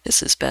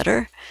 this is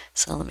better.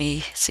 So let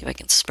me see if I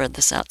can spread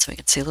this out so we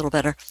can see a little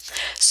better.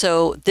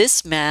 So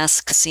this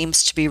mask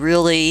seems to be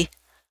really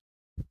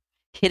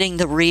hitting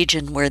the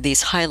region where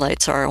these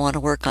highlights are. I want to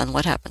work on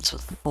what happens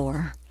with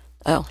 4.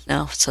 Oh,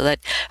 no. So that,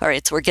 all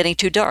right, so we're getting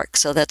too dark.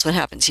 So that's what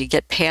happens. You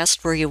get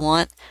past where you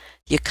want,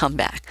 you come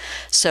back.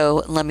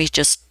 So let me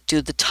just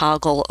do the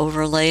toggle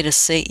overlay to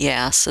see.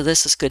 Yeah, so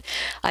this is good.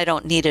 I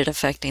don't need it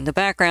affecting the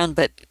background,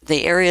 but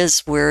the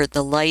areas where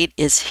the light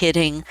is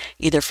hitting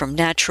either from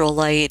natural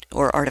light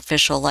or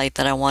artificial light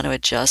that I want to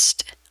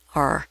adjust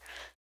are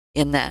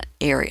in that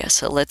area.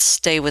 So let's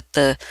stay with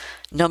the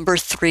number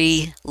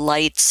 3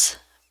 lights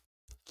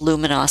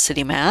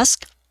luminosity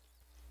mask.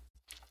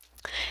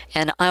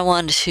 And I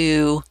want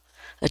to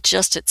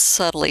adjust it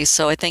subtly.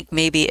 So I think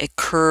maybe a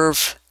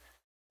curve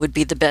would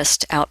be the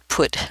best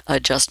output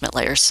adjustment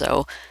layer.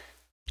 So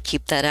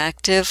keep that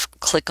active,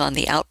 click on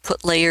the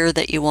output layer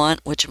that you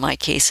want, which in my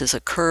case is a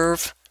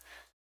curve.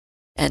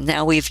 And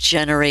now we've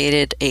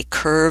generated a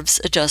curves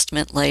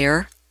adjustment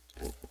layer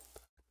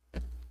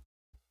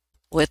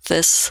with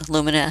this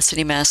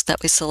luminosity mask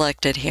that we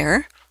selected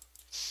here.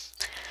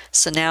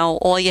 So now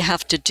all you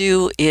have to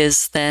do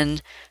is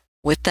then,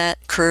 with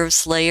that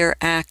curves layer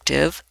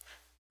active,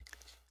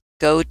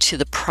 go to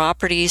the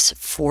properties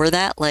for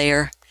that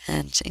layer,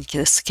 and in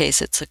this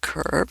case it's a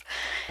curve,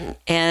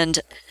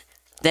 and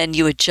then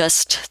you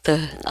adjust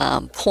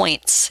the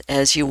points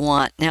as you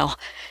want. Now,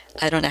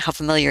 I don't know how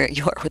familiar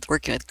you are with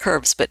working with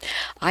curves, but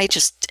I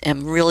just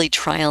am really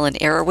trial and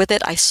error with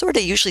it. I sort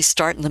of usually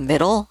start in the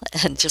middle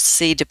and just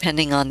see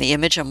depending on the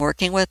image I'm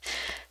working with.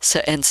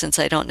 So, and since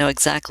I don't know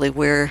exactly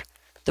where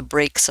the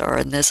breaks are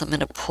in this, I'm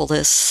going to pull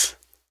this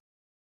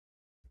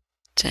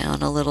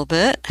down a little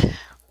bit.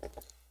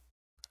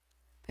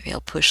 Maybe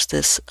I'll push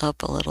this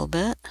up a little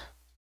bit.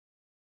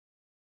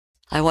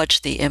 I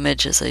watch the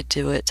image as I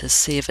do it to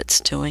see if it's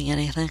doing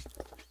anything.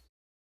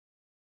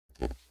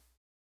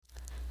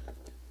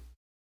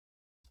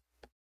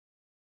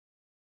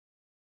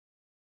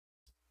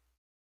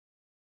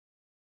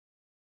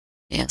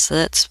 Yeah, so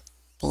that's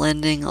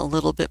blending a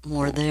little bit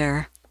more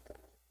there.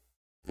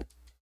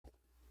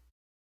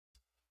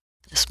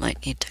 This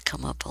might need to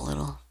come up a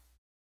little.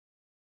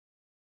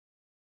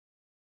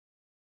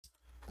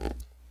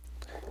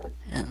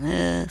 And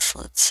this,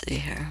 let's see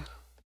here.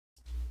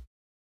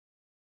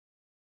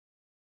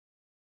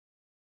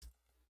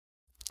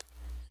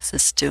 Is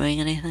this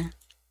doing anything?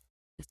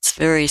 It's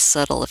very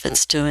subtle if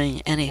it's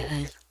doing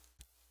anything.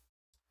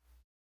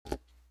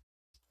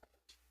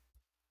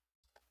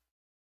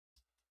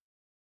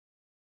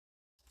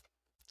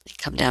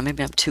 Come down,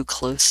 maybe I'm too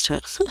close to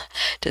it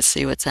to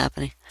see what's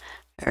happening.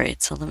 All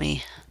right, so let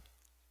me,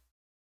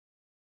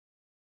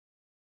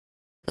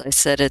 as I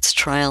said, it's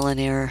trial and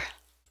error.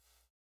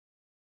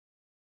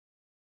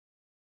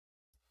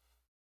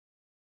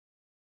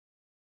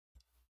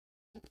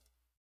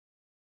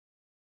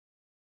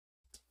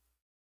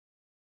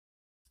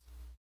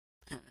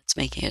 It's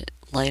making it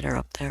lighter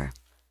up there.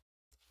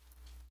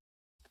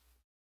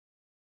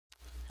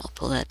 I'll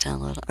pull that down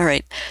a little. All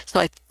right, so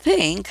I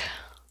think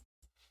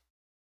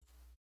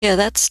Yeah,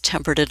 that's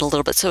tempered it a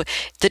little bit. So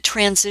the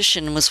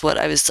transition was what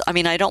I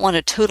mean, I don't want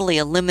to totally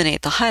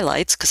eliminate the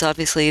highlights because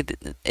obviously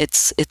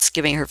it's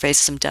giving her face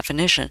some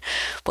definition.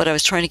 What I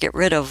was trying to get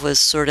rid of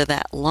was sort of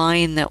that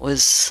line that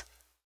was,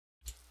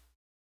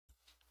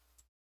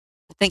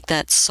 I think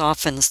that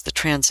softens the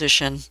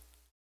transition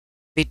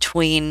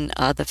between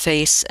the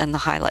face and the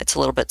highlights a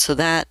little bit. So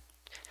that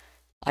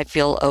I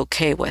feel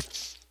okay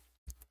with.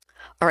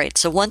 All right,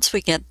 so once we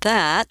get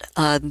that,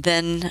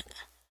 then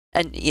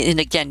and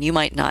again, you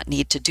might not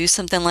need to do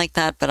something like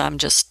that, but I'm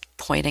just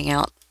pointing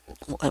out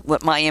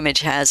what my image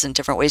has and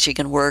different ways you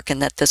can work,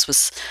 and that this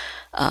was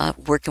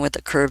working with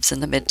the curves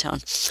and the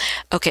midtone.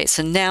 Okay,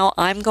 so now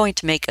I'm going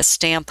to make a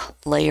stamp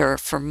layer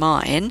for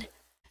mine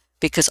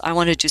because I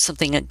want to do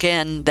something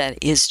again that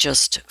is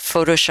just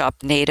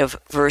Photoshop native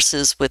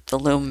versus with the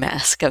Loom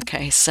mask.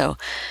 Okay, so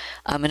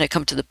I'm going to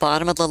come to the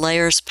bottom of the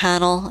layers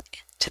panel,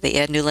 to the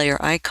add new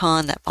layer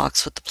icon, that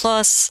box with the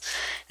plus,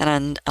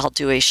 and I'll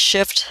do a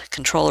shift,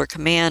 control or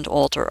command,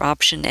 alt or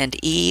option, and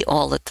E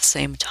all at the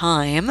same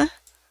time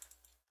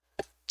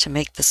to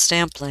make the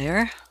stamp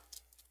layer.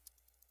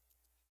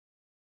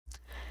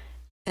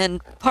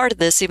 And part of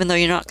this, even though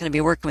you're not going to be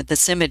working with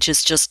this image,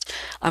 is just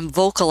I'm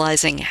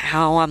vocalizing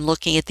how I'm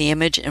looking at the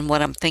image and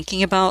what I'm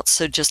thinking about.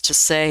 So just to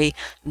say,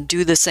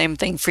 do the same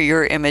thing for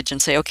your image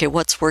and say, okay,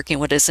 what's working,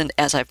 what isn't,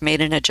 as I've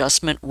made an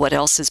adjustment, what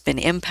else has been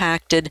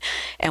impacted,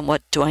 and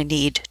what do I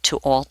need to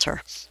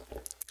alter.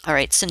 All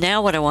right, so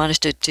now what I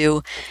wanted to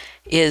do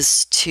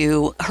is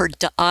her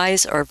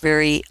eyes are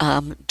very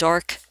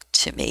dark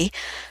to me.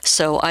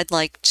 So I'd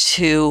like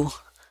to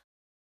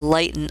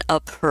lighten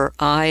up her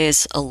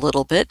eyes a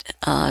little bit.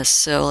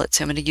 So let's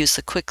see, I'm going to use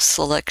the quick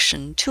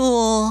selection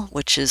tool,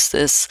 which is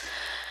this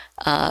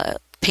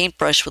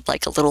paintbrush with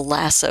like a little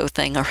lasso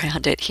thing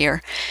around it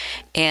here.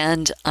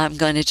 And I'm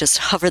going to just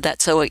hover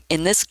that. So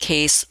in this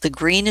case, the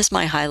green is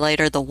my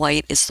highlighter, the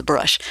white is the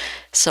brush.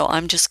 So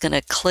I'm just going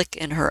to click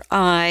in her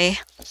eye.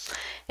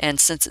 And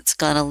since it's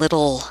gone a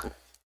little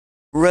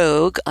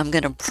rogue, I'm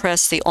going to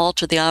press the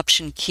Alt or the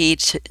Option key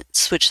to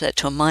switch that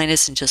to a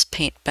minus and just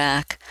paint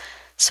back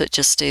so it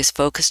just stays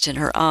focused in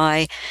her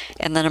eye.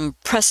 And then I'm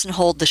press and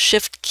hold the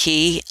Shift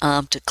key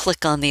to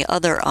click on the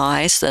other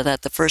eye so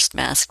that the first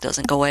mask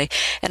doesn't go away.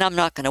 And I'm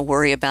not going to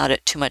worry about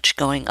it too much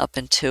going up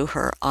into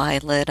her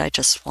eyelid. I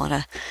just want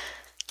to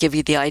give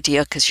you the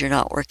idea because you're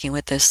not working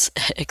with this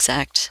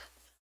exact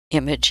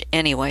image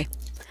anyway.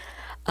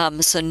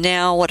 So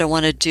now what I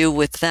want to do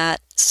with that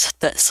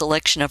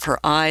selection of her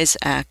eyes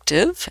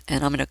active,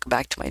 and I'm going to go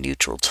back to my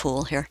neutral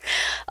tool here,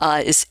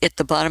 is at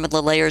the bottom of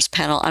the layers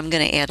panel, I'm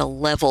going to add a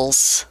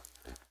levels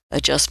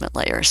adjustment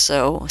layer.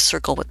 So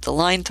circle with the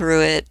line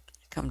through it,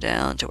 come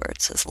down to where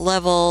it says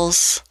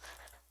levels,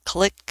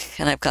 click,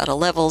 and I've got a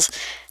levels.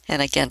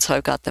 And again, so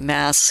I've got the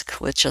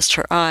mask with just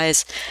her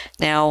eyes.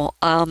 Now,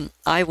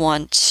 I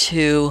want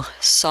to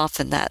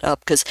soften that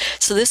up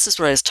so this is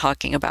what I was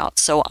talking about.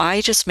 So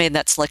I just made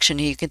that selection.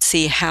 You can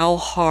see how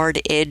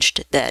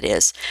hard-edged that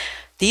is.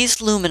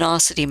 These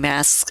luminosity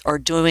masks are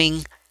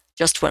doing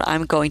just what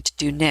I'm going to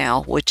do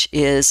now, which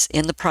is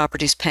in the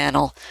properties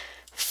panel,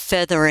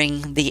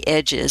 feathering the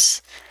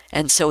edges.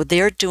 And so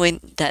they're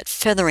doing that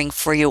feathering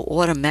for you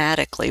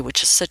automatically,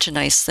 which is such a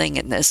nice thing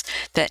in this.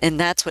 And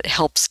that's what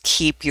helps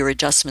keep your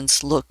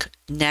adjustments look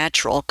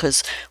natural,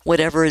 because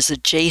whatever is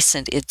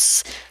adjacent,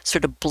 it's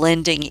sort of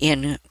blending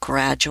in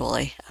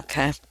gradually,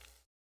 okay?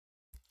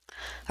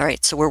 All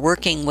right, so we're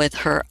working with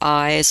her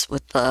eyes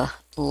with the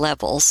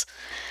levels.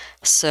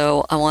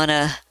 So I want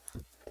to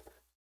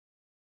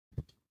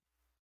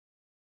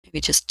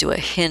maybe just do a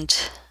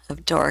hint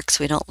of dark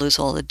so we don't lose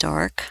all the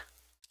dark.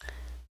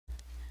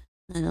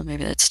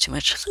 Maybe that's too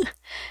much.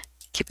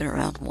 Keep it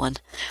around 1.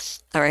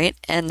 All right,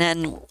 and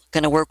then we're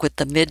going to work with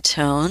the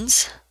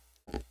midtones.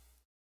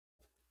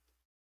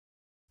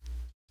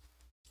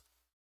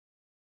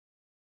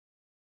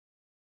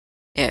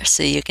 There,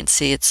 see, you can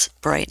see it's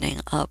brightening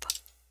up.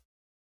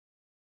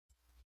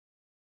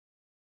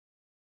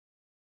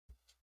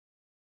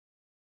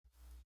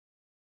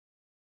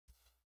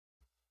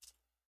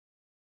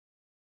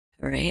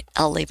 All right,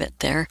 I'll leave it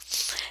there.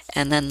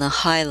 And then the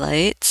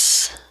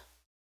highlights.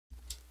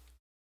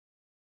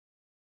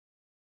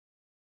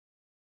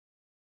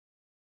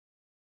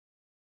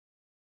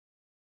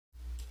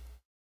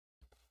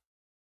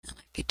 That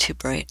might be too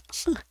bright.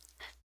 All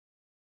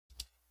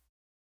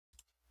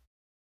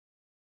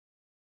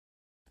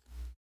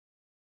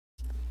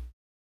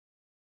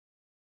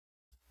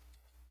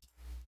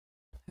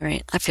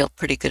right, I feel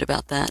pretty good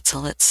about that, so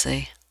let's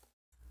see.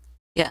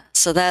 Yeah,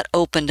 so that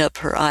opened up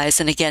her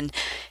eyes. And again,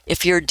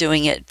 if you're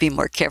doing it, be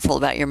more careful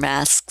about your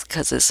masks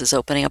because this is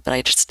opening up.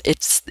 But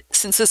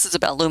since this is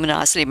about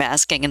luminosity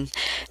masking and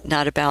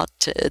not about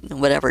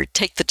whatever,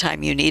 take the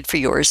time you need for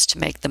yours to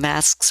make the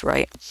masks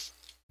right.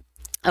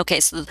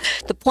 Okay, so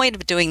the point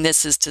of doing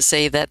this is to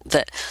say that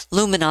the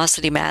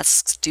luminosity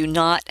masks do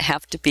not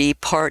have to be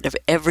part of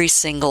every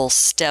single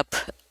step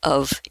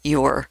of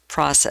your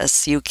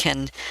process. You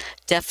can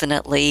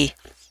definitely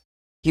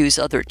use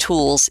other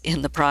tools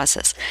in the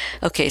process.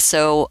 Okay,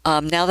 so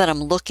now that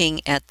I'm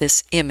looking at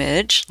this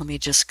image, let me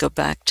just go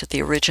back to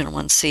the original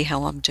one, see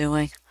how I'm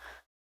doing.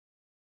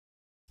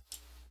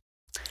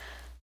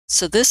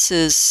 So this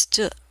is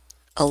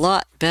a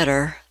lot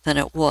better than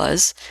it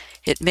was.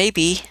 It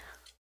maybe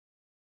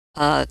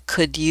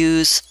could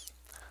use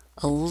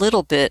a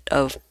little bit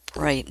of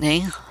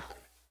brightening,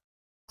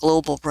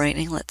 global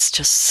brightening, let's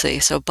just see.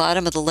 So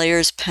bottom of the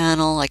layers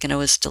panel, I can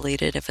always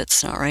delete it if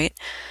it's not right.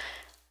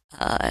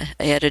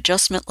 Add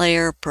adjustment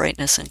layer,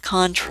 brightness and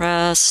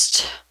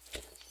contrast.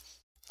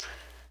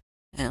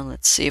 And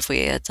let's see if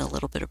we add a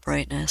little bit of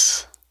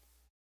brightness.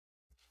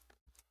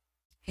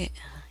 Yeah,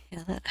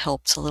 that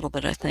helps a little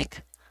bit, I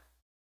think.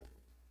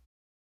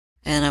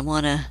 And I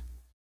want to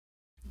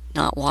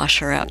not wash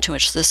her out too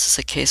much. This is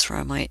a case where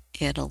I might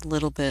add a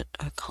little bit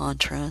of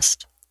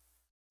contrast.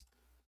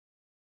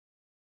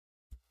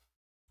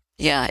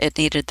 Yeah, it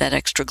needed that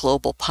extra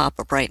global pop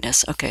of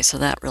brightness. Okay, so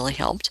that really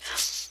helped.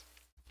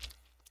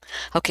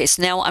 Okay,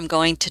 so now I'm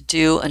going to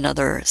do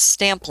another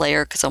stamp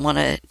layer because I want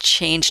to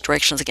change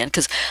directions again,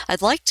 because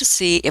I'd like to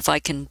see if I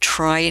can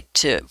try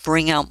to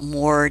bring out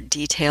more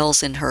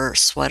details in her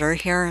sweater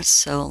here.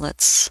 So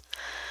let's,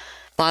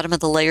 bottom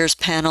of the layers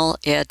panel,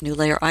 add new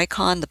layer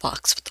icon, the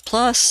box with the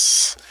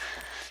plus,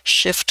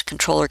 Shift,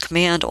 Control or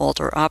Command,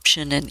 Alt or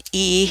Option, and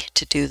E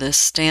to do this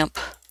stamp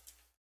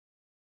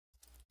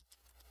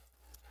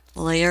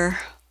layer.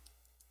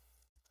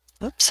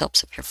 Oops,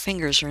 helps if your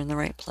fingers are in the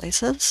right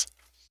places.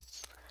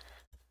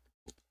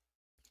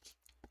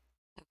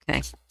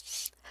 Okay,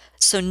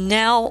 so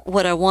now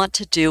what I want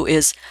to do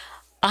is,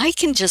 I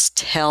can just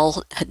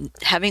tell,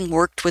 having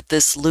worked with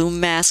this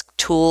Lum-Mask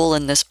tool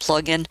and this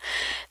plugin,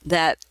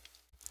 that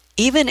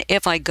even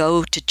if I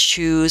go to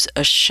choose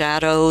a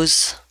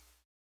shadows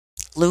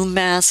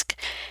Lum-Mask,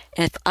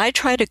 if I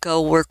try to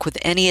go work with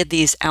any of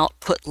these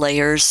output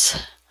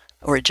layers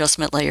or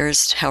adjustment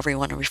layers, however you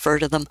want to refer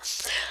to them,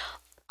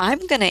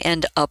 I'm going to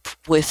end up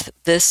with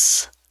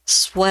this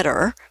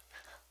sweater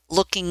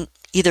looking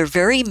either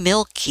very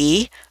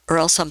milky, or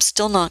else I'm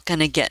still not going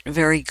to get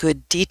very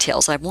good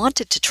details. I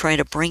wanted to try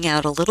to bring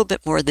out a little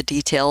bit more of the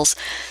details.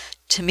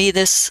 To me,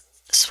 this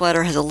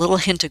sweater has a little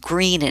hint of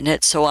green in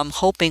it, so I'm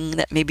hoping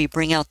that maybe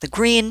bring out the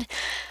green,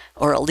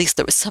 or at least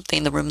there was something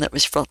in the room that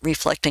was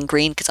reflecting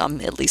green, because I'm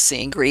at least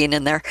seeing green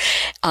in there.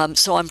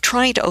 So I'm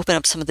trying to open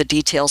up some of the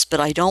details, but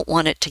I don't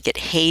want it to get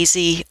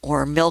hazy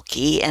or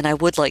milky, and I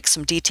would like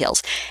some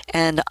details.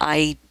 And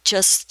I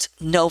just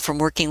know from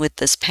working with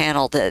this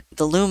panel that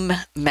the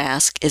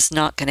Lum-Mask is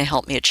not going to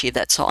help me achieve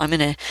that. So I'm going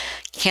to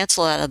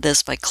cancel out of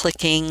this by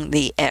clicking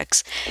the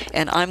X,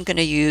 and I'm going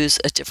to use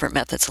a different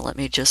method. So let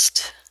me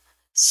just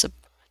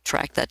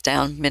subtract that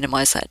down,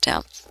 minimize that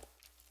down.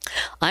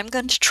 I'm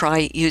going to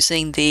try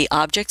using the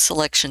object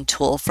selection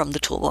tool from the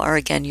toolbar.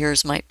 Again,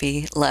 yours might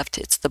be left.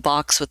 It's the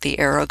box with the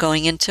arrow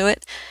going into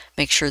it.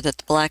 Make sure that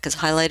the black is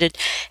highlighted.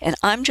 And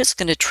I'm just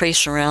going to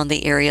trace around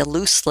the area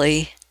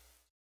loosely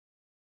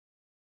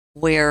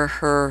where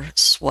her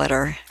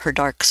sweater, her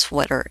dark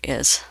sweater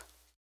is.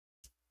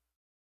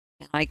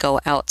 And I go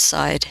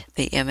outside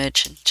the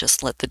image and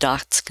just let the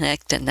dots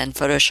connect, and then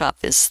Photoshop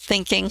is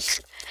thinking.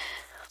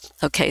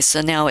 Okay,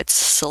 so now it's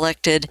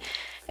selected.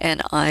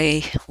 And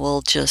I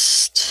will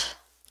just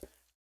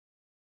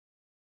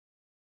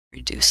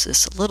reduce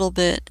this a little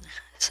bit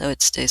so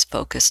it stays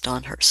focused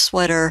on her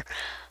sweater.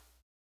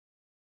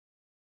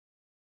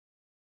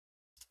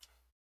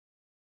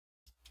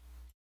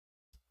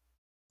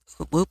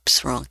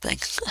 Whoops, wrong thing.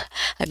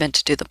 I meant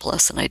to do the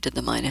plus and I did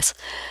the minus.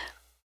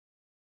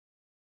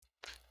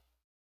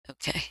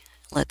 Okay,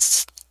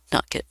 let's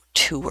not get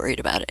too worried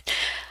about it.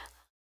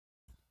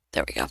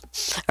 There we go.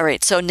 All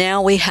right, so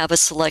now we have a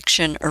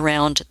selection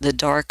around the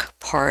dark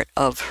part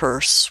of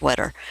her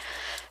sweater.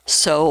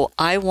 So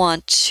I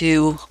want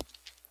to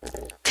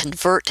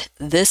convert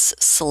this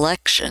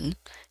selection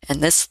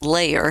and this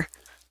layer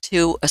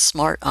to a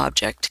smart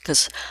object,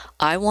 because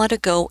I want to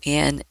go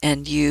in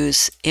and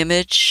use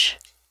image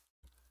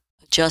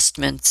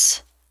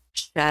adjustments,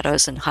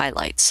 shadows and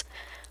highlights.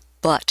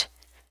 But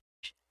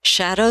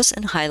shadows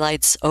and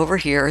highlights over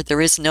here, there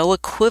is no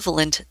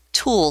equivalent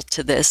tool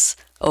to this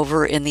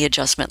over in the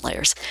adjustment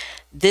layers.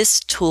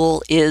 This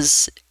tool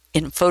is,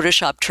 in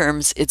Photoshop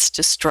terms, it's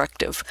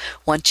destructive.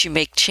 Once you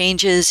make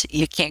changes,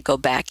 you can't go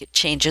back. It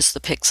changes the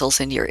pixels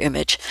in your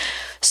image.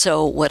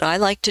 So what I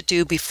like to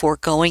do before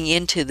going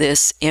into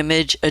this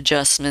image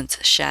adjustments,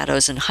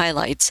 shadows and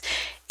highlights,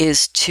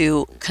 is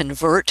to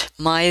convert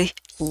my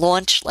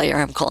launch layer,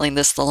 I'm calling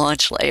this the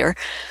launch layer,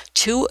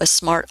 to a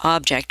smart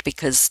object,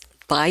 because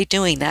by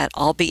doing that,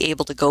 I'll be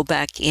able to go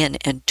back in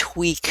and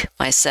tweak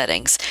my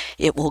settings.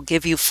 It will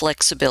give you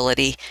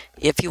flexibility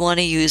if you want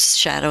to use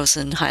shadows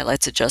and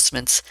highlights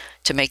adjustments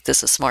to make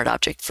this a smart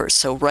object first.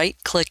 So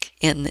right-click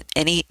in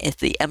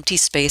the empty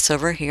space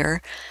over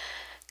here,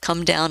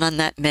 come down on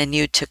that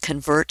menu to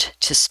convert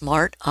to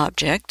smart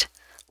object,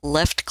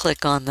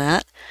 left-click on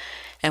that,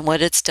 And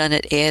what it's done,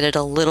 it added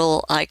a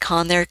little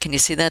icon there. Can you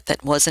see that?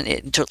 That wasn't,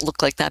 it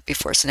looked like that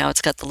before. So now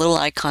it's got the little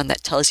icon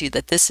that tells you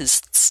that this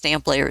is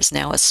stamp layer is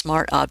now a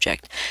smart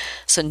object.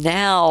 So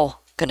now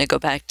I'm going to go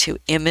back to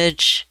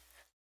image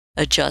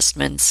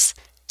adjustments,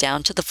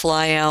 down to the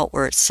flyout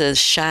where it says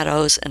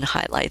shadows and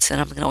highlights,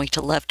 and I'm going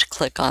to left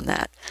click on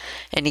that,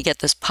 and you get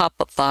this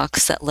pop-up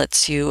box that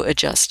lets you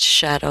adjust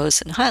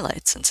shadows and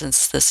highlights. And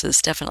since this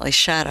is definitely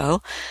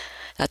shadow,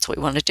 that's what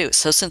we want to do.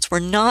 So since we're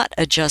not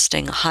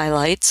adjusting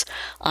highlights,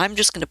 I'm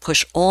just going to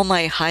push all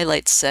my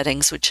highlight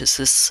settings, which is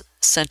this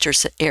center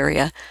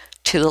area,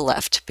 to the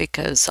left,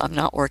 because I'm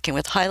not working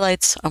with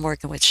highlights, I'm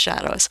working with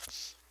shadows.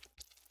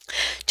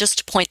 Just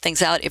to point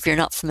things out, if you're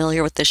not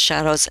familiar with the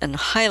shadows and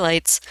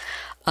highlights,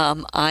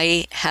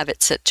 I have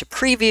it set to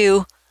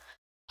preview.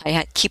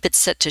 I keep it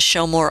set to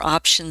show more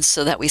options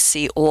so that we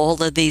see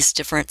all of these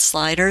different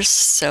sliders.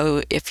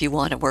 So if you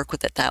want to work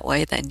with it that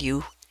way, then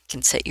you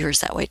can set yours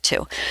that way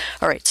too.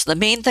 All right, so the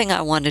main thing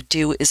I want to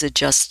do is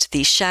adjust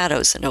these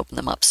shadows and open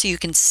them up. So you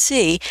can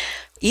see,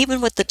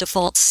 even with the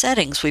default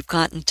settings, we've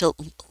gotten to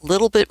a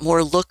little bit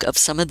more look of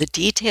some of the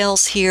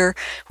details here.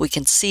 We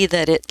can see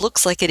that it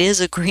looks like it is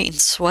a green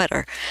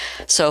sweater.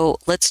 So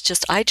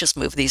I just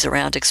move these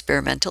around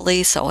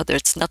experimentally. So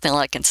there's nothing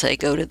I can say,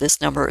 go to this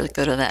number or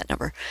go to that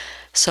number.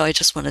 So I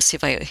just want to see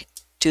if I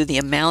do the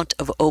amount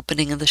of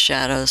opening of the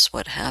shadows,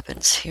 what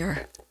happens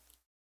here.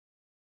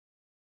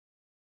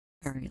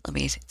 All right, let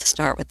me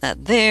start with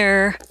that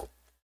there.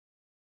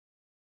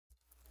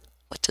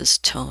 What does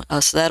tone?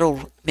 Oh, so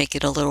that'll make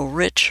it a little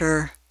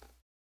richer.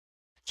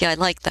 Yeah, I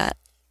like that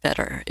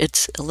better.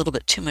 It's a little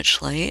bit too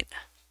much light,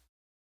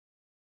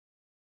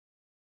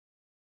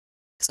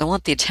 because I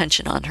want the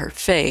attention on her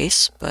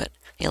face, but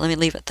yeah, let me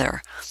leave it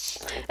there.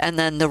 And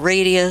then the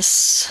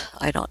radius,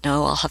 I don't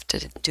know. I'll have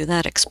to do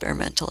that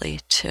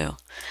experimentally too.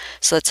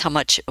 So that's how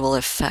much it will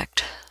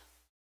affect.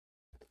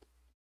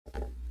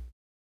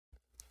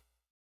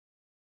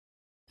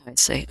 I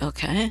say,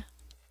 okay.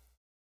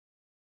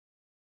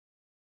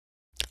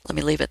 Let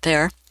me leave it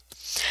there.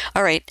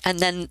 All right, and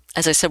then,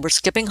 as I said, we're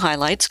skipping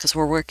highlights because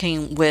we're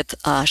working with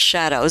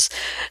shadows.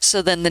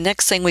 So then the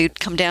next thing, we'd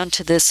come down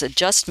to this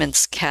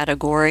adjustments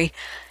category,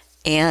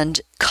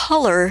 and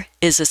color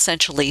is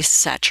essentially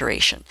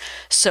saturation.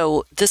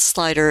 So this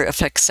slider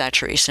affects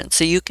saturation.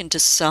 So you can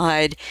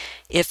decide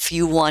if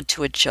you want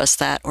to adjust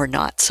that or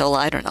not. So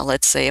I don't know,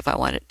 let's say if I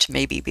want it to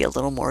maybe be a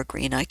little more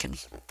green, I can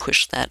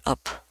push that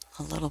up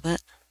a little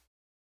bit.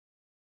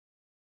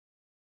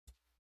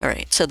 All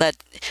right, so that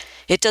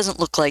it doesn't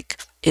look like,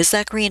 is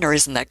that green or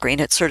isn't that green?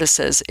 It sort of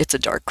says it's a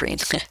dark green.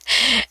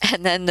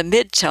 And then the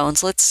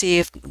midtones, let's see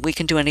if we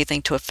can do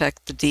anything to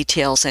affect the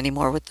details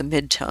anymore with the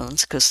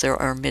midtones, because there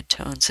are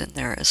midtones in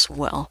there as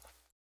well.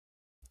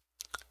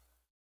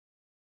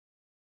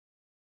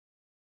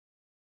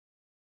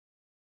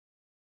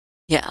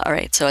 Yeah, all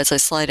right, so as I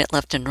slide it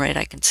left and right,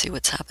 I can see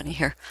what's happening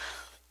here.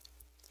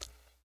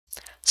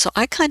 So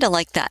I kind of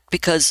like that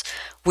because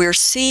we're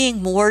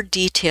seeing more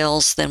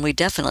details than we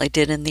definitely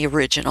did in the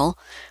original.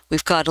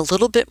 We've got a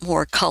little bit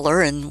more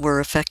color, and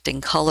we're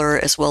affecting color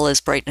as well as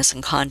brightness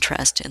and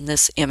contrast in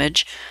this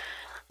image.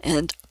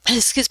 And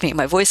excuse me,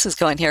 my voice is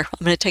going here.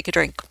 I'm going to take a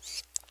drink.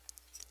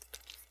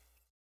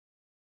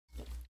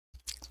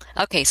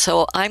 Okay,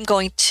 so I'm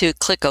going to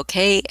click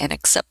OK and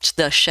accept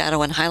the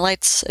shadow and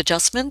highlights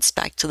adjustments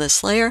back to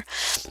this layer.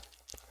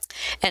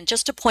 And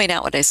just to point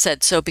out what I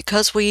said, so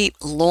because we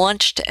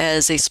launched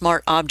as a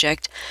smart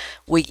object,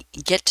 we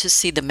get to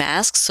see the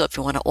masks. So if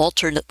you want to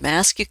alter the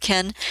mask, you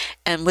can.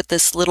 And with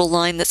this little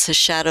line that says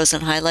shadows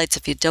and highlights,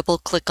 if you double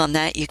click on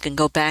that, you can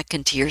go back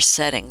into your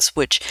settings,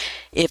 which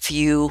if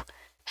you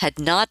had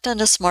not done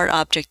a smart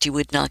object, you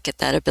would not get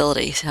that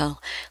ability. So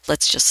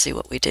let's just see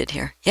what we did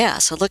here. Yeah,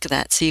 so look at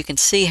that. So you can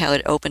see how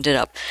it opened it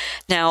up.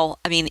 Now,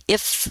 I mean,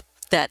 if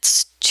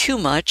that's too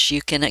much,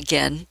 you can,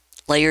 again,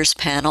 Layers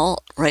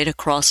panel right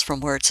across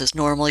from where it says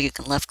normal, you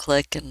can left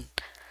click and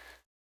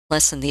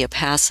lessen the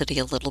opacity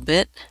a little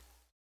bit.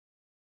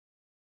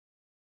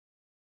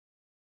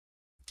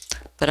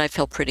 But I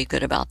feel pretty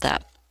good about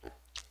that.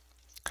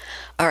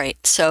 All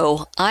right,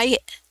 so I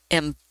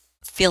am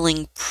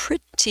feeling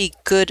pretty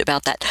good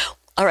about that.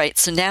 All right,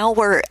 so now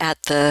we're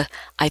at the,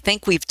 I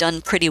think we've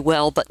done pretty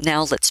well, but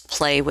now let's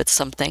play with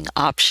something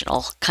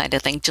optional kind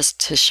of thing, just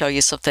to show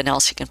you something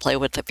else you can play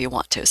with if you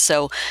want to.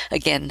 So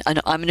again,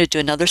 I'm going to do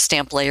another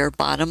stamp layer,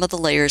 bottom of the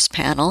layers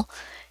panel,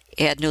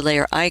 add new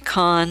layer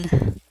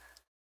icon,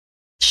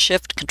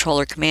 Shift,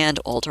 Control, Command,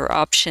 Alt, or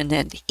Option,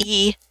 and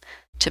E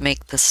to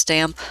make the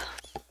stamp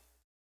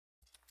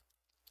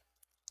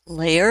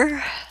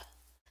layer.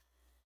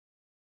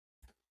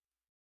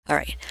 All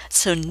right,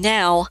 so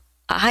now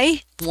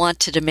I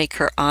wanted to make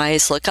her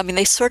eyes look, I mean,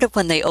 they sort of,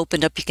 when they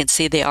opened up, you can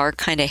see they are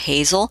kind of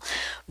hazel,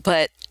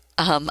 but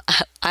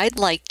I'd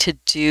like to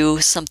do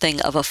something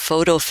of a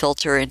photo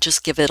filter and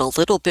just give it a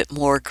little bit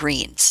more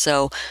green.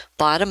 So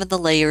bottom of the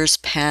layers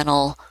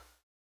panel,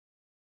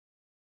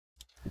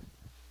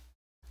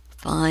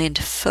 find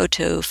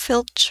photo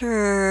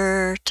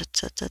filter,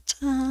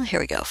 here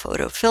we go,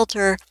 photo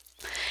filter.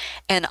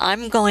 And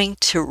I'm going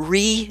to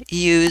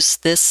reuse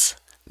this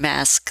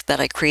mask that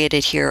I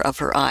created here of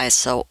her eyes.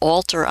 So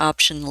Alt or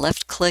Option,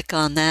 left click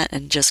on that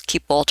and just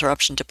keep Alt or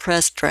Option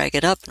depressed, drag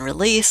it up and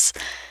release,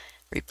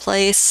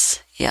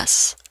 replace,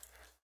 yes.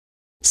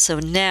 So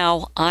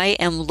now I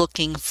am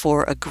looking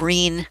for a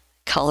green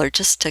color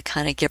just to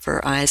kind of give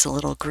her eyes a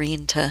little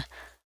green to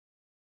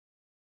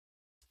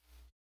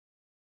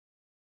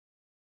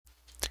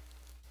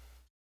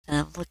and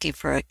I'm looking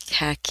for a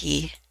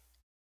khaki-ish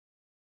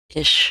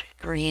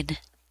green.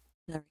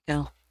 There we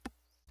go.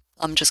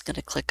 I'm just going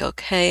to click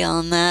OK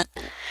on that.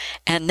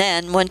 And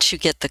then once you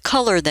get the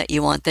color that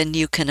you want, then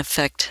you can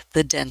affect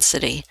the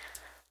density.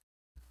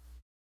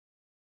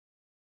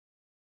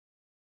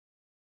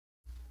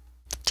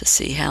 To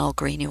see how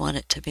green you want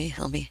it to be.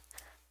 Let me.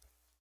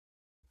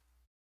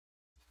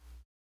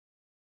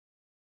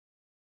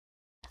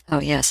 Oh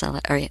yes, all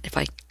right, if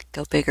I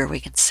go bigger, we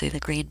can see the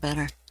green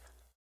better.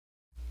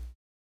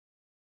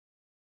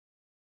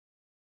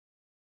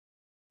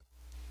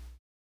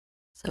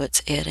 So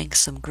it's adding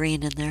some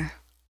green in there.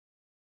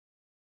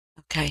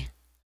 Okay,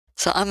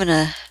 so I'm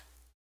gonna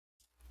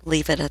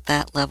leave it at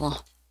that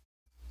level.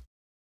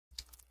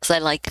 Because I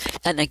like,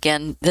 and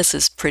again, this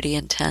is pretty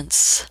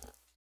intense.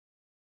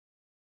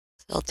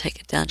 So I'll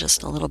take it down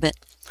just a little bit.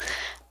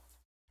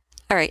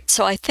 All right,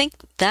 so I think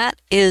that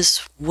is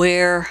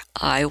where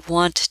I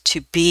want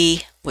to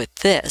be with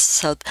this.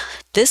 So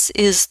this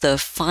is the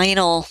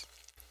final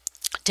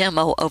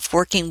demo of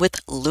working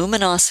with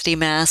luminosity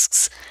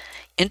masks,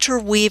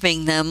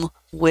 interweaving them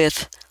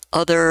with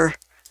other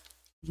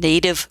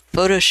native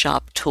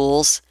Photoshop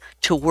tools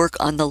to work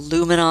on the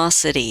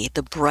luminosity,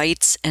 the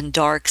brights and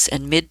darks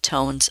and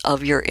midtones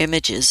of your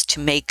images to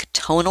make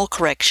tonal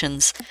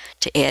corrections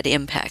to add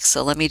impact.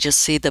 So let me just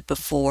see the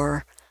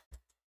before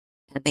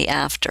and the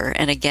after.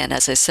 And again,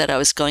 as I said, I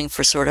was going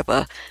for sort of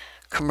a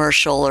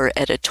commercial or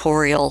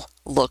editorial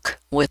look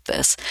with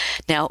this.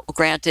 Now,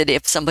 granted,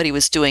 if somebody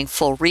was doing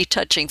full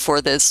retouching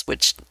for this,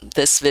 which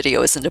this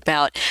video isn't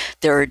about,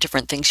 there are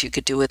different things you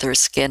could do with her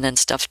skin and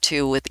stuff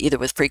too, with either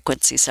with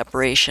frequency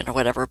separation or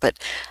whatever, but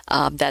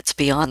that's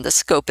beyond the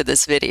scope of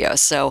this video.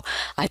 So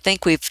I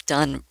think we've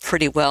done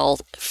pretty well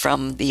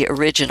from the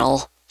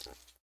original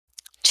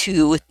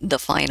to the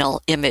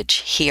final image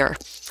here.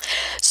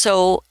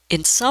 So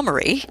in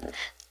summary,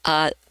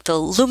 the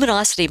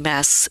luminosity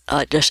mask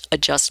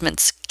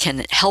adjustments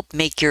can help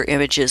make your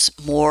images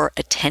more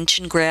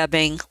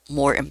attention-grabbing,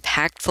 more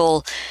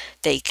impactful.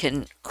 They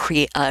can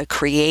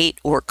create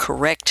or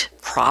correct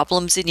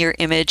problems in your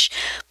image,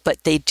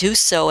 but they do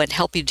so and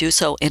help you do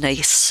so in a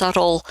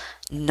subtle,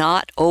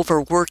 not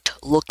overworked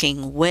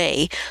looking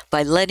way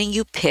by letting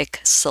you pick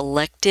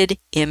selected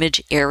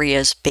image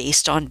areas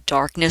based on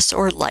darkness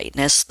or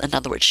lightness, in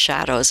other words,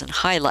 shadows and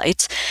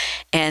highlights,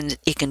 and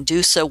it can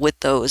do so with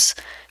those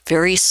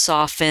very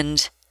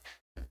softened,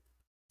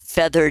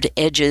 feathered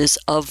edges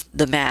of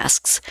the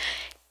masks.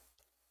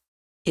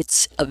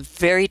 It's a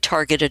very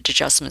targeted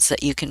adjustments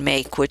that you can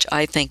make, which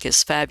I think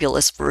is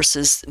fabulous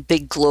versus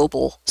big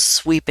global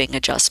sweeping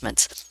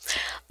adjustments.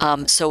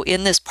 So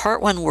in this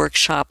part 1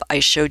 workshop,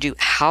 I showed you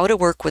how to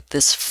work with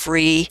this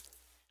free,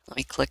 let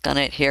me click on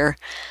it here,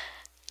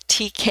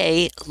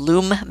 TK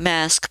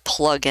Lum-Mask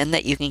plugin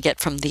that you can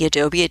get from the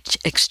Adobe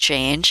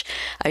Exchange.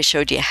 I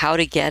showed you how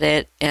to get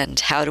it and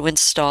how to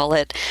install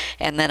it,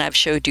 and then I've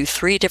showed you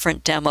 3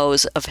 different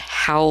demos of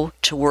how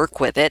to work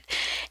with it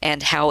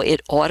and how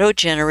it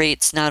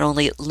auto-generates not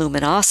only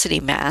luminosity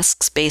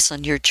masks based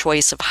on your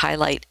choice of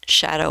highlight,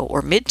 shadow,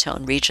 or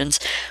midtone regions,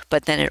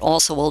 but then it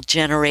also will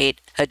generate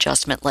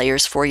adjustment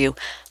layers for you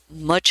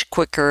much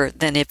quicker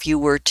than if you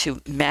were to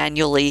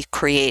manually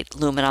create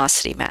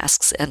luminosity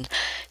masks. And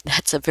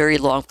that's a very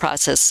long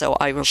process, so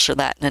I will show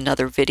that in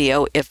another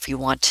video if you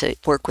want to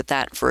work with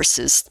that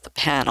versus the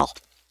panel.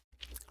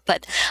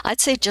 But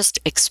I'd say just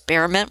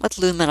experiment with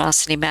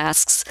luminosity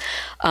masks.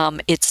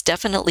 It's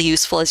definitely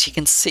useful, as you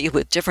can see,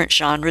 with different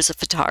genres of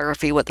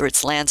photography, whether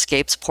it's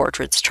landscapes,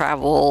 portraits,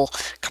 travel,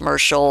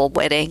 commercial,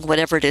 wedding,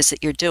 whatever it is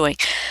that you're doing.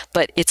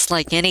 But it's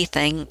like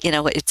anything, you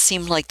know, it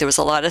seemed like there was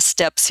a lot of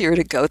steps here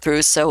to go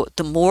through. So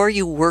the more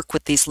you work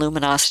with these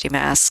luminosity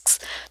masks,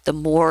 the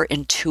more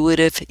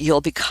intuitive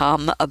you'll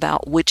become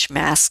about which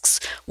masks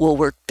will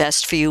work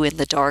best for you in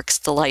the darks,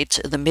 the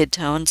lights, the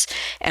midtones,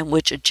 and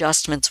which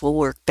adjustments will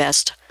work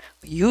best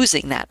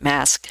using that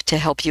mask to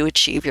help you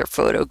achieve your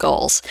photo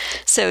goals.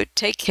 So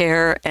take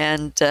care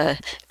and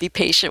be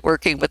patient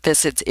working with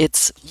this.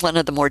 It's one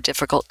of the more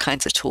difficult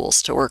kinds of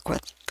tools to work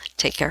with.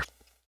 Take care.